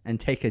and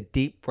take a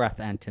deep breath,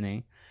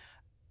 Anthony,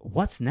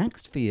 what's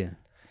next for you?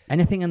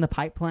 Anything in the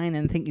pipeline?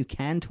 Anything you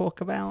can talk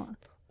about?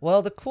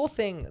 Well, the cool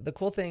thing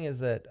is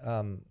that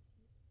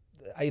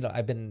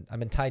I've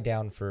been tied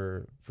down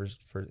for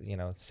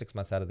 6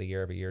 months out of the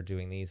year, every year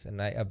doing these,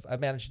 and I've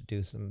managed to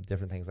do some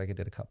different things. Like I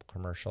did a couple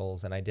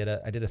commercials, and I did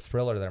a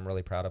thriller that I'm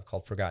really proud of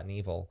called Forgotten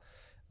Evil,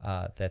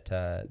 that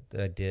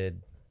I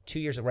did 2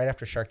 years right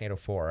after Sharknado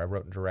 4. I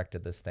wrote and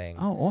directed this thing.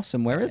 Oh,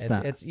 awesome! Where is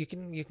that? You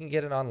can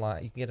get it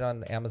online. You can get it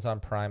on Amazon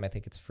Prime. I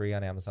think it's free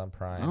on Amazon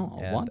Prime. Oh,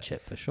 I'll watch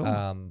it for sure.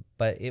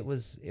 But it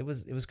was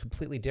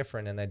completely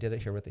different, and I did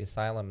it here with the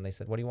Asylum, and they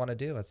said, "What do you want to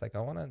do?" It's like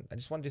I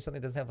just want to do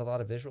something that doesn't have a lot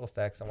of visual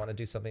effects. I want to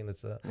do something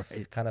that's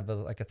kind of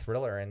like a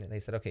thriller. And they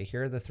said, "Okay,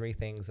 here are the three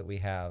things that we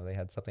have." They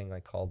had something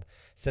like called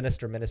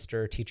Sinister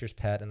Minister, Teacher's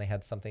Pet, and they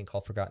had something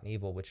called Forgotten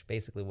Evil, which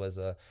basically was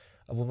a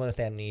woman with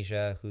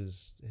amnesia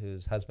whose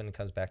husband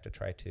comes back to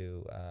try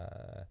to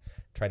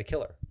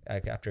kill her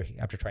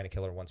after trying to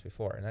kill her once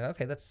before. And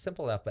okay, that's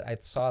simple enough. But I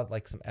saw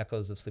like some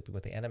echoes of Sleeping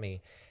with the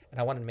Enemy, and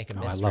I wanted to make a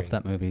mystery. I love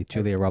that movie,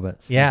 Julia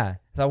Roberts. Yeah,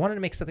 so I wanted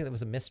to make something that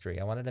was a mystery.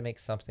 I wanted to make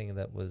something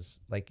that was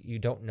like you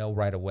don't know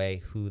right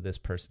away who this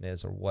person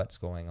is or what's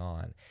going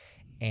on.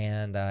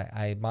 And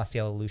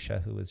Maciela Lucia,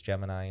 who was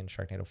Gemini in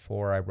Sharknado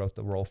 4, I wrote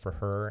the role for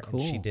her, and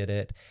she did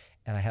it.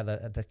 And I had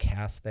the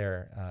cast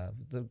there.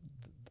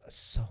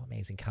 So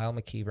amazing. Kyle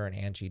McKeever and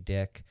Angie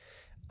Dick.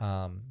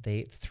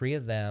 They three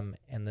of them,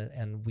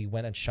 and we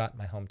went and shot in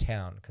my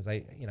hometown because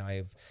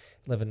I've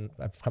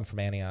come from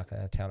Antioch,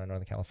 a town in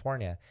Northern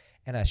California,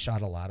 and I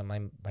shot a lot of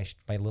my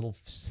little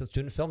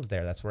student films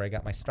there. That's where I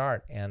got my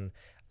start, and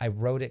I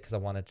wrote it because I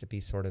wanted it to be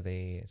sort of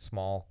a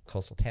small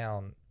coastal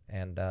town.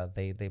 And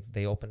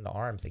they opened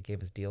arms. They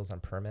gave us deals on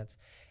permits.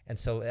 And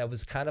so it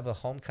was kind of a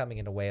homecoming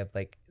in a way of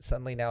like,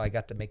 suddenly now I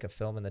got to make a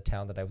film in the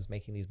town that I was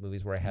making these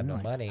movies where I had no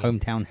money.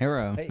 Hometown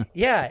hero.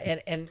 Yeah.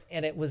 And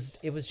it was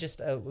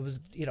just, it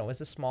was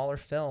a smaller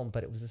film,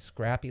 but it was a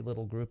scrappy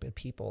little group of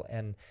people.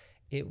 And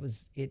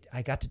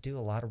I got to do a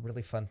lot of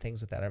really fun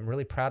things with that. I'm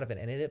really proud of it.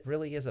 And it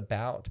really is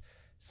about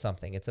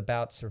something. It's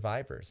about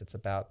survivors. It's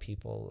about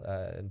people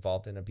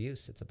involved in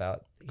abuse. It's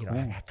about,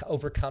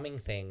 overcoming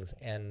things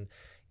and,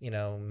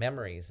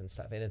 memories and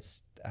stuff. And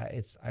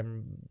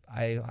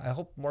I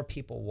hope more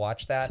people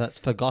watch that. So that's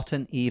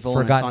Forgotten Evil.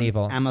 Forgotten and it's on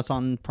Evil.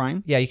 Amazon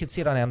Prime. Yeah, you can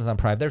see it on Amazon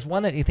Prime. There's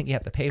one that you think you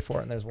have to pay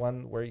for, and there's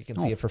one where you can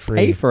see it for free.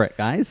 Pay for it,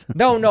 guys.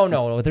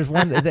 No. There's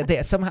one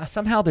that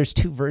somehow there's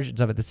two versions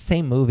of it. It's the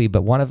same movie,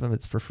 but one of them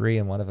it's for free,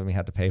 and one of them you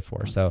have to pay for.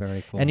 That's so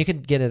very cool. And you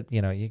can get it.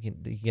 You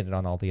can get it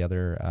on all the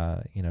other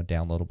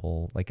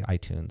downloadable like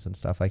iTunes and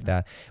stuff like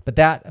that. But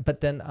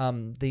then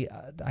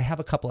I have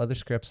a couple other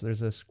scripts.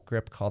 There's a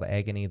script called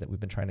Agony that we've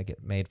been trying to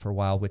get made for a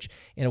while, which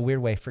in a weird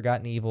way,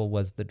 Forgotten Evil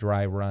was the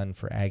dry run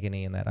for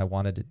Agony, and that I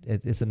wanted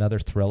it's another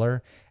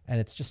thriller, and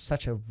it's just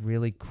such a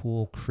really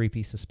cool,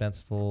 creepy,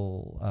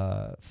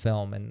 suspenseful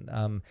film, and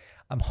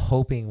I'm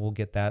hoping we'll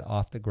get that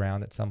off the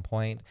ground at some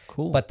point.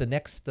 Cool. But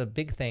the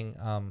big thing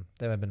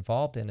that I'm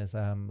involved in is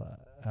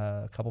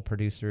a couple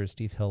producers,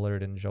 Steve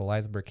Hillard and Joel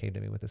Eisenberg, came to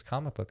me with this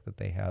comic book that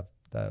they have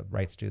the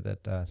rights to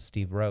that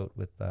Steve wrote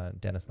with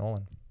Dennis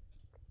Nolan.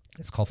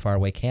 It's called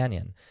Faraway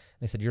Canyon.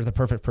 They said, "You're the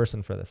perfect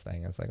person for this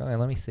thing." I was like, "Okay,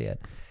 let me see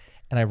it."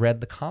 And I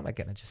read the comic,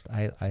 and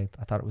I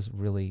thought it was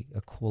really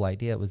a cool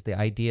idea. It was the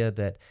idea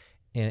that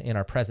in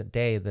our present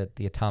day that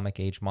the atomic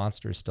age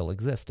monsters still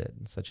existed,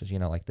 such as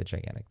like the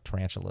gigantic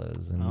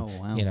tarantulas and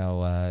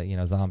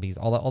zombies,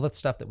 all that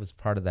stuff that was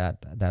part of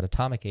that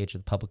atomic age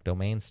of the public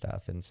domain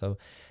stuff. And so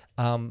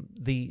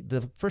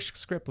the first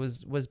script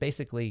was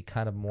basically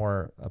kind of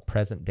more a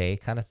present day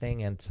kind of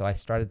thing. And so I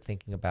started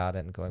thinking about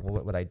it and going, well,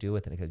 what would I do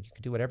with it? And he goes, "You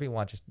can do whatever you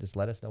want. Just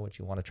let us know what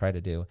you want to try to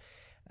do."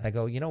 And I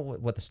go,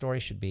 what the story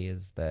should be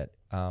is that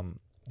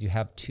you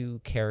have two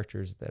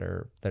characters that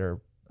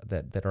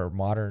are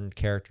modern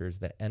characters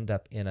that end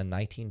up in a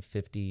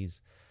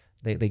 1950s.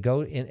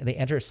 They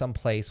enter some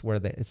place where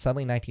it's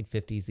suddenly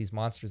 1950s. These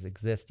monsters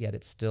exist, yet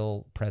it's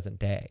still present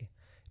day,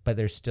 but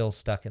they're still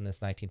stuck in this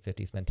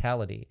 1950s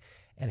mentality.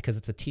 And because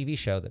it's a TV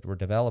show that we're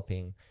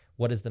developing,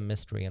 what is the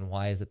mystery and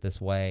why is it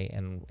this way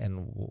and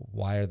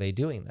why are they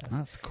doing this?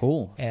 That's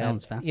cool. And,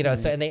 sounds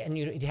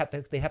fascinating.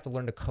 They have to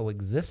learn to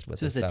coexist with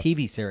this This is a stuff.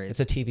 TV series. It's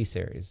a TV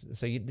series,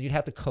 so you'd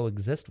have to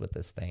coexist with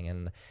this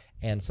thing,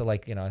 and so I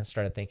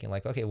started thinking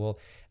okay, well,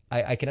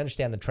 I can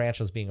understand the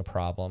tarantulas being a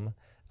problem,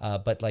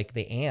 but like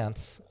the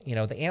ants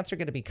are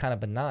going to be kind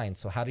of benign.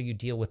 So how do you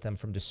deal with them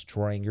from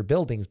destroying your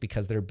buildings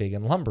because they're big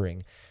and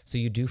lumbering? So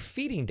you do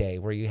feeding day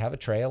where you have a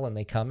trail and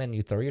they come and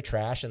you throw your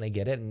trash and they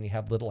get it, and you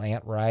have little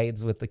ant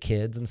rides with the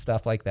kids and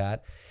stuff like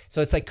that.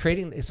 So it's like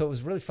so it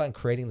was really fun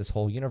creating this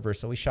whole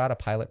universe. So we shot a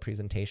pilot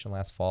presentation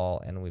last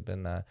fall, and we've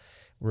been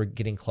we're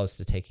getting close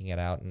to taking it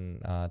out and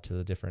to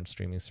the different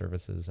streaming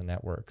services and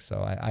networks.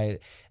 So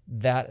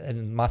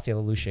and Marcia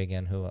Lelouch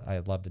again, who I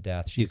love to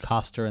death. You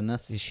cast her in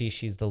this?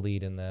 She's the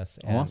lead in this.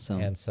 And,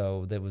 awesome. And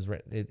so that was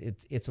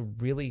it's a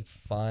really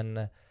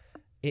fun.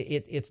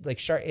 It's like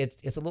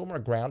it's a little more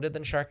grounded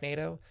than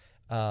Sharknado,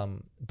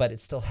 but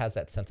it still has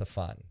that sense of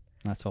fun.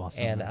 That's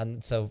awesome.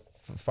 And so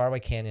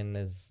Faraway Canyon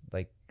is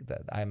like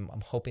I'm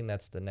hoping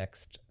that's the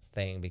next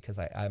thing, because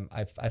I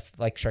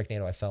like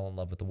Sharknado, I fell in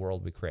love with the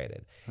world we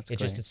created. It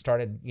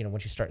started,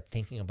 once you start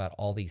thinking about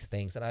all these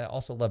things. And I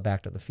also love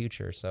Back to the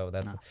Future, so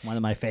that's one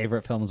of my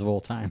favorite films of all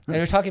time. And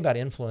you're talking about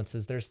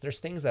influences. There's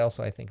things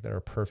I think that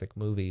are perfect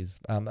movies.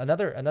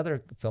 Another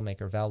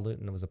filmmaker, Val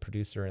Lewton, was a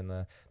producer in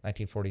the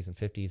 1940s and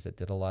 50s that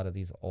did a lot of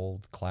these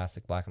old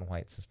classic black and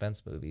white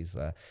suspense movies.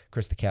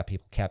 Chris the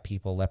Cat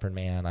People, Leopard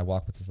Man, I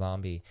Walk with the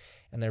Zombie.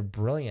 And they're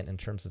brilliant in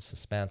terms of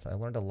suspense. I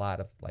learned a lot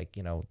of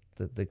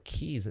the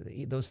keys.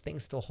 Those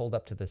things still hold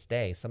up to this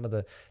day. Some of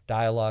the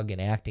dialogue and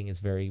acting is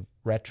very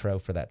retro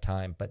for that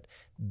time, but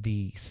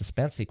the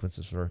suspense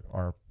sequences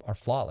are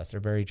flawless. They're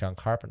very John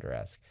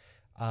Carpenter-esque.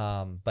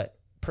 But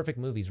perfect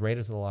movies.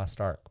 Raiders of the Lost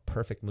Ark,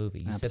 perfect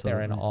movie. You sit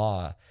there in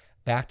awe.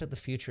 Back to the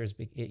Future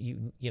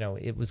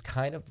it was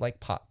kind of like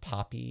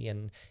poppy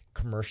and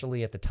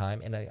commercially at the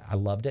time, and I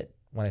loved it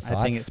when I saw it.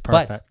 I think it's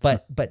perfect.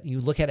 But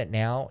you look at it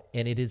now,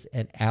 and it is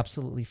an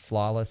absolutely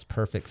flawless,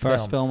 perfect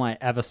First film I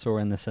ever saw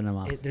in the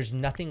cinema. There's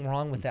nothing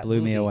wrong with that Blew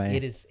movie. me away.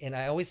 It is, and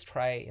I always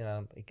try,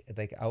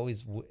 I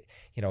always,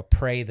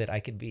 pray that I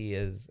could be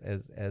as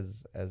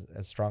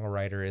strong a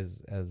writer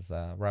as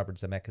Robert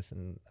Zemeckis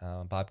and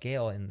Bob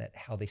Gale, in that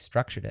how they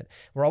structured it.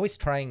 We're always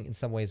trying in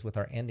some ways with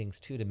our endings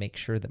too to make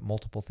sure that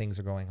multiple things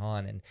are going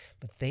on,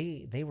 but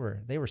they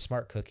were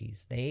smart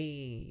cookies.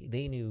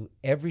 They knew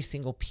every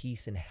single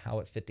piece and how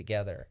it fit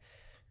together.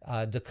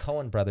 The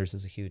Coen brothers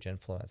is a huge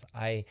influence.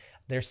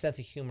 Their sense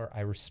of humor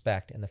I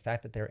respect, and the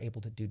fact that they're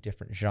able to do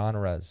different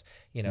genres,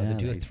 to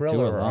do a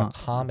thriller or a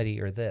comedy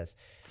or this.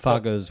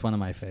 Fargo's one of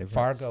my favorites.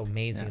 Fargo,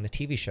 amazing. And the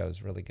TV show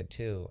is really good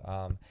too.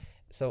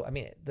 So, I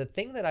mean, the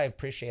thing that I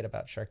appreciate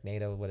about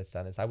Sharknado, what it's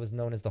done, is I was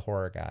known as the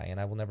horror guy, and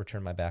I will never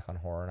turn my back on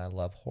horror, and I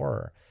love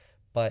horror.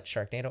 But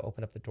Sharknado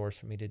opened up the doors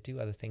for me to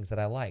do other things that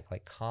I like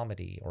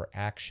comedy or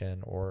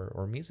action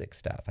or music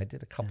stuff. I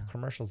did a couple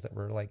commercials that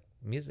were like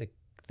music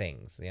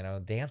things,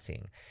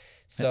 dancing.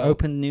 So it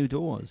opened new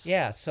doors.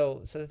 Yeah.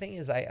 So the thing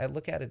is, I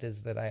look at it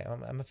as that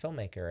I'm a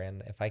filmmaker,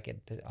 and if I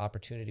get the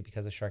opportunity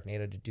because of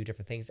Sharknado to do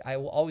different things, I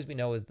will always be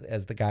known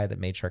as the guy that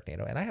made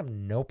Sharknado, and I have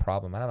no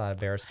problem. I'm not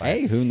embarrassed by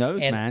it. Hey, who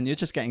knows, man? You're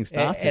just getting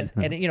started.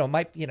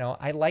 And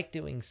I like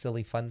doing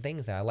silly, fun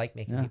things now. I like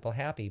making people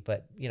happy,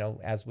 but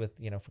as with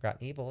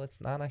Forgotten Evil,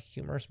 it's not a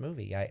humorous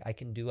movie. I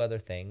can do other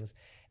things.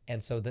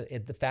 And so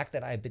the fact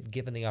that I've been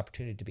given the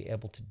opportunity to be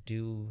able to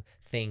do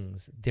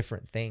things,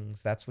 different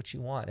things, that's what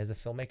you want. As a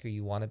filmmaker,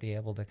 you want to be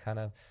able to kind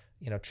of,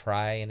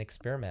 try and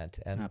experiment.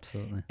 And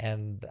absolutely.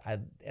 And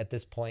at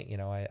this point,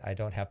 I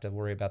don't have to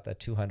worry about the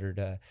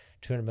 $200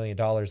 million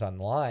on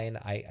the line.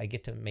 I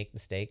get to make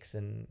mistakes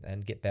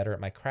and get better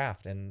at my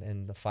craft. And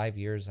in the 5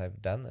 years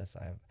I've done this,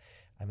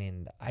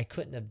 I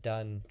couldn't have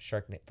done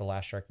the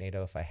last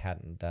Sharknado if I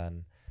hadn't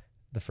done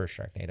the first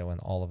Sharknado and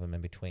all of them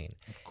in between.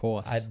 Of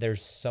course.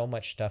 There's so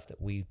much stuff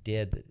that we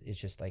did that it's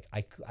just like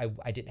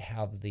I didn't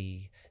have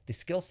the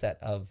skill set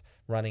of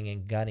running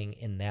and gunning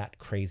in that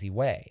crazy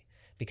way,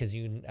 because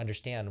you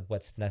understand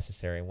what's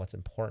necessary and what's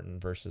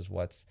important versus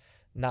what's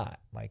not.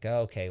 Like,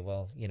 okay,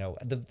 well,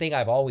 the thing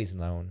I've always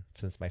known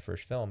since my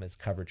first film is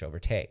coverage over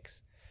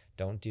takes.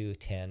 Don't do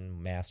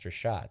 10 master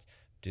shots.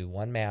 Do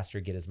one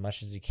master, get as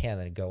much as you can,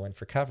 then go in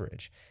for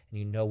coverage. And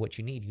you know what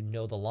you need. You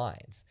know the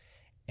lines.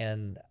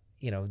 And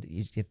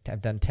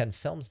I've done 10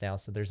 films now,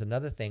 so there's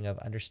another thing of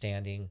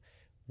understanding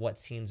what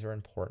scenes are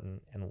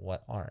important and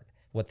what aren't.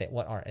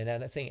 What aren't. And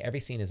I'm not saying every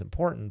scene is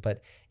important,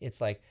 but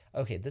it's like,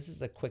 okay, this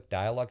is a quick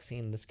dialogue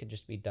scene. This could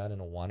just be done in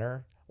a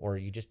oneer, or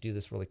you just do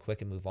this really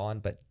quick and move on.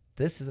 But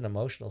this is an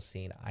emotional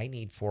scene. I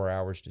need 4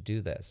 hours to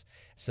do this.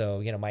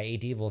 So, my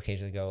AD will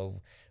occasionally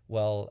go,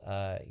 well,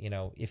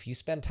 if you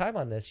spend time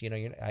on this,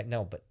 I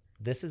know, but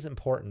this is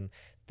important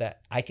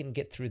that I can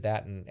get through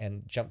that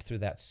and jump through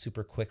that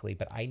super quickly.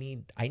 But I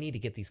need to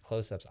get these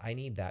close-ups. I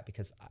need that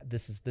because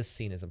this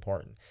scene is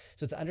important.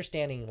 So it's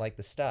understanding like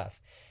the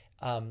stuff.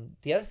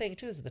 The other thing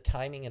too is the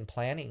timing and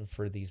planning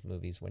for these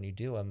movies. When you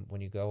do them,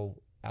 when you go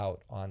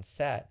out on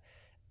set,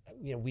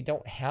 we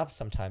don't have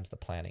sometimes the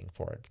planning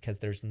for it because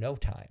there's no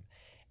time.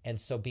 And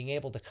so being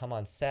able to come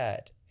on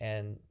set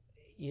and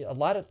a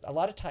lot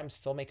of times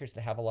filmmakers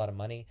that have a lot of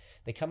money,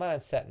 they come out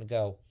on set and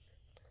go,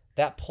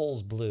 that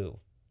pole's blue,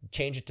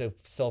 change it to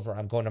silver.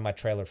 I'm going to my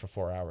trailer for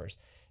 4 hours.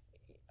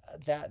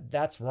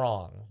 That's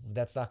wrong.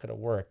 That's not going to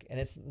work. And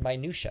it's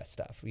minutia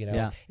stuff,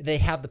 Yeah. They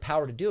have the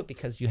power to do it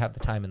because you have the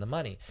time and the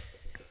money.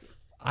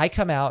 I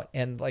come out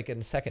and like in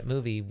the second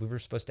movie, we were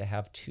supposed to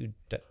have two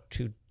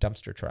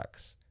dumpster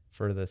trucks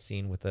for the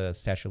scene with the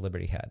Statue of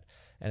Liberty head.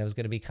 And it was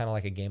going to be kind of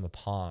like a game of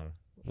Pong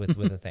with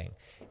a thing.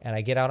 And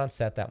I get out on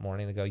set that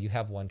morning and go, you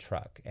have one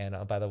truck. And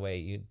by the way,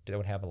 you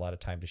don't have a lot of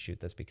time to shoot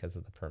this because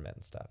of the permit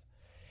and stuff.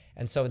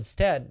 And so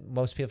instead, a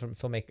lot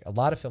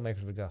of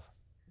filmmakers would go,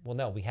 well,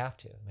 no, we have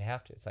to.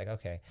 It's like,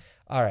 okay,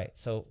 all right.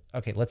 So,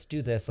 okay, let's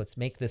do this. Let's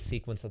make this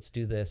sequence. Let's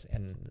do this.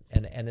 And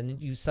then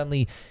you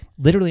suddenly,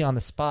 literally on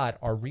the spot,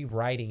 are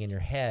rewriting in your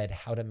head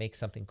how to make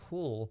something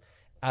cool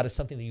out of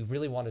something that you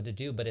really wanted to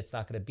do, but it's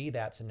not going to be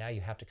that. So now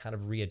you have to kind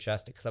of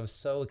readjust it because I was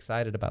so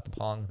excited about the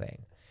Pong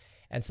thing.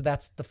 And so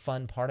that's the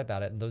fun part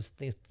about it. And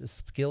the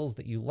skills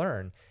that you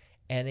learn.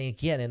 And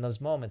again, in those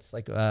moments,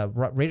 like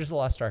Raiders of the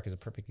Lost Ark is a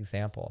perfect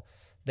example.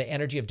 The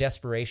energy of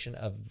desperation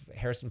of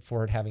Harrison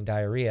Ford having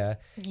diarrhea,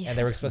 and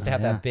they were supposed to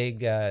have that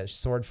big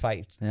sword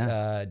fight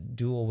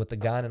duel with the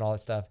gun and all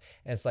that stuff.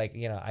 And it's like,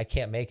 I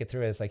can't make it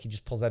through it. It's like he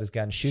just pulls out his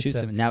gun, shoots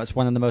him. Now it's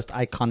one of the most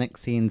iconic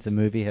scenes in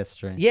movie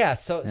history. Yeah,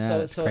 so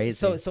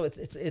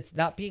it's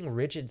not being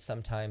rigid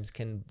sometimes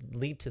can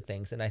lead to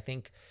things. And I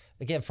think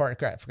again,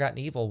 Forgotten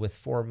Evil with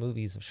 4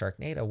 movies of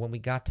Sharknado, when we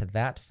got to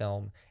that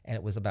film and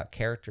it was about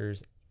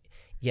characters,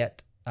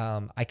 yet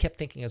I kept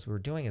thinking as we were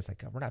doing, it's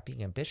like, we're not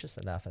being ambitious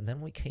enough. And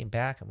then we came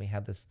back and we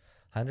had this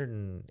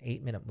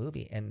 108-minute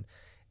movie. And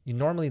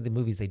normally the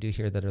movies they do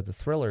here that are the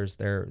thrillers,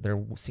 they're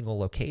single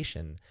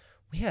location.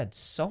 We had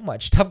so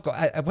much stuff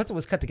going. Once it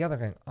was cut together, I'm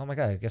going, oh my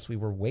God, I guess we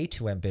were way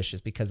too ambitious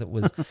because it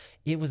was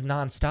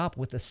nonstop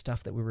with the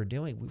stuff that we were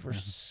doing. We were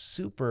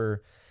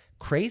super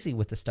crazy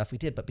with the stuff we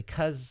did. But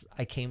because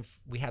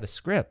we had a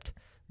script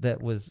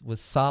that was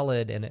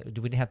solid and we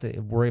didn't have to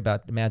worry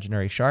about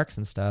imaginary sharks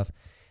and stuff.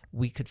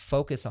 We could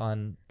focus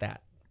on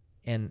that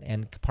and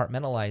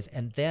compartmentalize.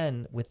 And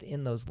then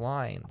within those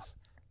lines,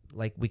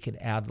 like we could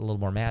add a little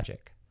more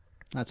magic.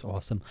 That's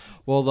awesome.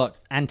 Well, look,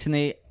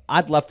 Anthony,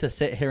 I'd love to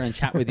sit here and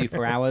chat with you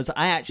for hours.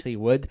 I actually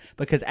would,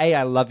 because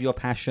I love your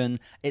passion.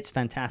 It's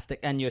fantastic,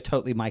 and you're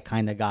totally my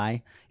kind of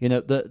guy.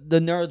 The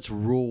nerds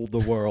rule the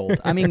world.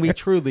 I mean, we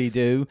truly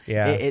do.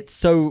 Yeah. It's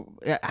so,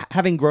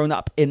 having grown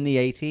up in the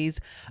 80s,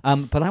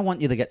 but I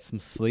want you to get some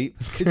sleep,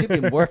 because you've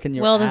been working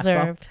your ass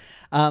well-deserved.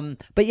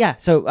 But yeah,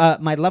 so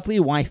my lovely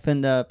wife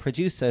and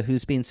producer,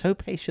 who's been so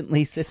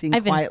patiently sitting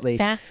quietly. I've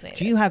been fascinated.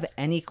 Do you have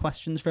any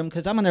questions for him?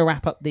 Because I'm going to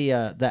wrap up the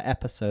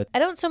episode. I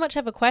don't so much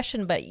have a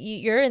question, but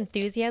your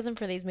enthusiasm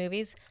for these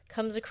movies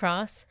comes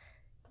across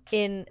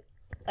in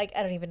like,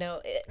 I don't even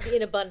know,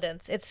 in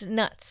abundance. It's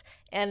nuts.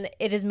 And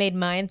it has made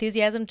my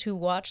enthusiasm to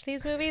watch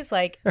these movies.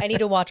 Like, I need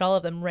to watch all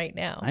of them right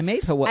now. I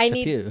made her watch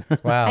a few.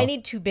 Wow. I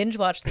need to binge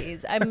watch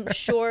these. I'm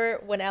sure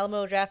when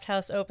Alamo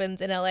Drafthouse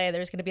opens in LA,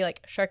 there's going to be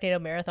like Sharknado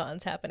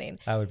marathons happening.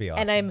 That would be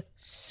awesome. And I'm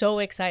so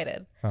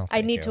excited. Oh, I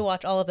thank need you. to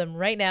watch all of them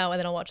right now, and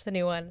then I'll watch the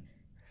new one.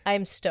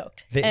 I'm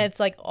stoked. They- And it's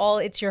like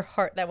it's your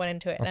heart that went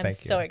into it. And I'm thank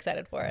so you.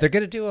 excited for it. They're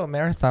going to do a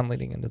marathon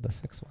leading into the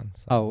 6th one.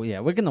 So. Oh, yeah.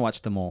 We're going to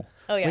watch them all.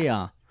 Oh, yeah. We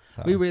are.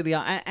 So. We really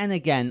are. And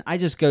again, I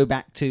just go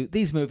back to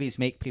these movies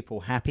make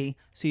people happy,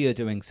 so you're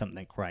doing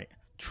something right.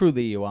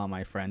 Truly, you are,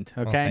 my friend.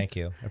 Okay? Well, thank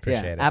you. I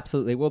appreciate Yeah, it.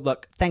 absolutely. Well,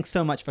 look, thanks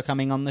so much for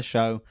coming on the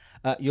show.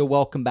 You're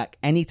welcome back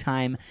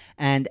anytime.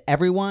 And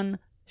everyone,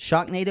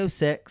 Sharknado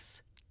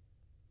 6,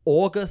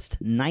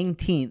 August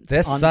 19th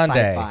This on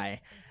Sunday.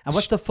 Sci-Fi. And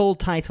what's the full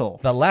title?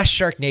 The Last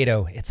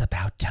Sharknado. It's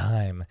about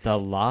time. The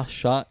Last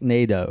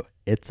Sharknado.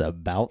 It's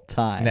about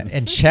time.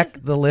 And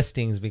check the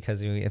listings,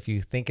 because if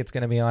you think it's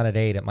going to be on at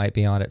 8, it might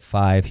be on at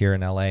 5 here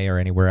in LA or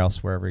anywhere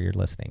else wherever you're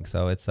listening.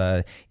 So it's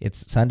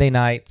Sunday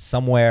night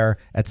somewhere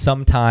at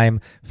some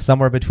time,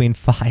 somewhere between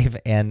 5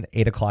 and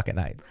 8 o'clock at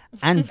night.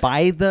 And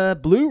buy the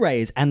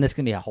Blu-rays, and there's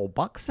going to be a whole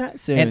box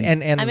set soon.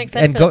 And I'm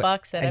excited for the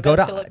box set. I And bet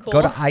go it's to gonna look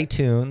go to cool.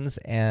 iTunes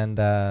and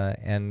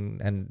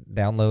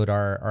download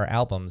our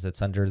albums.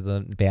 It's under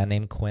the band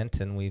name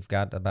Quint, and we've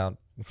got about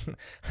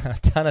a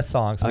ton of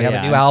songs. We have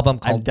a new album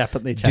I'm called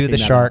definitely Do checking the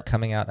that Shark out.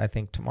 coming out, I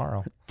think,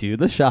 tomorrow. Do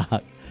the Shark.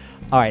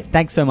 All right.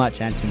 Thanks so much,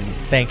 Anthony.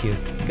 Thank you.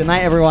 Good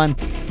night, everyone.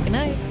 Good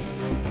night.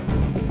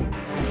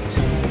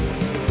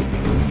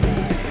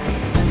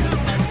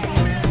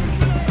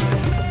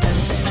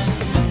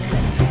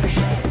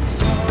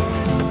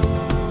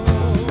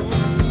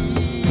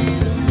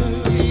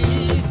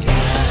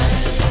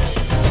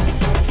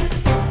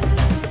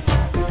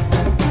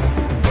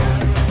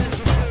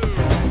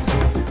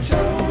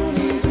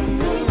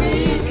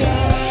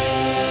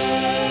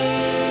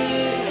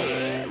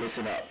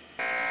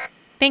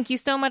 Thank you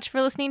so much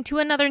for listening to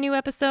another new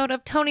episode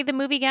of Tony the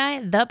Movie Guy,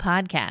 the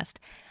podcast.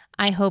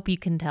 I hope you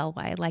can tell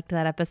why I liked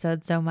that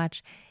episode so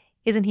much.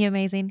 Isn't he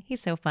amazing?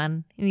 He's so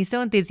fun, and he's so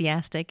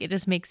enthusiastic. It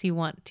just makes you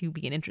want to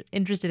be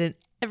interested in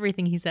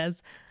everything he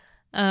says.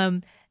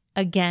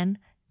 Again,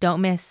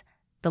 don't miss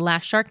The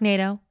Last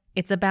Sharknado.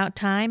 It's about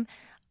time.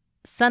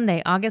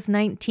 Sunday, August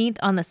 19th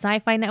on the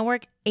Sci-Fi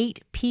Network, 8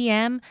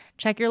 p.m.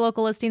 Check your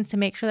local listings to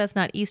make sure that's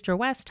not East or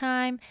West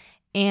time.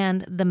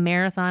 And the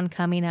marathon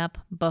coming up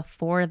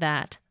before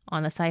that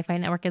on the Sci-Fi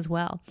Network as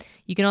well.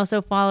 You can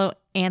also follow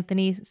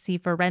Anthony C.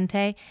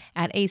 Ferrente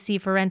at AC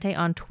Ferrente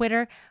on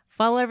Twitter.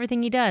 Follow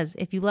everything he does.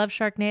 If you love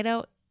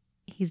Sharknado,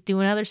 he's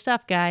doing other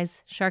stuff,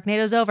 guys.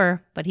 Sharknado's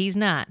over, but he's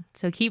not.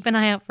 So keep an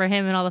eye out for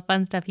him and all the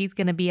fun stuff he's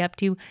going to be up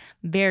to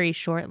very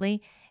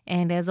shortly.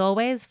 And as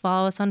always,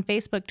 follow us on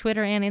Facebook,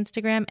 Twitter, and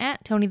Instagram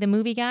at Tony the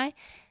Movie Guy.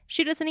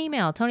 Shoot us an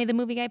email,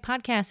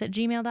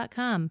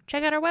 TonyTheMovieGuyPodcast@gmail.com.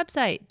 Check out our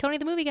website,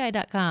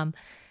 TonyTheMovieGuy.com.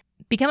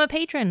 Become a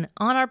patron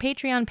on our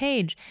Patreon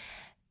page.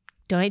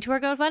 Donate to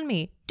our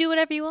GoFundMe. Do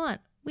whatever you want.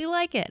 We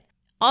like it.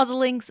 All the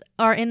links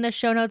are in the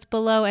show notes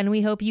below, and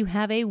we hope you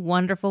have a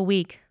wonderful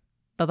week.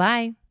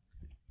 Bye-bye.